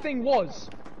of that thing was?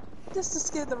 Just to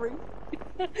scare the ring.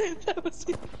 That was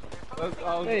it.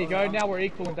 There you go, now we're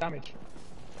equal in damage.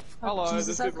 Hello, Jesus,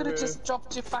 this I is could have Maria. just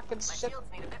dropped your fucking shit. Shields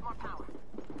need a bit more power.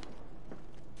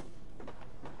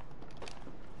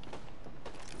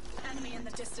 Enemy in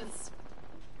the distance.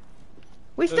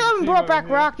 We still There's a haven't team brought over back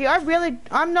here. Rocky.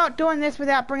 I'm not doing this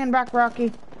without bringing back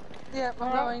Rocky. Yeah,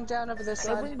 I'm going down over this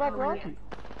Go side. bring back Rocky.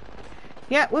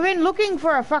 Yeah, we've been looking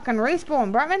for a fucking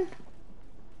respawn, Bratman.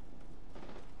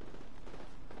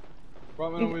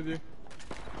 Right, man, I'm with you.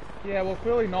 Yeah, well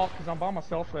clearly not, because I'm by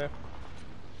myself there.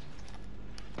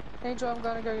 Angel, I'm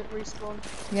gonna go respawn.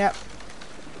 Yep.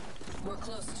 We're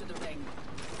close to the ring.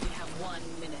 We have 1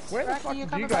 minute. Where the Rocky, fuck you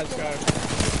did you coming guys back go?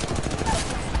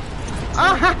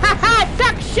 Oh, ha ha ha!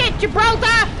 Suck shit,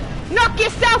 Gibraltar! Knock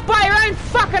yourself by your own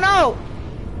fucking hole!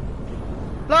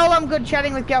 Lol, I'm good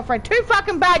chatting with girlfriend. Too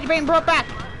fucking bad you're being brought back.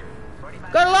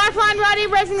 Got a lifeline ready,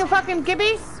 raising the fucking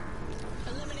gibby.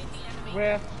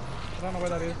 Where? I don't know where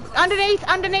that is.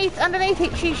 Underneath.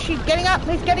 She's getting up.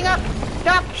 He's getting up.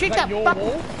 Dark, shoot Is that that your fuck.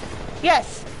 wall?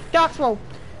 Yes, Dark's wall.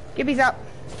 Gibby's up.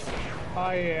 Oh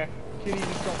yeah, Kitty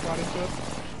just dropped right into it.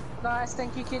 Nice,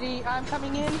 thank you, Kitty. I'm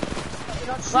coming in. You're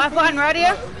not shooting. Lifeline right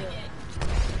here.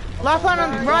 Lifeline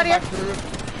on right here.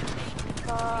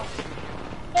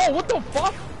 Oh, what the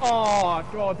fuck? Oh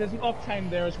god, there's an Octane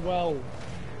there as well.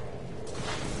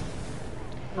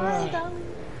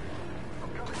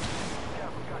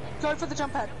 Go for the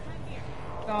jump pad.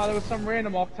 No, there was some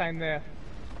random Octane there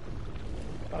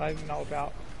that I didn't know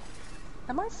about.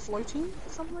 Am I floating for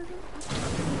some reason?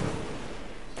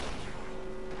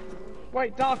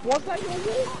 Wait, Dark, was that your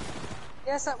wall?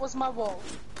 Yes, that was my wall.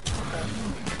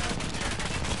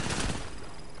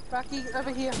 Rocky, over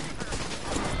here.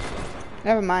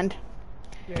 Never mind.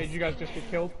 Yeah, did you guys just get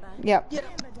killed Yep. Yep.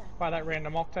 by that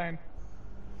random Octane?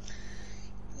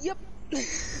 Yep. Yeah.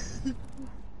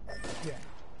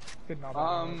 Didn't know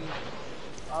about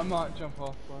I might jump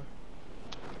off, bro.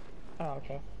 that. Oh,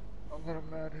 okay. I've got a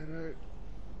mad headache.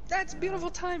 That's beautiful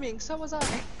timing. So was I. Rocky,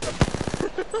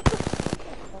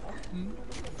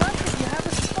 you have a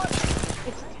spot.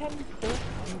 It's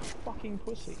 10:40, you fucking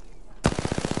pussy.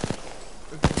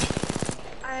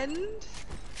 And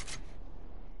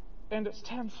it's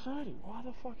 10:30. Why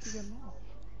the fuck are you getting off?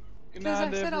 Good Because I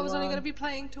night, said I was only everyone. going to be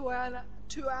playing 2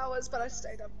 hours, but I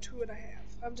stayed up 2.5.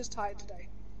 I'm just tired today.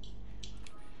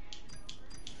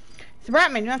 So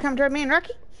Bratman, you wanna come join me and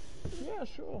Rocky? Yeah,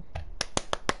 sure.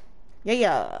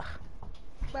 Yeah.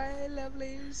 Bye,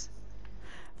 lovelies.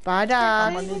 Bye,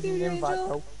 Dark. Bye, dear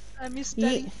Angel. I miss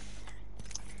Daddy.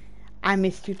 I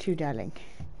missed you too, darling.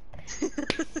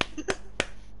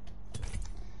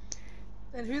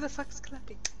 And who the fuck's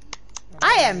clapping?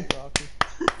 I am.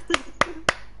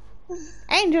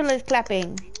 Angel is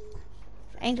clapping.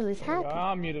 Angel is happy.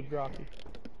 I'm muted, Rocky.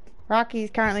 Rocky is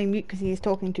currently mute because he is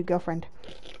talking to girlfriend.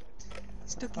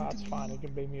 That's fine, he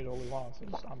can be mute all he wants,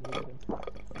 just unmute him.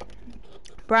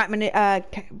 Brightman,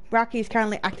 Rocky is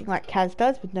currently acting like Kaz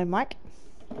does with no mic.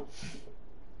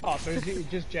 Oh, so he's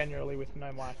just generally with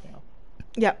no mic now?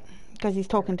 Yep, because he's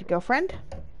talking to girlfriend.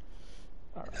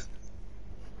 Alright.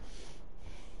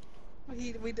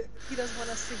 He doesn't want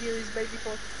us to hear his baby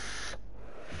talk.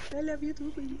 I love you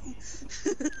too, baby.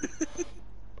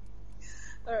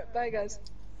 Alright, bye guys.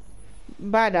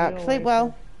 Bye, Doc. Sleep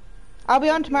well. I'll be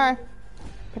on tomorrow,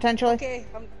 potentially. Okay,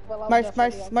 well,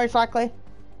 most likely.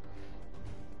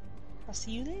 I'll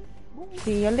see you then. Bye.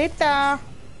 See you later. Time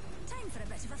for a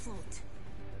bit of a float.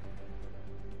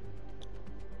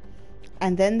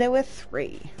 And then there were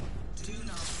 3.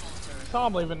 So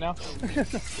I'm leaving now.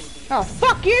 Oh,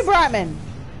 fuck you, Brightman!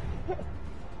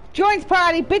 Joins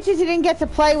party, bitches he didn't get to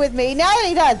play with me. Now that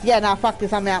he does. Yeah, nah, fuck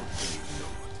this, I'm out.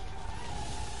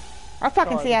 I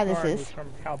fucking see how this is. From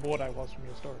how bored I was from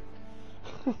your story.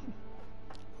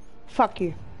 Fuck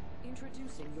you.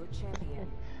 Introducing your champion.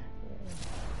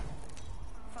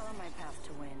 Follow my path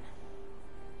to win.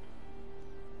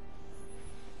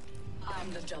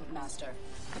 I'm the jump master.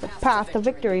 Path to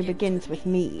victory begins with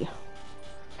me.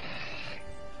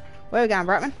 Where are we going,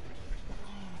 Brightman?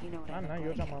 You know what I don't know,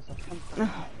 you're jump master.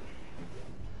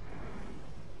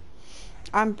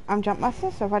 I'm jump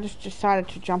master, so if I just decided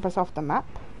to jump us off the map,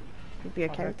 you'd be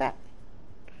okay with that.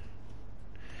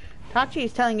 Tachi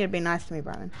is telling you to be nice to me,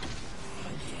 Brightman.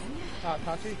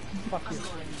 Tachi? Fuck you.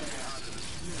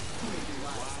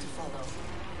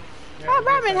 Oh,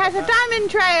 Brightman has a diamond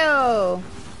trail!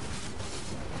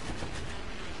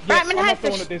 Yes, Brightman I'm has not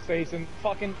doing it this season.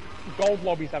 Fucking gold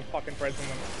lobbies have fucking friends in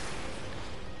them.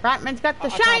 Brightman's got the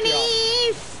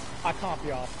shinies! I can't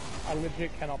be asked. I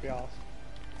legit cannot be asked.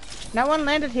 No one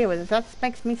landed here with us. That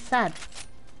makes me sad.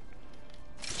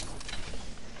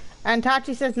 And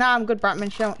Tachi says, "Nah, I'm good, Brightman.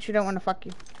 She don't want to fuck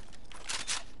you."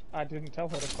 I didn't tell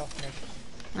her to fuck me.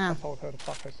 Oh. I told her to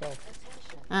fuck herself.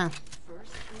 Oh.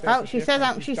 There's Oh, a she says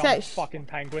difference, she you said dumb fucking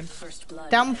penguin.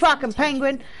 dumb fucking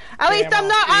penguin. At least I'm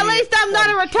not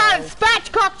a retarded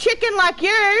spatchcock chicken like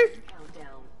you.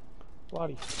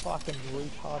 Bloody fucking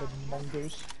retarded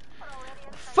mongoose.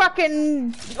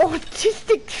 Fucking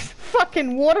autistic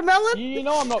fucking watermelon. You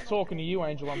know I'm not talking to you,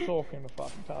 Angel. I'm talking to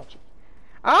fucking Tachi.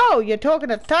 Oh, you're talking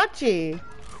to Tachi.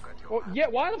 Well, yeah,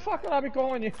 why the fuck would I be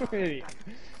calling you an idiot?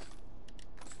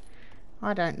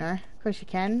 I don't know, because you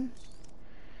can.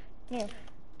 Yeah.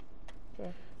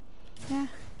 Fair. Yeah.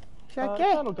 It's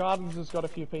okay. Eternal Gardens has got a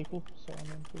few people, so I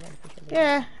mean, if you want to push it.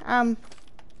 Yeah,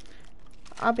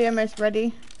 I'll be almost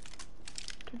ready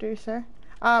to do so.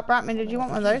 Brightman, did you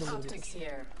want one of those? Optics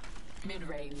here.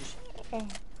 Mid-range. R301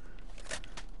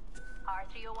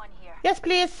 here. Yes,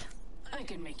 please. I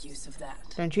can make use of that.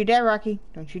 Don't you dare, Rocky.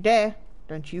 Don't you dare.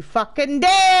 Don't you fucking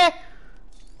dare!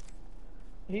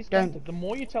 He's tempted. The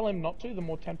more you tell him not to, the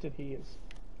more tempted he is.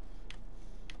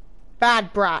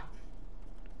 Bad brat.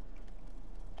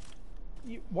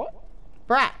 You, what?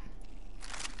 Brat.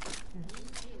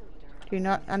 Do you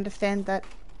not understand that,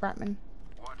 Bratman?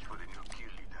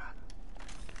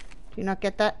 Do you not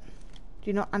get that? Do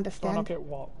you not understand? Do I not get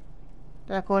what?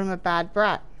 Did I call him a bad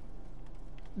brat?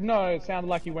 No, it sounded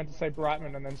like you went to say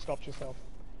Brightman and then stopped yourself.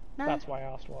 No. That's why I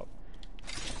asked what.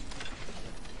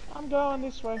 I'm going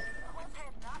this way.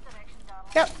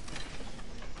 Yep.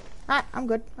 Alright, I'm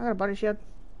good. I got a body shield.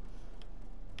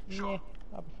 Yeah,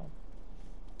 that'll be fun.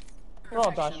 Or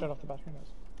I'll die straight off the bat, who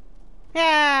knows?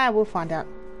 Yeah, we'll find out.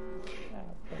 Yeah,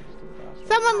 probably just do the blast.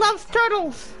 Someone loves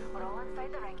turtles! We're all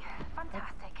inside the ring.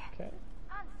 Fantastic. Okay.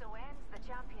 And so ends the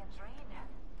champion's reign.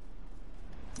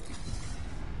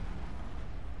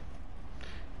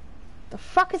 The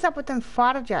fuck is up with them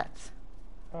fighter jets?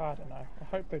 I don't know. I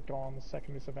hope they're gone the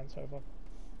second this event's over.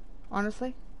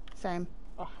 Honestly? Same.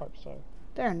 I hope so.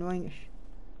 They're annoying as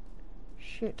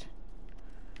shit.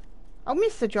 I'll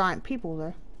miss the giant people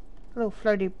though. Little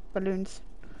floaty balloons.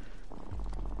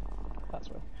 That's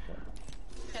where.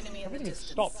 Enemy in the Everything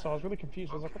distance. stopped, so I was really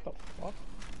confused. I was like, what the fuck?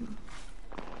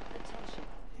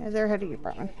 Yeah, they're ahead of you,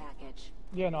 Brightman.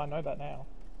 Yeah, no, I know that now.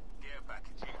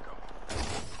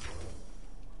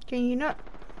 Can you not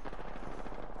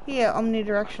hear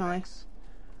omnidirectionally?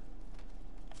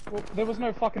 Well, there was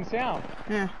no fucking sound.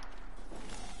 Yeah.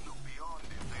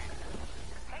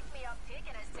 Pick me up,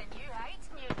 taking us to new heights,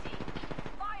 Muty.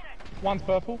 Fire it! One's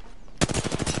purple.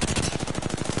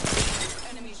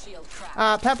 Enemy shield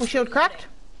cracked. Purple shield cracked.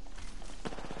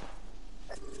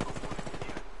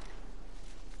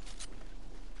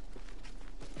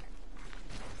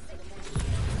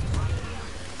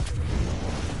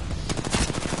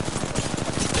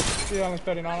 She's only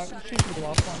 39. She should be the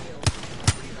last one.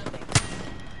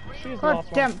 She's the God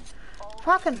last damn. one.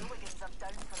 Fucking.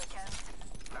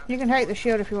 You can take the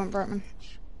shield if you want, Brightman.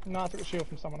 No, I took the shield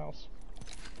from someone else.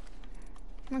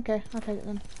 Okay, I'll take it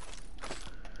then.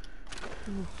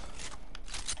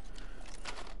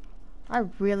 I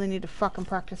really need to fucking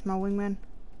practice my wingman.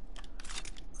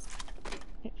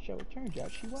 Shall we change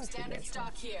out? She was. Standard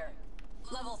stock here.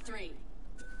 Level 3.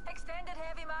 Extended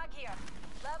heavy mag here.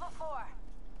 Level 4.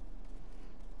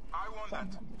 I want that.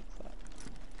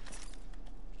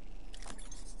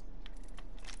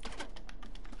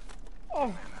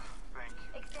 Oh, Thank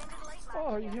you. Extended light mag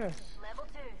oh here. yes. Level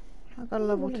 2. I got a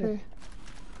level 2.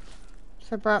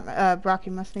 So Brocky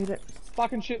must need it.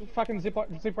 Fucking shit, fucking zip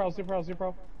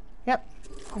roll. Yep.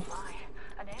 Oh my,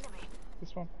 an enemy.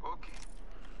 This one. Okay.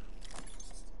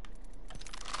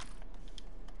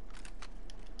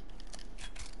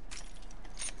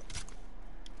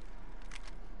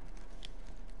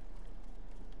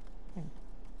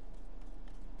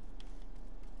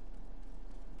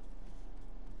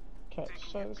 Okay,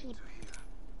 so this is a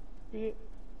bit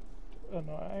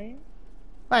annoying.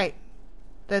 Wait.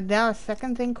 There's now a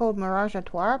second thing called Mirage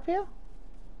Atoire up here?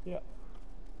 Yeah.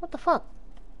 What the fuck?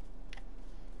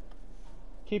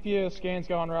 Keep your scans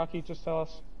going, Rocky, just tell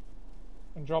us.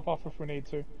 And drop off if we need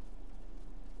to.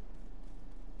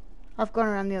 I've gone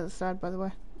around the other side, by the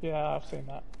way. Yeah, I've seen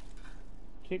that.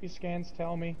 Keep your scans,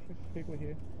 tell me if people are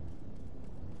here.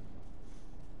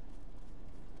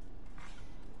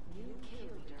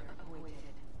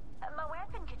 My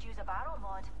weapon could use a barrel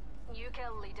mod. You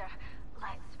kill leader.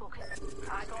 Light spoken.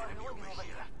 I got a hooligan over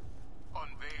here.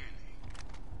 Unveiling.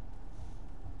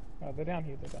 Oh, they're down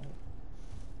here, they're down here.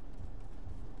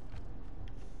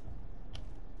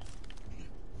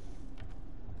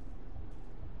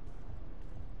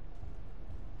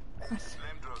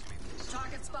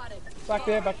 Target spotted. Back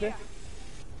there, back there.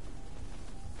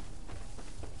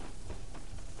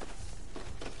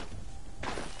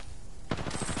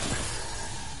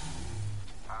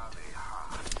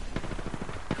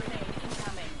 Grenade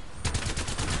incoming.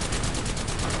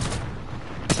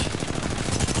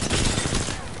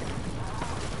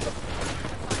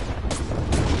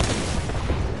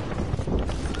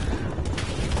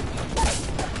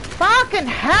 Fucking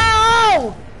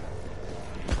hell!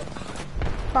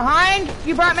 Behind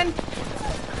you, Brightman.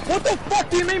 What the fuck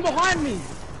do you mean behind me?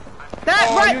 That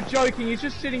Oh, right. you're joking, he's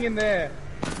just sitting in there.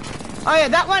 Oh yeah,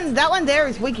 that one there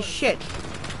is weak as shit.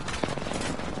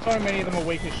 So many of them are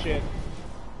weak as shit.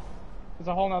 There's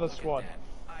a whole nother squad.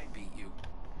 I beat you.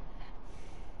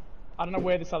 I don't know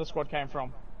where this other squad came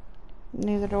from.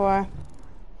 Neither do I.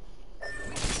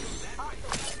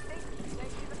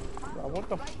 Bro, what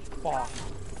the fuck?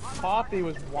 Harpy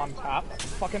was one tap,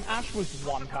 fucking Ash was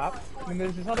one tap, and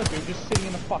there's this other dude just sitting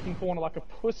in the fucking corner like a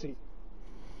pussy.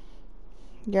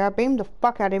 Yeah, I beamed the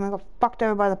fuck out of him. I got fucked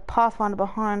over by the Pathfinder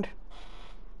behind.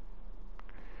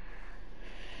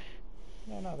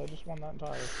 Yeah, no, they just won that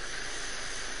entirely.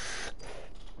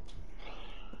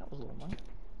 That was a little late.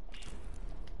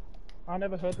 I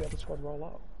never heard the other squad roll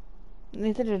up.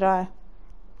 Neither did I.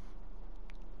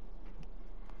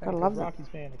 Thank I love God that. Rocky's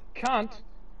being a cunt.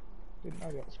 Didn't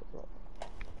know the other squad rolled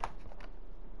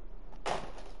up.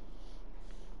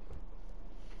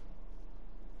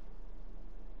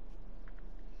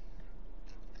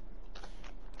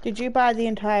 Did you buy the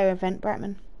entire event,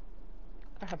 Brightman?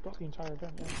 I have got the entire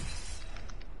event, yeah.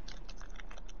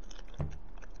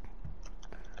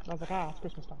 I was like, it's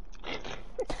Christmas time.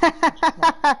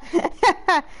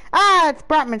 Ah, it's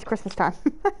Brightman's Christmas time.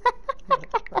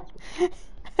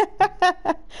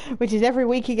 Which is every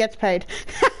week he gets paid.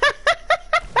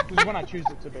 This is when I choose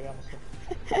it to be, honestly.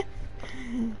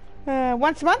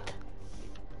 Once a month?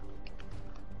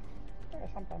 Yeah,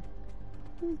 sometimes.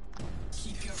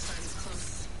 Keep your friends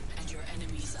close and your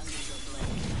enemies under your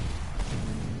blade.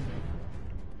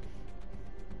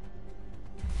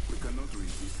 We cannot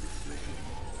resist this flame.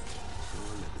 So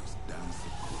let us dance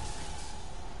across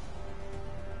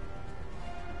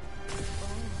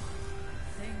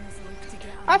Things look to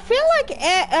get I feel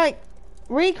like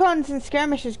recons and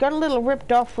skirmishes got a little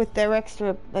ripped off with their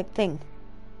extra thing.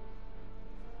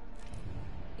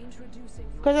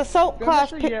 Because assault class.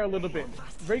 Skirmisher, yeah, a little bit.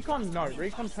 Recon, no.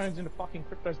 Recon turns into fucking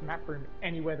Crypto's map room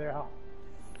anywhere they are.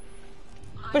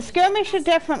 But skirmisher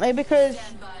definitely, because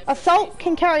assault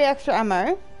can carry extra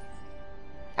ammo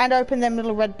and open them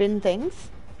little red bin things.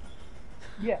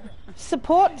 Yeah.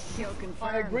 Support.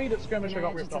 I agree that Skirmisher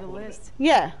got ripped off a little bit.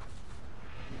 Yeah.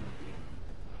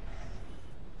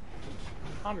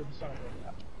 100% agree with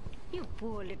that. You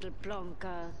poor little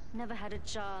plonker. Never had a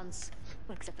chance.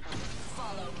 Well, except for that.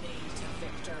 Follow me to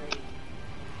victory.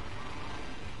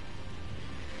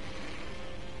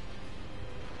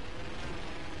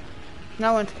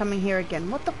 No one's coming here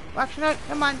again. What the? Actually, no,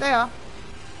 never mind. They are.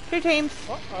 2 teams.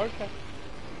 Oh, okay.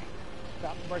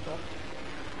 Stop, break off.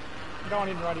 Go on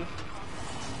in, ready.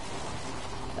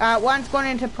 One's gone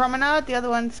into Promenade. The other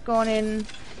one's gone in.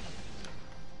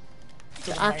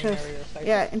 To actual,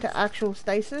 into actual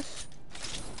stasis.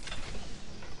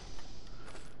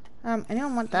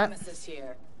 Anyone want that?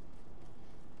 Here.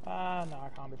 No, I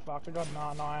can't be fucked. I got an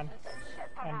R9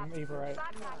 and Eva 8.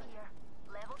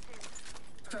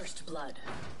 First blood.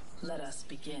 Let us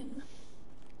begin.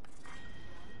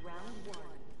 Round 1.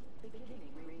 Beginning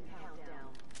ring countdown.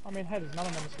 I mean, hey, there's none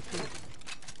of them secure.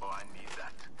 Oh, I need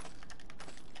that.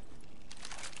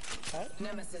 Okay.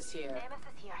 Nemesis here.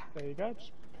 There you go.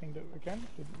 Just pinged it again.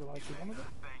 Didn't realize you wanted it.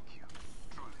 Thank you.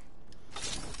 Truly.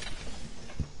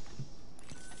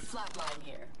 Flatline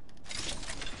here.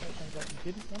 That turns out you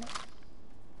didn't want it.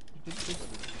 You didn't.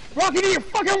 Rocky, do you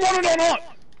fucking want it or not?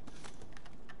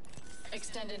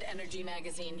 Extended energy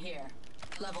magazine here.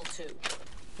 Level 2.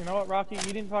 You know what, Rocky?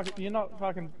 You're not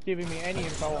fucking giving me any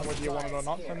info on whether you want it or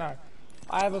not. So no.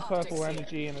 I have a purple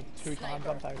energy and it's 2 times.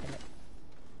 I'm taking it.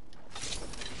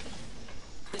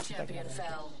 The champion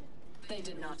fell. They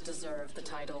did not deserve the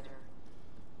title.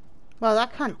 Well,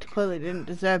 that cunt clearly didn't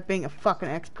deserve being a fucking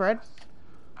expert.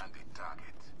 And the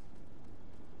target.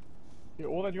 Yeah,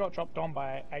 all that you got dropped on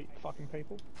by 8 fucking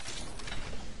people.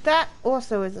 That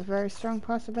also is a very strong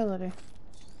possibility.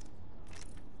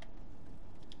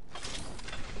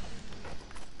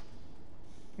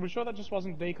 We're sure that just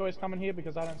wasn't decoys coming here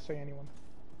because I don't see anyone.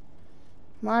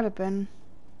 Might have been.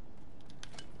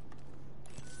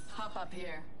 Hop up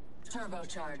here.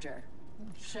 Turbocharger.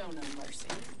 Show no mercy.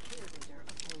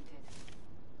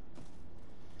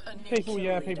 A new People, kill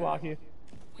yeah, leader. people are here.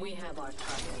 We have our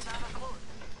target.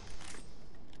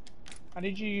 I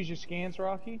need you to use your scans,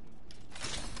 Rocky.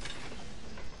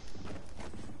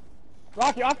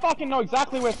 Rocky, I fucking know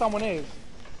exactly where someone is.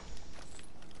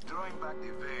 Drawing back the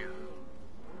veil.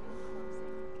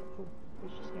 Cool.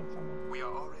 Let's just scan someone. We are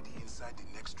already inside the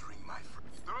next ring, my friend.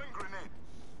 Throwing grenade.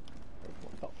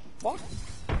 What the fuck?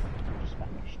 Just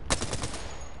vanished.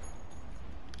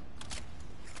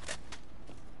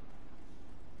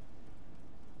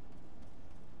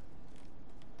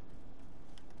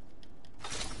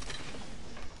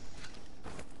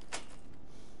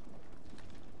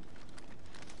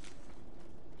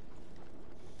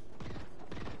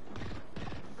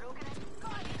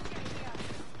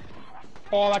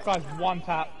 Oh, that guy's 1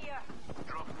 tap.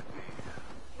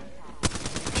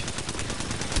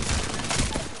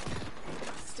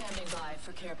 Standing by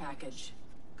for care package.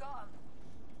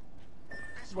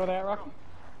 Where they at, Rocky?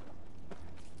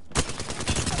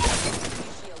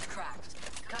 Shield cracked.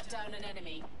 Cut down an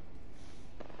enemy.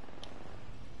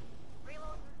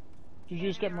 Did you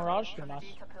just get Mirage? You're nice.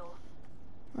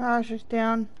 Mirage is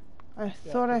down. I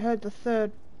thought I heard the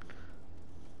third.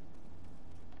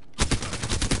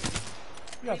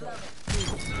 You guys are.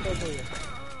 Third's all yours.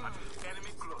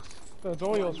 Enemy close. Third's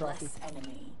all yours, Rocky.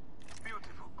 Enemy.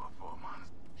 Beautiful performance.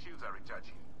 Shields are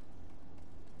recharging.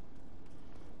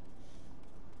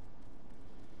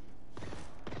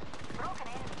 Broken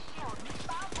enemy shield.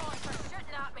 Bound boys are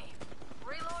shooting at me.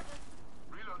 Reloading.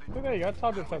 Reloading. Oh, there you go.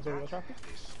 Told you third's all yours, Rocky.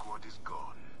 This squad is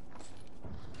gone.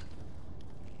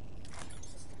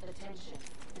 Attention.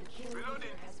 The kill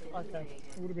leader has been Okay. eliminated.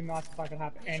 It would have been nice if I could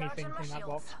have anything from that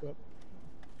box, but...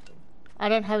 I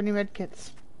don't have any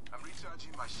medkits. I'm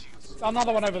recharging my shields.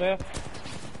 Another one over there.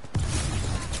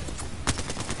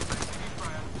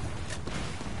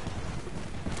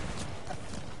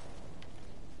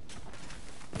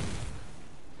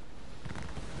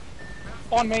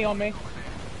 On me, on me.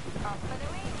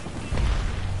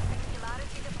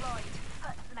 Singularity deployed.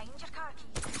 Mind your car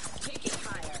keys. Taking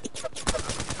fire. Shields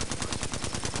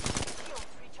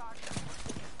recharged.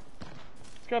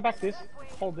 Let's go back this.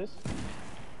 Hold this.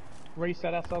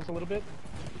 Reset ourselves a little bit.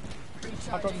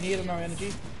 I've got near to no energy.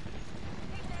 Energy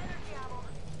ammo.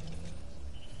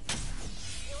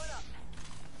 Healing up.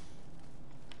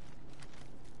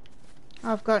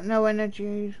 I've got no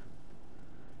energy.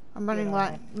 I'm running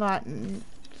Yeah. light and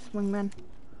swingman.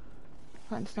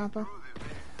 Light and sniper.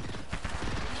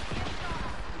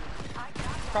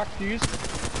 Crack fuse.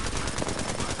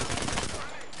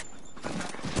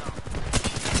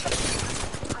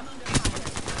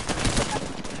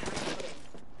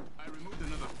 I removed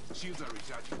another. Shields are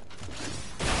recharging.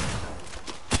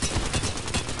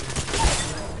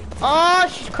 Oh,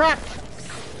 she's cracked.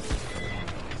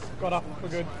 Got up. We're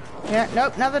good. Yeah,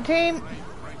 nope, another team.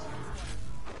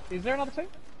 Is there another team?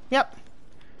 Yep.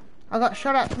 I got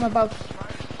shot at from above.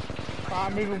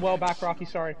 I'm moving well back, Rocky.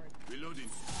 Sorry. Reloading.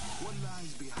 One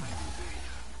lies behind the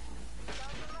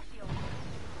veil.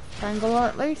 Bangalore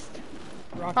at least.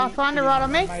 Rocky, Pathfinder right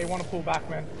on me. May you want to pull back,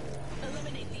 man.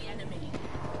 Eliminate the enemy.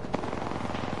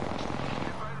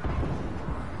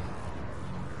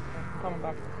 Coming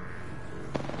back.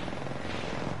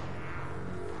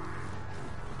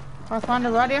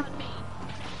 Pathfinder right here.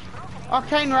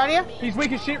 Octane right here. He's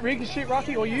weak as shit,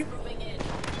 Rocky, or you?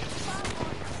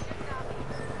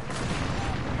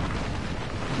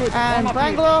 Good. And One up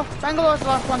Bangalore. Bangalore's the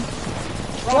last one. here.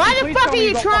 Rocky, Why the please fuck tell are me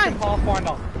you got trying? fucking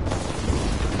Pathfinder.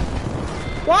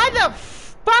 Why the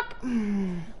fuck?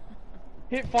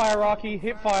 Hit fire, Rocky.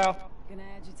 Hit fire. Gonna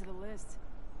add you to the list.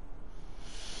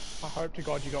 I hope to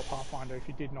God you got Pathfinder. If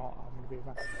you did not, I'm gonna be a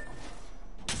mess.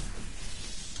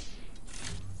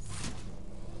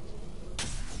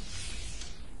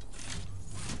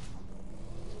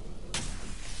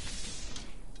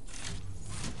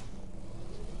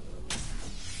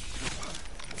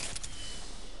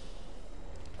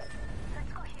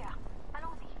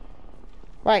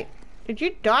 Wait, did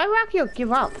you die, Rocky, or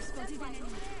give up? I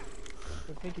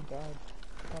think he died.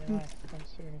 I don't know. I don't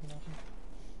see anything happen.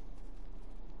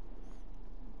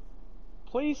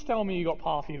 Please tell me you got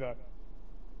Pathy though.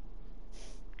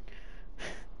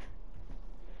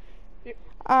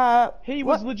 He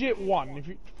was legit one. If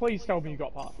you please tell me you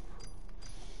got Pathy.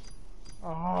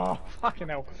 Oh, fucking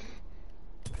hell.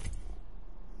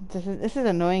 This is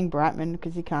annoying Brightman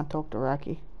because he can't talk to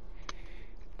Rocky.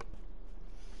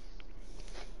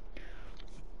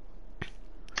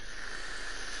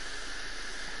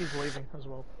 He's leaving as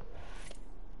well.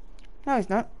 No, he's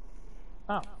not.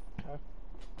 Oh, okay.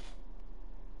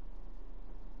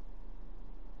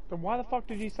 Then why the fuck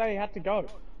did you say he had to go?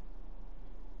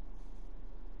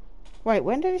 Wait,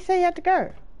 when did he say he had to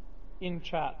go? In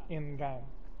chat, in game.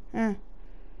 Yeah.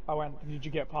 I went, did you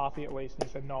get Pathy at least? And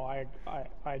he said, no, I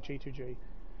G2G.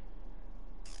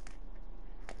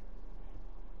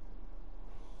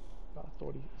 But I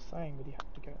thought he was saying that he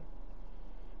had to go.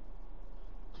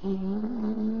 I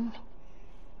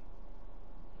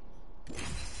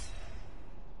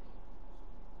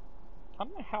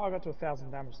don't know how I got to 1,000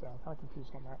 damage there. I'm kind of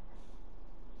confused on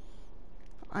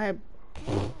that.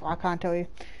 I can't tell you.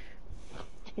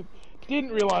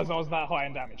 Didn't realise I was that high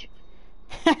in damage.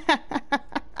 I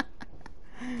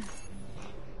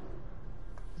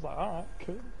was like, alright,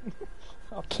 cool.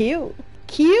 Cute.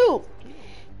 Cute.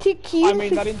 Too cute. I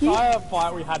mean, that entire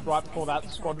fight we had right before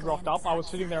that squad rocked up, I was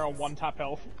sitting there on 1 tap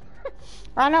health.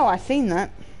 I know, I seen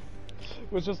that.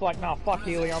 It was just like, nah, fuck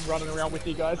healing, I'm running around with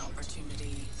you guys.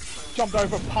 Jumped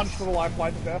over, punched for the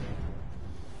lifeline to death.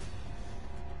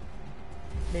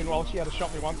 Meanwhile, she had to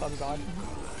shot me once, I died.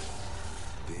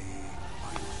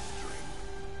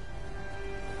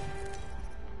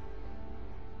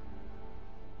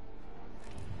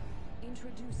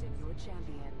 Introducing your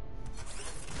champion.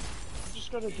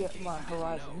 Just gotta get my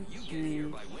Horizon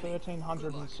to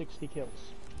 1,360 kills.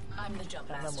 I'm the jump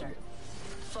master.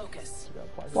 Focus.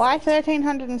 Why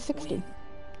 1,360?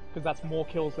 Because that's more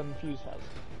kills than Fuse has.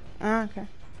 Ah, okay.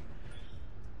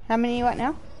 How many are you at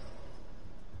now?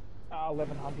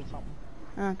 1,100 something.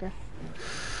 Ah, okay.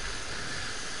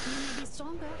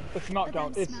 It's not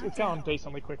going. It's going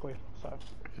decently quickly. So.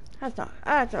 That's not.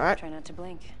 That's alright. Try not to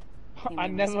blink. I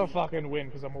never fucking win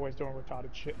because I'm always doing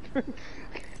retarded shit.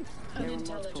 An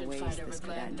intelligent fighter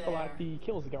reclaimed But like the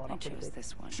kills are going up pretty quick.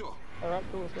 This one. Sure. Alright,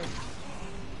 cool, let's go.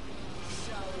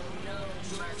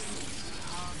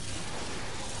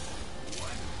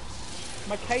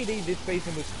 My KD this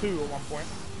season was 2 at one point.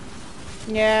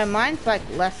 Yeah, mine's like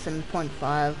less than 0.5.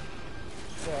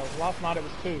 Yeah, last night it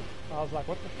was 2. I was like,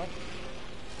 what the fuck?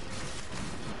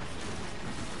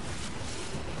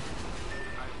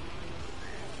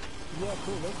 Yeah,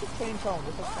 cool. Let's just team tone.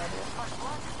 Let's just try it.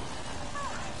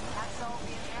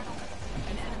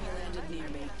 An enemy landed near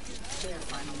me. Their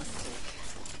final mistake.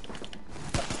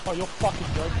 Oh, you're fucking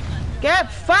joking.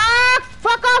 Get fucked!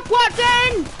 Fuck off,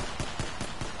 Watson!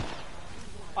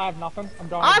 I have nothing. I'm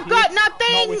going I've over got here.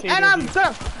 nothing, Not with and either of I'm you.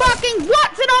 gonna fucking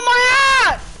Watson on my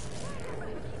ass!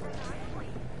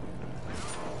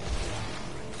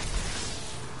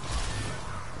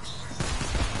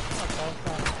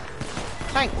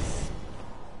 Thanks.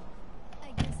 I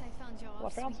guess I found your Well, I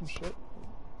found some shit.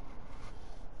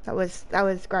 That was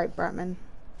great, Brightman.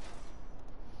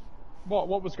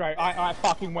 What was great? I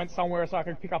fucking went somewhere so I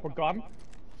could pick up a gun.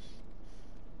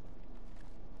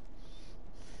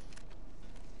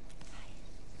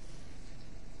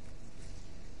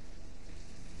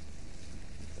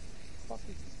 Fuck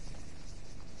is this?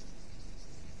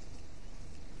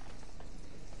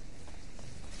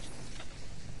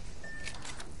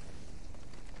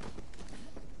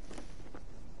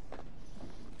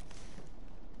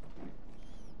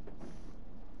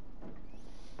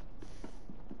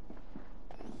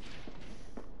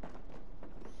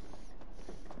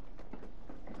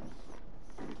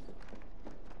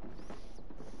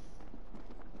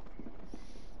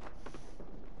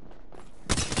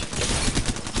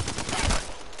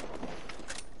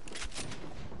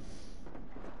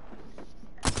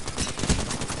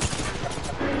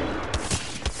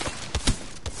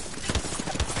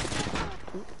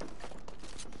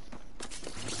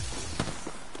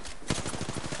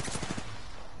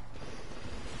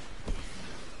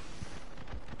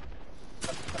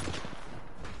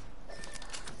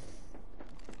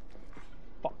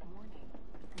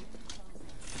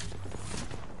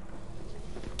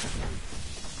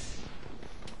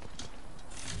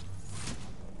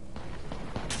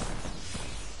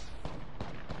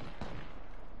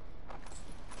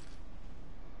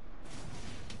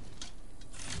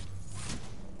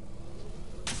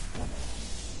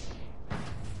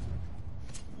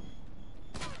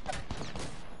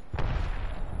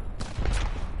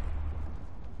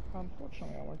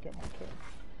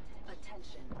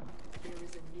 Attention. There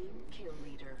is a new kill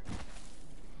leader.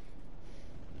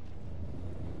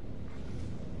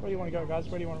 Where do you want to go, guys?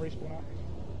 Where do you want to respawn at?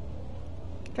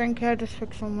 Don't care, just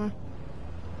pick somewhere.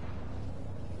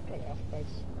 Go to Alpha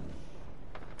Base.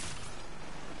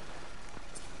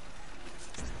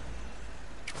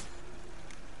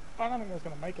 I don't think I was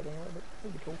going to make it anyway, but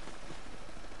it'd be cool.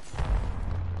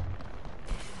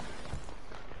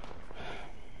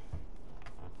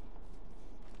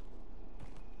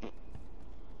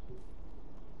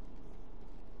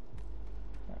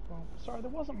 Right, well, sorry, there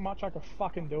wasn't much I could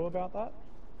fucking do about that.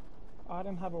 I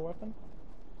didn't have a weapon.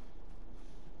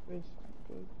 Please,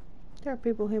 good. There are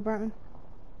people here, Brightman.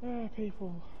 Yeah,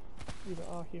 people either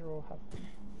are here or have been.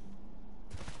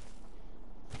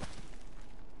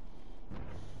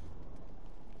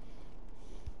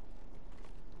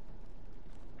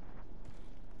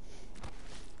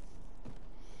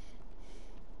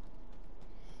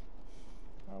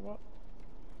 What?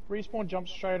 Respawn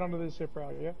jumps straight onto this zip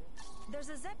rail, yeah? There's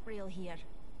a zip reel here.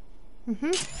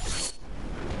 Mm-hmm.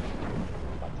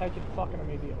 I take it fucking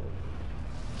immediately.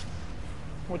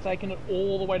 We're taking it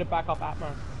all the way to back up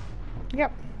Atmo.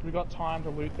 Yep. We got time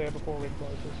to loot there before ring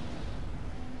closes.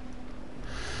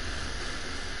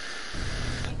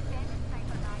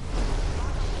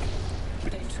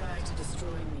 They tried to destroy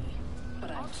me,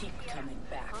 but I keep coming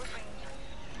back.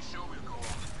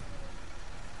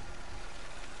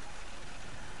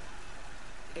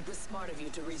 It was smart of you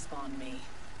to respawn me.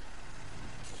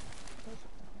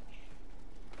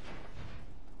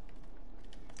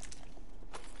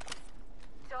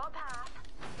 Top half.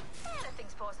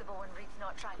 Anything's possible when Reed's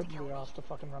not trying Couldn't to kill be me. asked to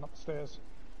fucking run up the stairs.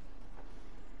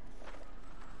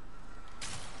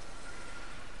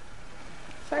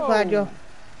 So glad you're...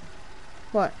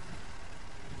 What?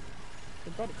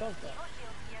 Thank God it does that.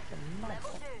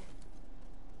 Level 2.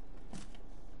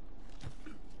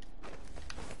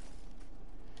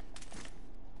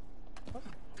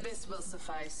 This will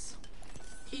suffice.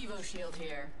 Evo shield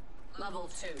here. Level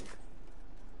 2.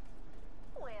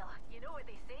 Well, you know what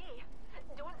they say.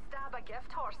 Don't stab a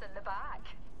gift horse in the back.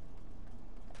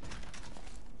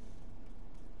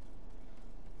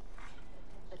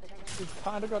 We've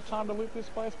kind of got time to loot this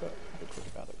place, but I'll be quick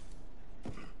about it.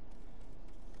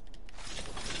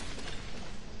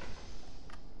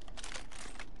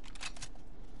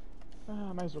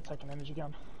 I may as well take an energy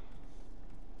gun.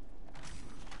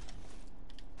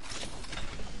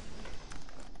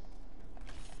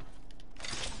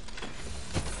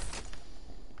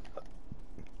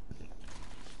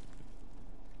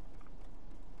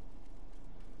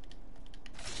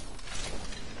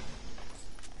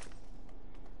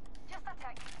 Just a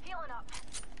tick. Healing up.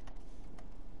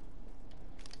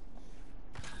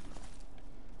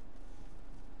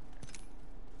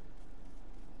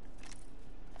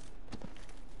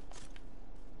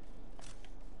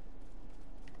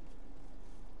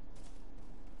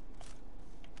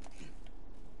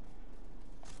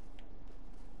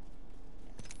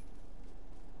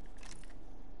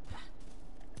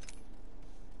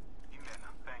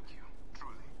 Jimena, thank you.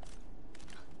 Truly.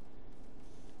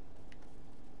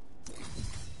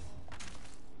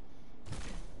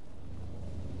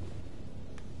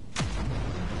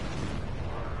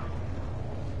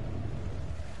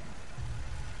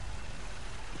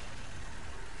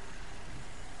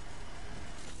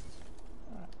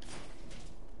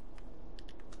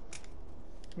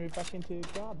 Move back into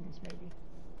gardens, maybe.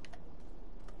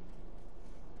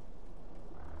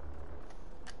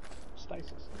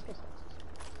 Stasis. Let's go stasis.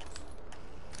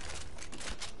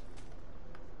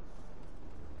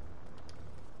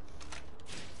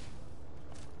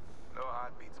 No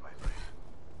heartbeats, my friend.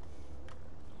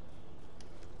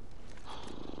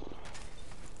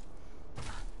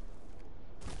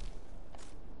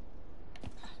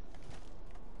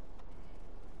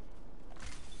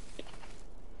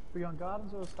 We on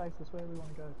gardens or stasis? Where do we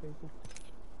want to go, people?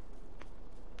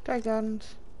 Try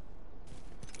gardens.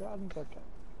 Gardens, okay.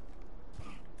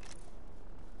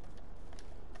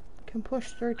 Can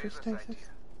push through to stasis.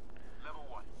 Level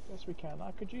 1. Yes, we can.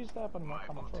 I could use that, but I'm not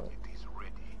coming for it. Is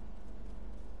ready.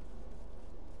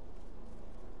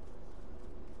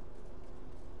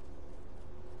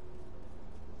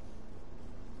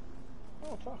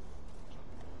 Oh, fuck.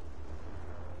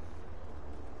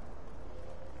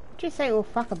 What'd you say all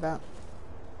fuck about?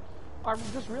 I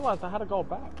just realised I had to go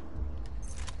back.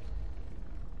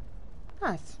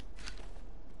 Nice.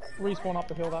 Respawn up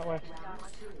the hill that way.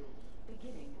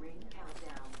 Beginning ring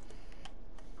countdown.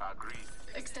 Agreed.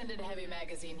 Extended heavy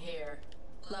magazine here.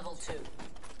 Level 2.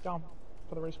 Down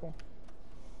for the respawn.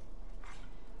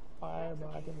 I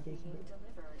didn't do some bit.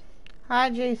 Hi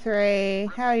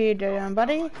G3, how are you doing,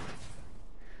 buddy?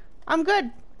 I'm good.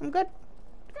 I'm good.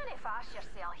 Don't fash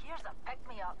yourself. Here's a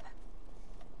pick-me-up.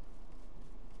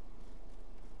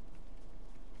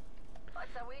 What's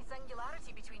a wee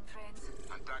singularity between friends?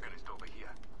 Antagonist over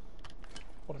here.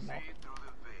 What a knock. See through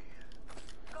the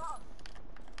veil.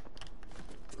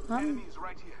 Got him. Enemies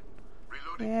right here.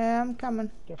 Reloading. Yeah, I'm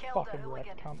coming. Get Killed the fucking wrecked,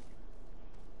 hooligan. cunt.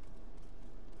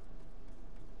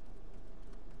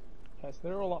 Okay, so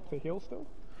they're all up the hill still?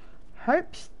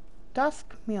 Hope's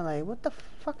Dusk Melee. What the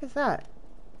fuck is that?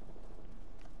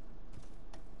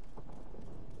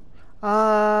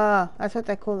 That's what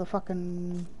they call the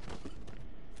fucking.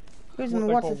 Who's in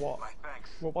What what's they his? call what?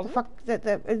 What was The it? fuck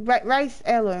the race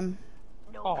heirloom.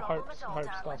 No Oh, problem Hope's at all,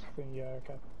 Dusk darling. thing, yeah,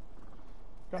 okay.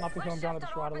 Going up the hill, I'm going to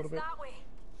this right a little bit. That way.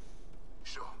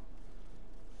 Sure.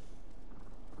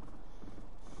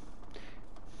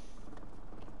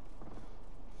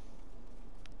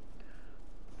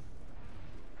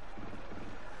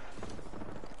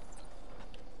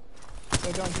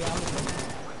 They're going down the hill.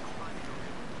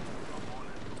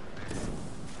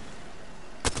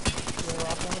 Yeah, right,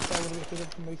 I'm going to stay a little bit hidden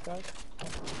from these guys.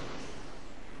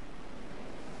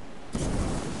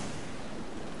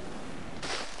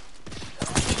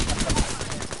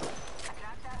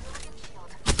 Crack that hooligan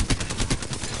shield.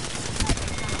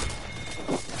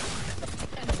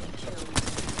 Enemy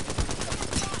killed.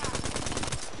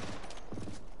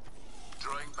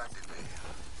 Drawing back the veil.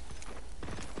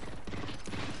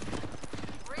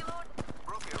 Reload.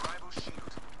 Broke a rival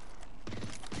shield.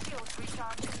 Shield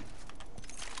recharging.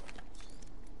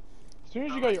 As soon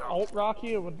as you got your ult,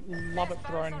 Rocky, I would love it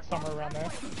thrown somewhere around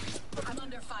there. I'm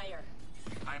under fire.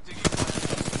 I'm taking fire.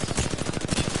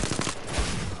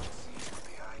 See what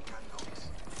the eye cannot.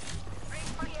 Break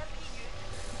my MPU.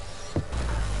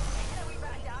 Taking a wee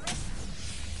bit of damage.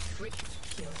 Rick,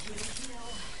 kill.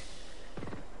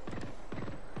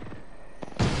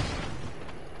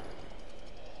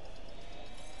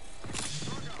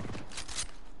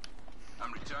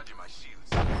 I'm recharging my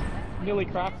shields. Nearly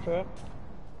cracked her.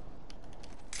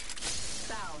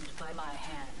 Bound by my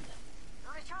hand.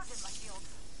 Recharging my shields.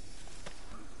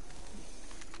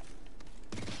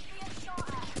 Being shot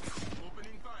at.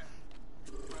 Opening fire.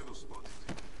 Rival spotted.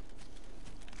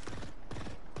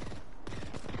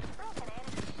 Broken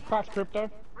enemy shield. Cracked crypto.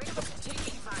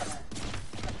 Taking fire.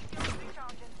 Shield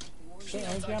recharging. Is there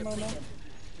energy ammo now?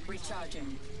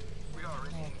 Recharging. We are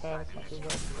ready. Okay, that's not too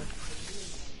bad.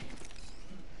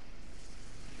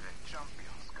 The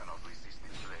champions cannot resist the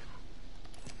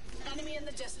flame. Enemy in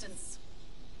the distance.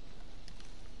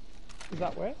 Is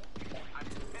that where?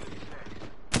 Enemy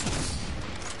there.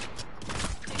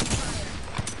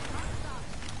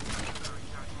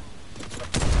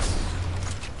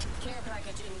 Care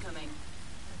package incoming.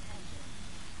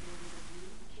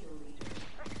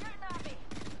 They're shooting at me.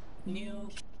 New.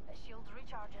 The shield's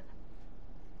recharging.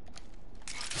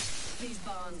 These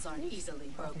bonds aren't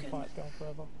easily broken. Fight's going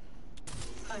forever.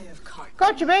 I have caught.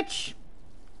 Gotcha, bitch.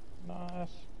 Nice.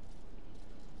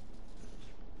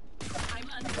 I'm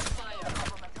under fire.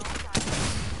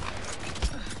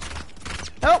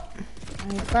 Nope.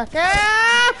 Fuck.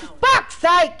 Fuck's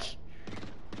sake!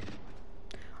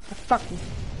 Oh, fuck you.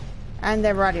 And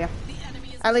they're right here. The enemy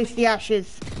is At least the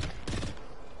ashes.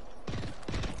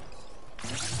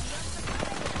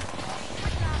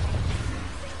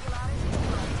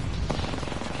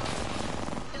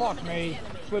 Fuck me.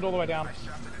 Slid all the way down.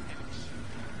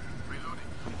 Reloading.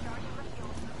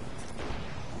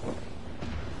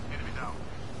 Enemy down.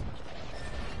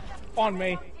 On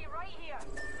me. See right here.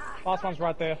 Last one's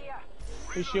right there.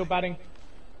 He's shield batting.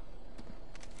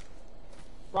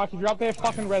 Rocky, if you're up there,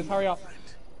 fucking res, hurry up.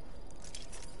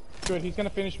 Good, he's gonna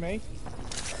finish me.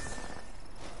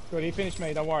 Good, he finished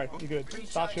me, don't worry, you're good.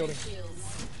 Start shielding.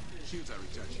 Shields are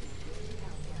recharging.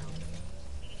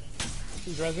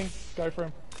 He's resing, go for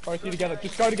him. Both of you together,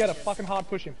 just go together, fucking hard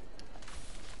push him.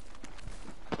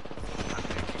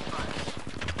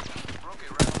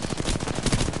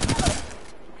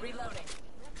 reloading.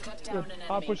 Cut down Good, an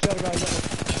hard enemy. push the other guy. Yeah.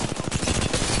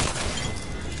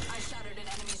 I shattered an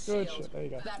enemy's Good shield. shit, there you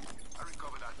go. That I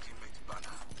recovered our teammate's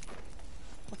banner.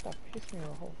 Fuck, that pissed me in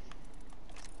the hole.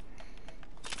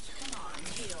 come on,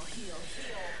 heal.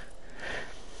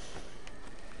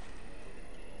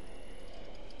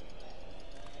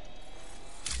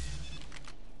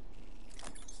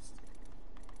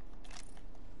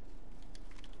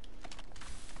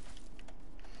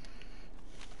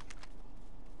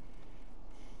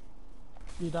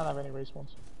 You don't have any respawns.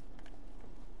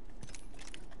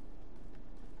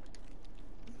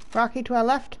 Rocky to our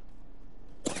left.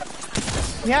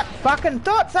 Yep, fucking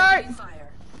thought so! Fire.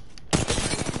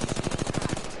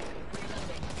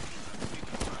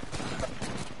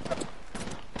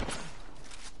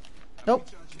 Nope.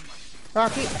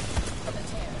 Rocky.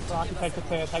 Rocky, take the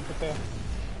tear, take the tear.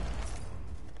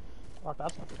 Rock,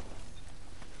 that's not good.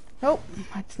 Nope.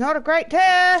 It's not a great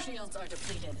tear. Shields are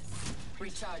depleted.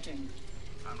 Recharging.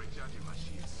 I'm recharging my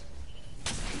shields.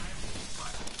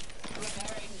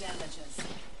 Repairing damages.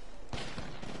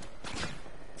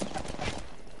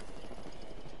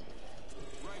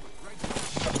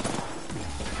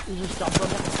 You just jumped on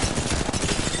him.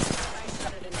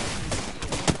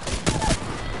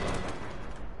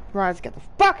 Rise, get the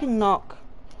fucking knock.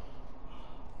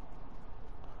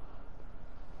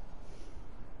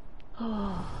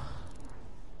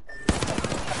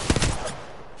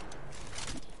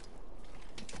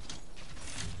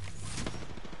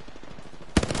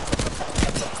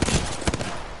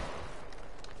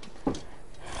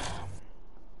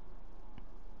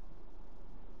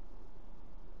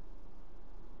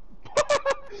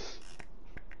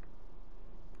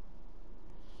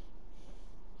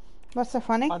 What's so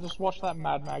funny? I just watched that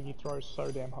Mad Maggie throw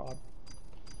so damn hard.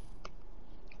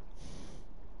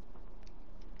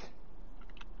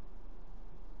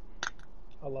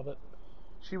 I love it.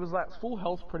 She was at full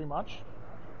health pretty much,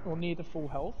 or near to full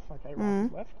health. Okay,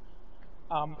 right left.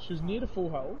 She was near to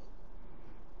full health.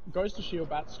 Goes to shield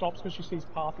bat, stops because she sees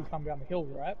Parthy come down the hill,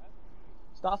 right?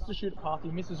 Starts to shoot at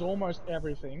Parthy, misses almost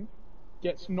everything.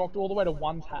 Gets knocked all the way to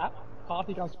one tap.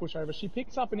 Parthy comes to push over. She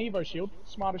picks up an Evo shield.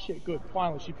 Smart as shit. Good.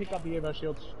 Finally, she picked up the Evo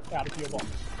shield out of your box.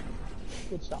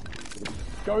 Good stuff.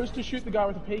 Goes to shoot the guy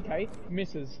with a PK.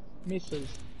 Misses.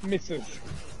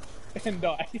 And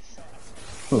dies.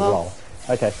 Wow.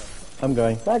 Okay. I'm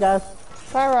going. Bye, guys.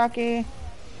 Bye, Rocky.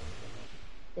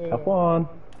 Have fun.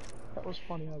 That was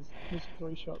funny. I missed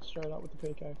 3 shots straight up with the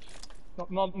PK.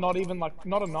 Not even like,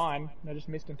 not a 9. I just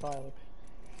missed entirely.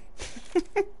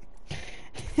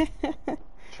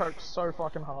 Choked so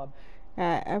fucking hard.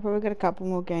 Alright, I've probably got a couple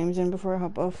more games in before I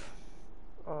hop off.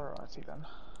 Alrighty then.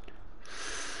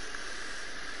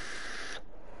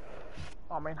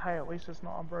 I mean, hey, at least it's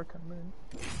not Unbroken Moon.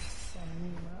 I'm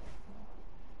new that.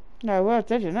 No,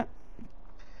 World's Edge, isn't it?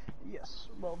 Yes,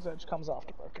 World's Edge comes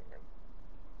after Broken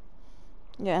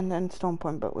Moon. Yeah, and then Storm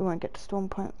Point, but we won't get to Storm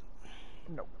Point.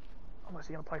 Nope. Unless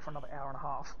you're gonna play for another hour and a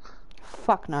half.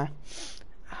 Fuck no.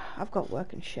 I've got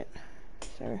work and shit.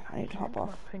 So I need to hop off.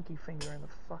 My pinky finger in the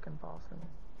fucking bathroom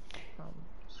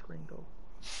screen door.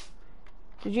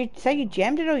 Did you say you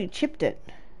jammed it or you chipped it?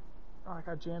 Like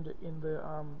I jammed it in the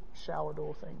shower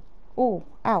door thing. Oh,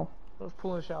 ow. I was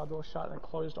pulling the shower door shut and it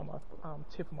closed on my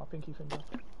tip of my pinky finger.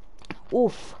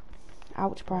 Oof.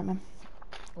 Ouch, Brightman.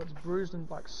 Well, it's bruised and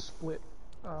like split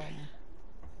half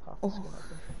the skin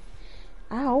open.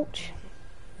 Ouch.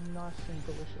 Nice and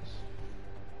delicious.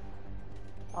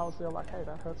 I was there like, hey,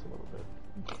 that hurts a little bit.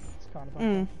 It's kind of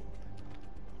didn't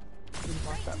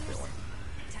like that feeling.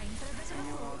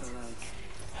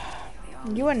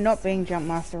 You are not being Jump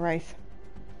Master Wraith.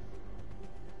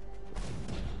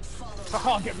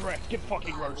 Haha, get wrecked. Get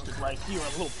fucking roasted, Wraith. You're a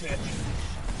little bitch.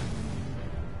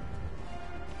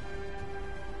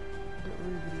 Get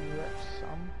really wrecked,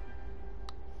 son.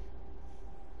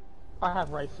 I have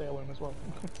Wraith Heirloom as well.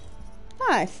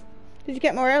 Nice. Did you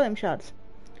get more heirloom shards?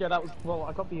 Yeah, that was, well,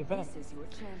 I got the event. This is your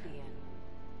champion.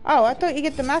 Oh, I thought you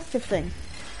get the Mastiff thing.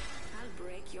 I'll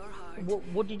break your heart.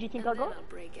 What did you think I got? I'll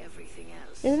break everything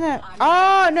else. Isn't it?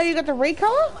 Oh, no, you got the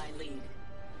recolor?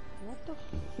 What the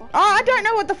fuck? Oh, I don't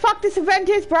know what the fuck this event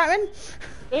is, Brightman.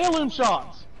 Heirloom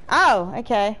shards! Oh,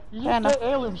 okay. You Fair just enough. get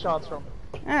heirloom shards from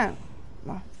it. Oh.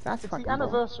 Well, that's It's fucking the cool.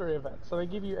 anniversary event, so they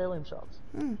give you heirloom shards.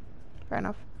 Fair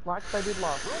enough. Like they did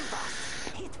last. Run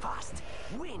fast, hit fast,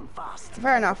 win fast.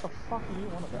 Fair enough. What the fuck are you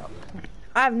on about?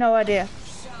 I have no idea.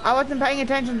 I wasn't paying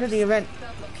attention to the event.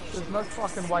 There's no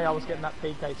fucking way I was getting that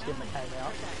PK skin that came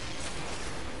out.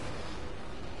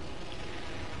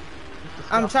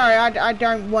 I'm sorry, I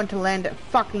don't want to land at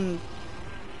fucking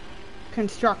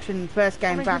construction first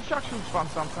game I mean, back. construction's fun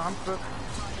sometimes, but...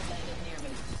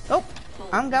 Oh,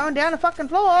 I'm going down the fucking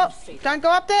floor. Don't go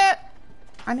up there.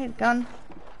 I need a gun.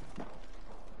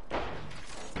 I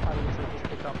usually just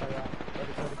pick up a 30-30.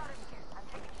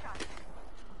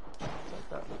 Take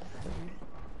that.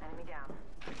 Enemy down.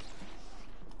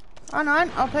 Oh,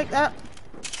 9, I'll take that.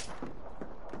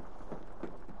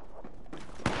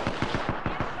 A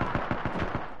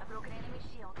broken enemy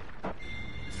shield.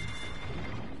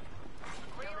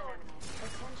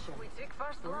 Attention. We took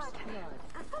first blood.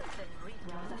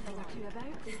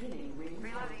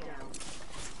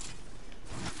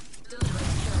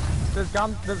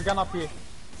 There's a gun up here.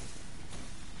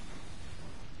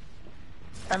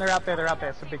 And they're out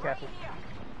there, so be careful.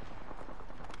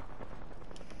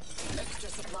 Extra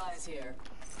supplies here.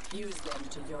 Use them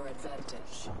to your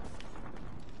advantage.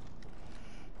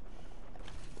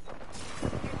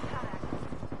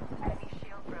 Enemy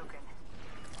shield broken.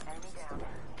 Enemy down.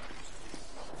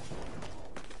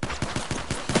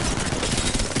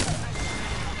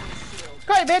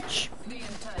 Go, bitch!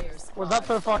 Was that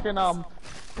the fucking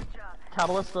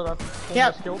catalyst that I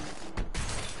Yep. just killed?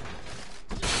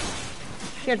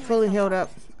 She had fully healed up.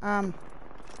 Rings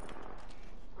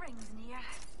near.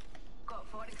 Got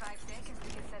 45 seconds to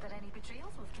consider any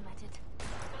betrayals we've committed.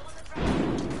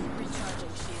 Recharging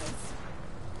shields.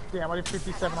 Damn, I did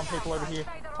 57 on people over here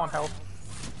on health.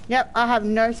 Yep, I have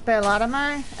no spare light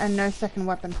ammo and no second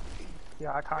weapon.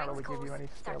 Yeah, I can't really give you any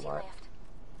spare light.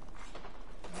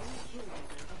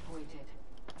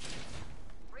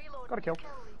 Got a kill.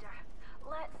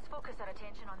 Let's focus our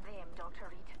attention on them, Dr.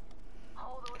 Reed.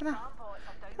 All those Can I- bomb bots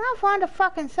are down. Can I find a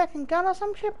fucking second gun or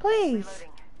some shit, please?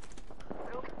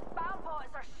 Bomb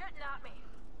bots are shooting at me.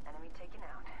 Enemy taken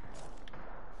out.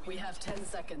 We have 10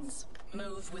 seconds.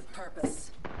 Move with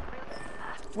purpose.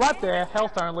 Right there,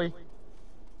 health only.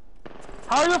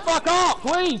 Hurry the fuck up,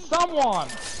 please, someone!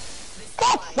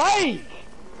 Fuck's sake!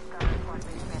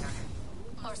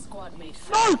 Our squad mate.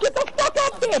 No, get the fuck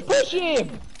up there, push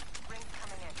him!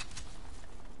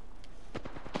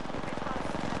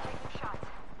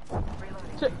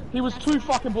 He was two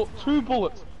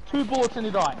bullets and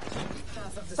he died.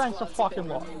 Thanks a fucking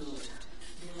lot.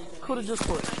 Could have just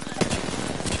pushed.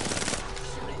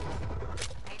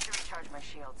 Need to recharge my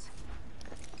shields.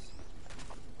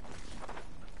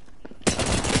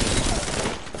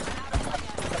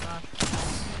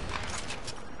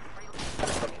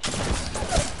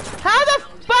 How the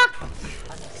fuck?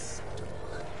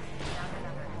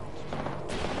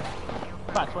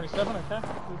 About 27, okay.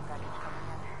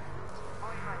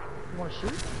 You want to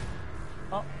shoot?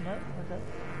 Oh, no, okay.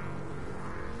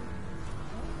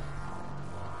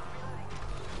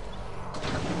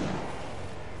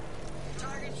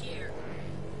 Target here.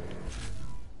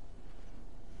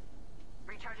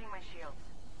 Recharging my shields.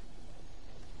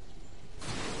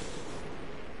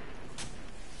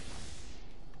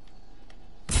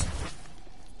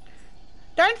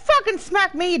 Don't fucking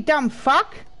smack me, you dumb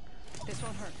fuck! This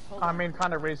won't hurt. I mean,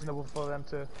 kind of reasonable for them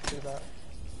to do that.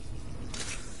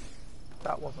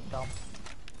 That wasn't dumb.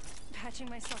 Patching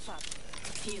myself up.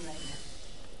 Healing.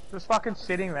 Just fucking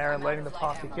sitting there and letting the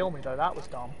party kill me, though, that was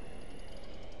dumb.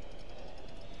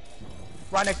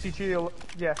 Right next to you,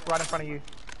 yeah, right in front of you.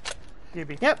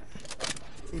 Gibby. Yep.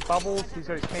 He bubbles, he's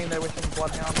got his team there with him,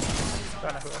 Bloodhound.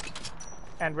 Don't know who else.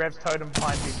 And Rev's totem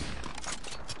behind you.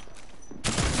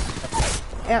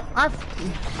 Yep,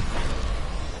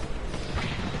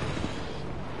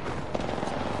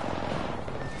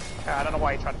 I don't know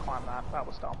why he tried to climb that. That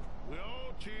was dumb. We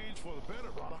all change for the better,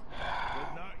 brother.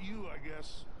 But not you, I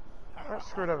guess. I got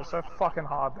screwed over so fucking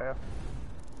hard there.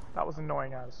 That was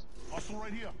annoying as. Hustle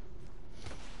right here.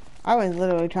 I was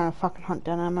literally trying to fucking hunt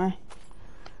down ammo.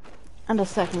 And a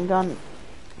second gun.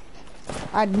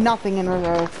 I had nothing in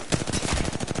reserve.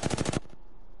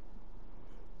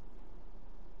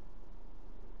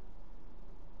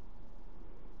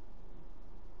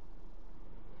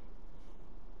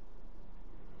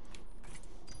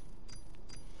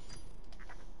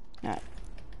 Alright.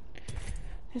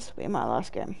 This will be my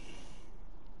last game.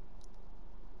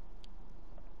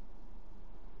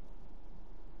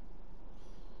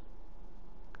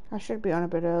 I should be on a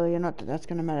bit earlier, not that that's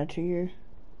going to matter to you.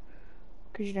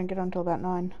 Because you don't get on till about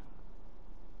 9.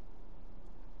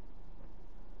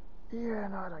 Yeah,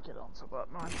 no, I don't get on till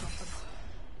about 9 something.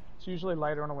 It's usually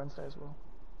later on a Wednesday as well.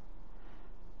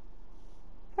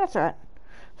 That's alright.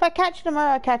 If I catch you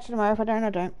tomorrow, I catch you tomorrow. If I don't, I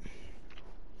don't.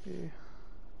 Yeah.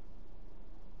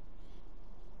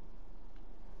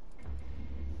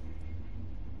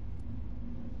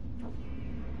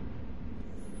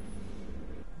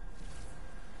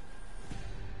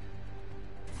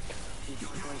 Your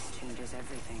voice changes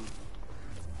everything.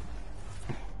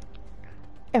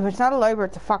 If it's not a Loba,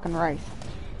 it's a fucking Wraith.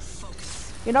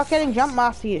 You're not getting jump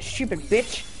master, you stupid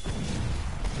bitch.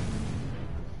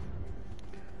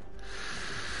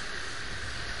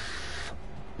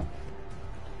 I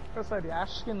gotta say, the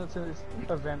Ash skin that's in this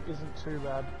event isn't too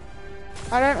bad.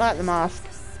 I don't like the mask.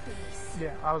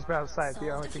 Yeah, I was about to say,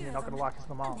 the only thing you're not gonna like is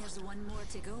the mask. There's one more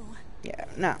to go. Yeah,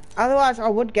 no. Otherwise, I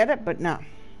would get it, but no.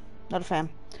 Not a fan.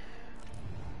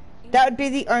 That would be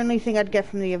the only thing I'd get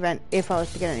from the event if I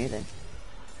was to get anything.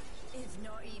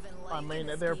 I mean,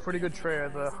 they're a pretty good trio,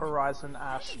 the Horizon,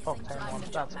 Ash, Octane one.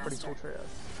 That's a pretty cool trio.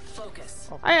 Focus.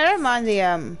 I don't mind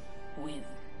the, Win.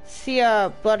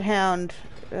 Seer, Bloodhound,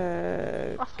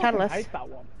 I fucking Catalyst. hate that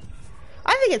one.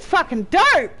 I think it's fucking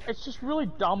dope! It's just really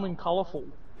dumb and colourful.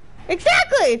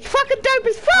 Exactly! It's fucking dope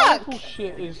as fuck! Colourful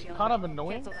shit is kind of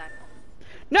annoying.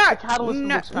 No! The Catalyst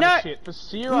No, looks kind no. of shit. For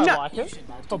Seer, I No. like it.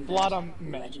 For Blood, I'm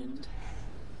meh.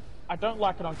 I don't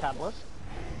like it on Catalyst.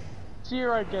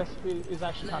 Seer, I guess, is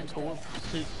actually kind of cool. It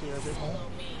suits Seer a bit more.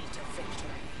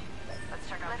 Let's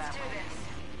check out Let's do this.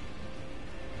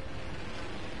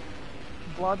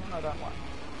 Blood, I don't like.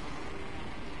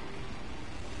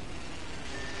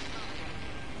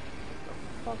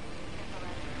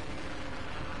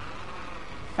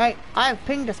 Hey, I've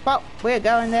pinged a spot. We're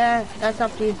going there. That's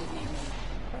up to you.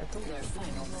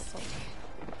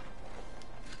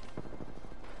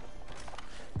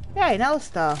 Hey, an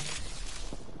L-Star. I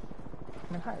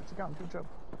mean, hey, it's a gun. Good job.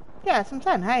 Yeah, that's what I'm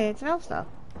saying. Hey, it's an L-Star.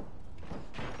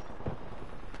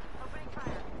 Opening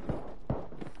fire.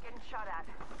 Getting shot at.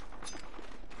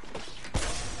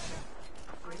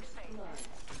 Ring safe.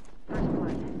 First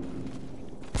blood.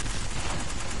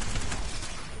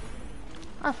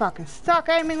 I fucking suck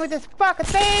aiming with this fucking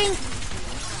thing!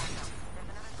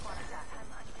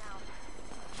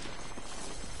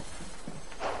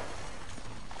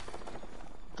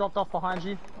 Dropped off behind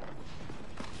you.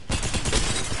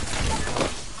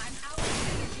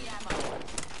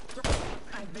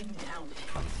 I've been down.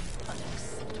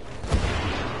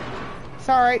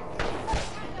 Sorry.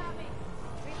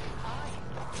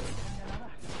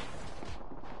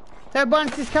 Third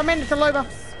one's just come in, it's a Loba.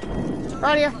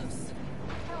 Right here.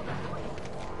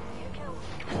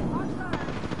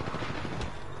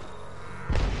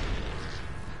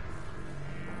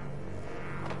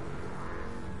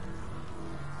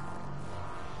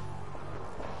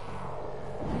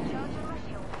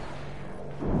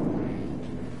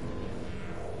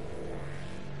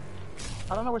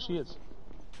 I don't know where she is.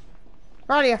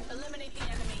 Right here.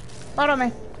 Right on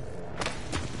me.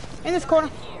 In this corner.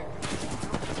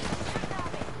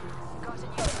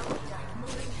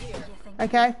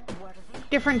 Okay.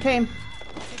 Different team.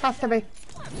 Has to be.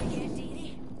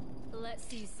 Let's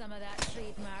see some of that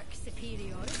trademark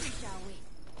superiority, shall we?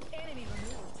 Enemy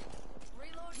removed.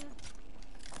 Reloading.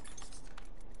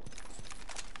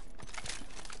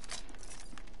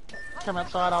 Come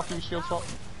outside after you shield swap.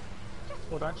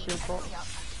 Or don't shield swap.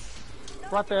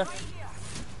 Right there.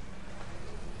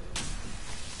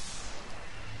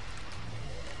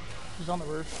 She's on the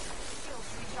roof.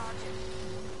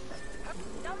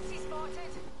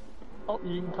 Oh,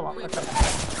 you can come up. Okay.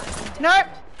 Nope.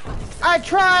 I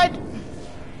tried.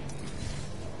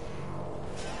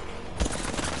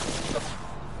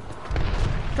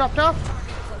 Dropped off.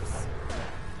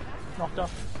 Knocked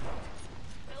off.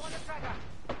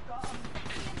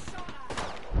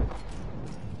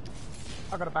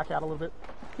 I gotta back out a little bit.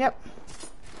 Yep.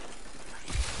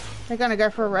 They're gonna go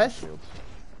for a res. Shields.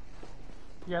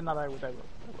 Yeah, no, they will.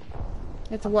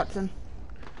 It's a Watson.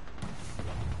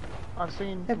 I've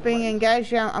seen. They're being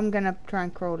engaged. Yeah, I'm gonna try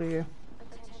and crawl to you.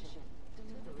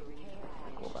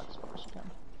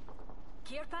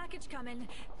 Care package coming.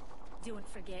 Don't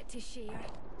forget to share.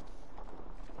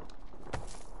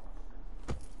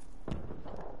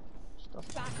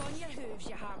 Back on your hooves,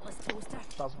 you heartless toaster.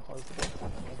 Doesn't close the door.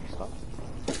 Stop.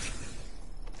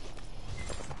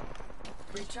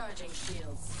 Recharging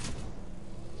shields.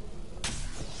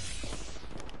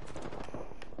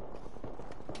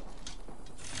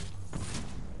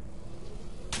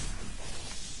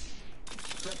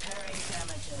 Repairing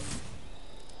damages.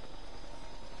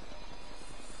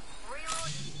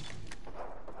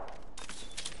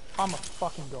 I'm a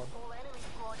fucking god. All enemy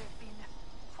squad has been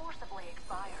forcibly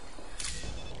expired.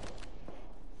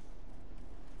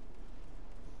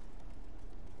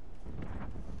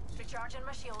 Recharging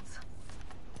my shields.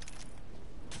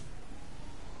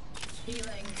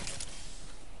 Healing.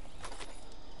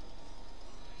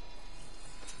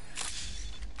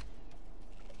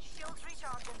 Shields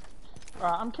recharging.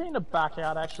 I'm keen to back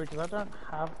out actually because I don't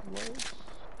have loads.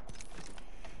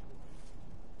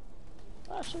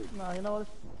 Actually, no, you know what?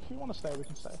 If you want to stay, we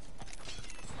can stay.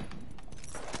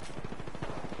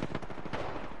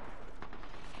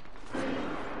 I'm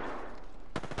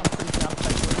pretty down to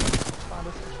take it. Find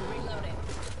us. Reloading.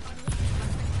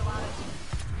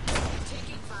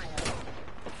 Taking fire.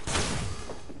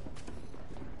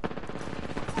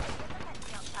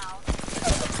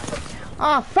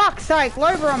 Oh, fuck's sake,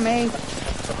 Loba on me. I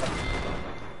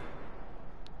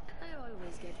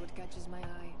always get what catches my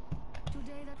eye.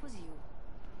 Today that was you.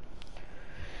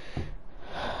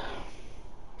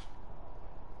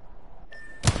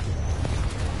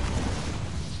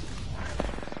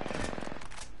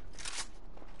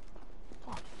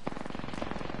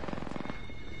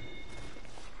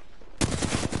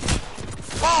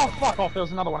 Oh, fuck off, there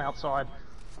was another one outside.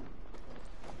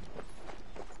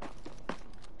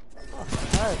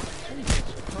 Oh, Jesus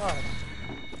Christ.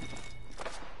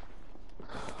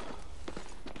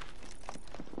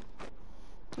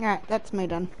 Alright, that's me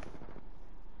done.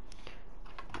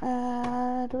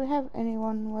 Do we have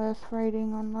anyone worth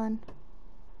raiding online?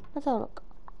 Let's have a look.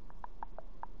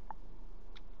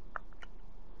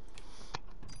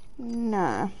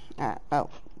 No. Well,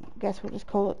 guess we'll just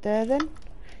call it there then.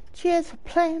 Cheers for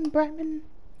playing, Brightman.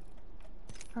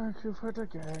 Thank you for the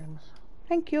games.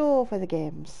 Thank you for the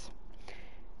games.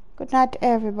 Good night to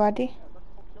everybody.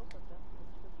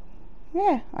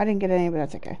 Yeah, I didn't get any, but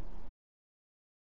that's okay.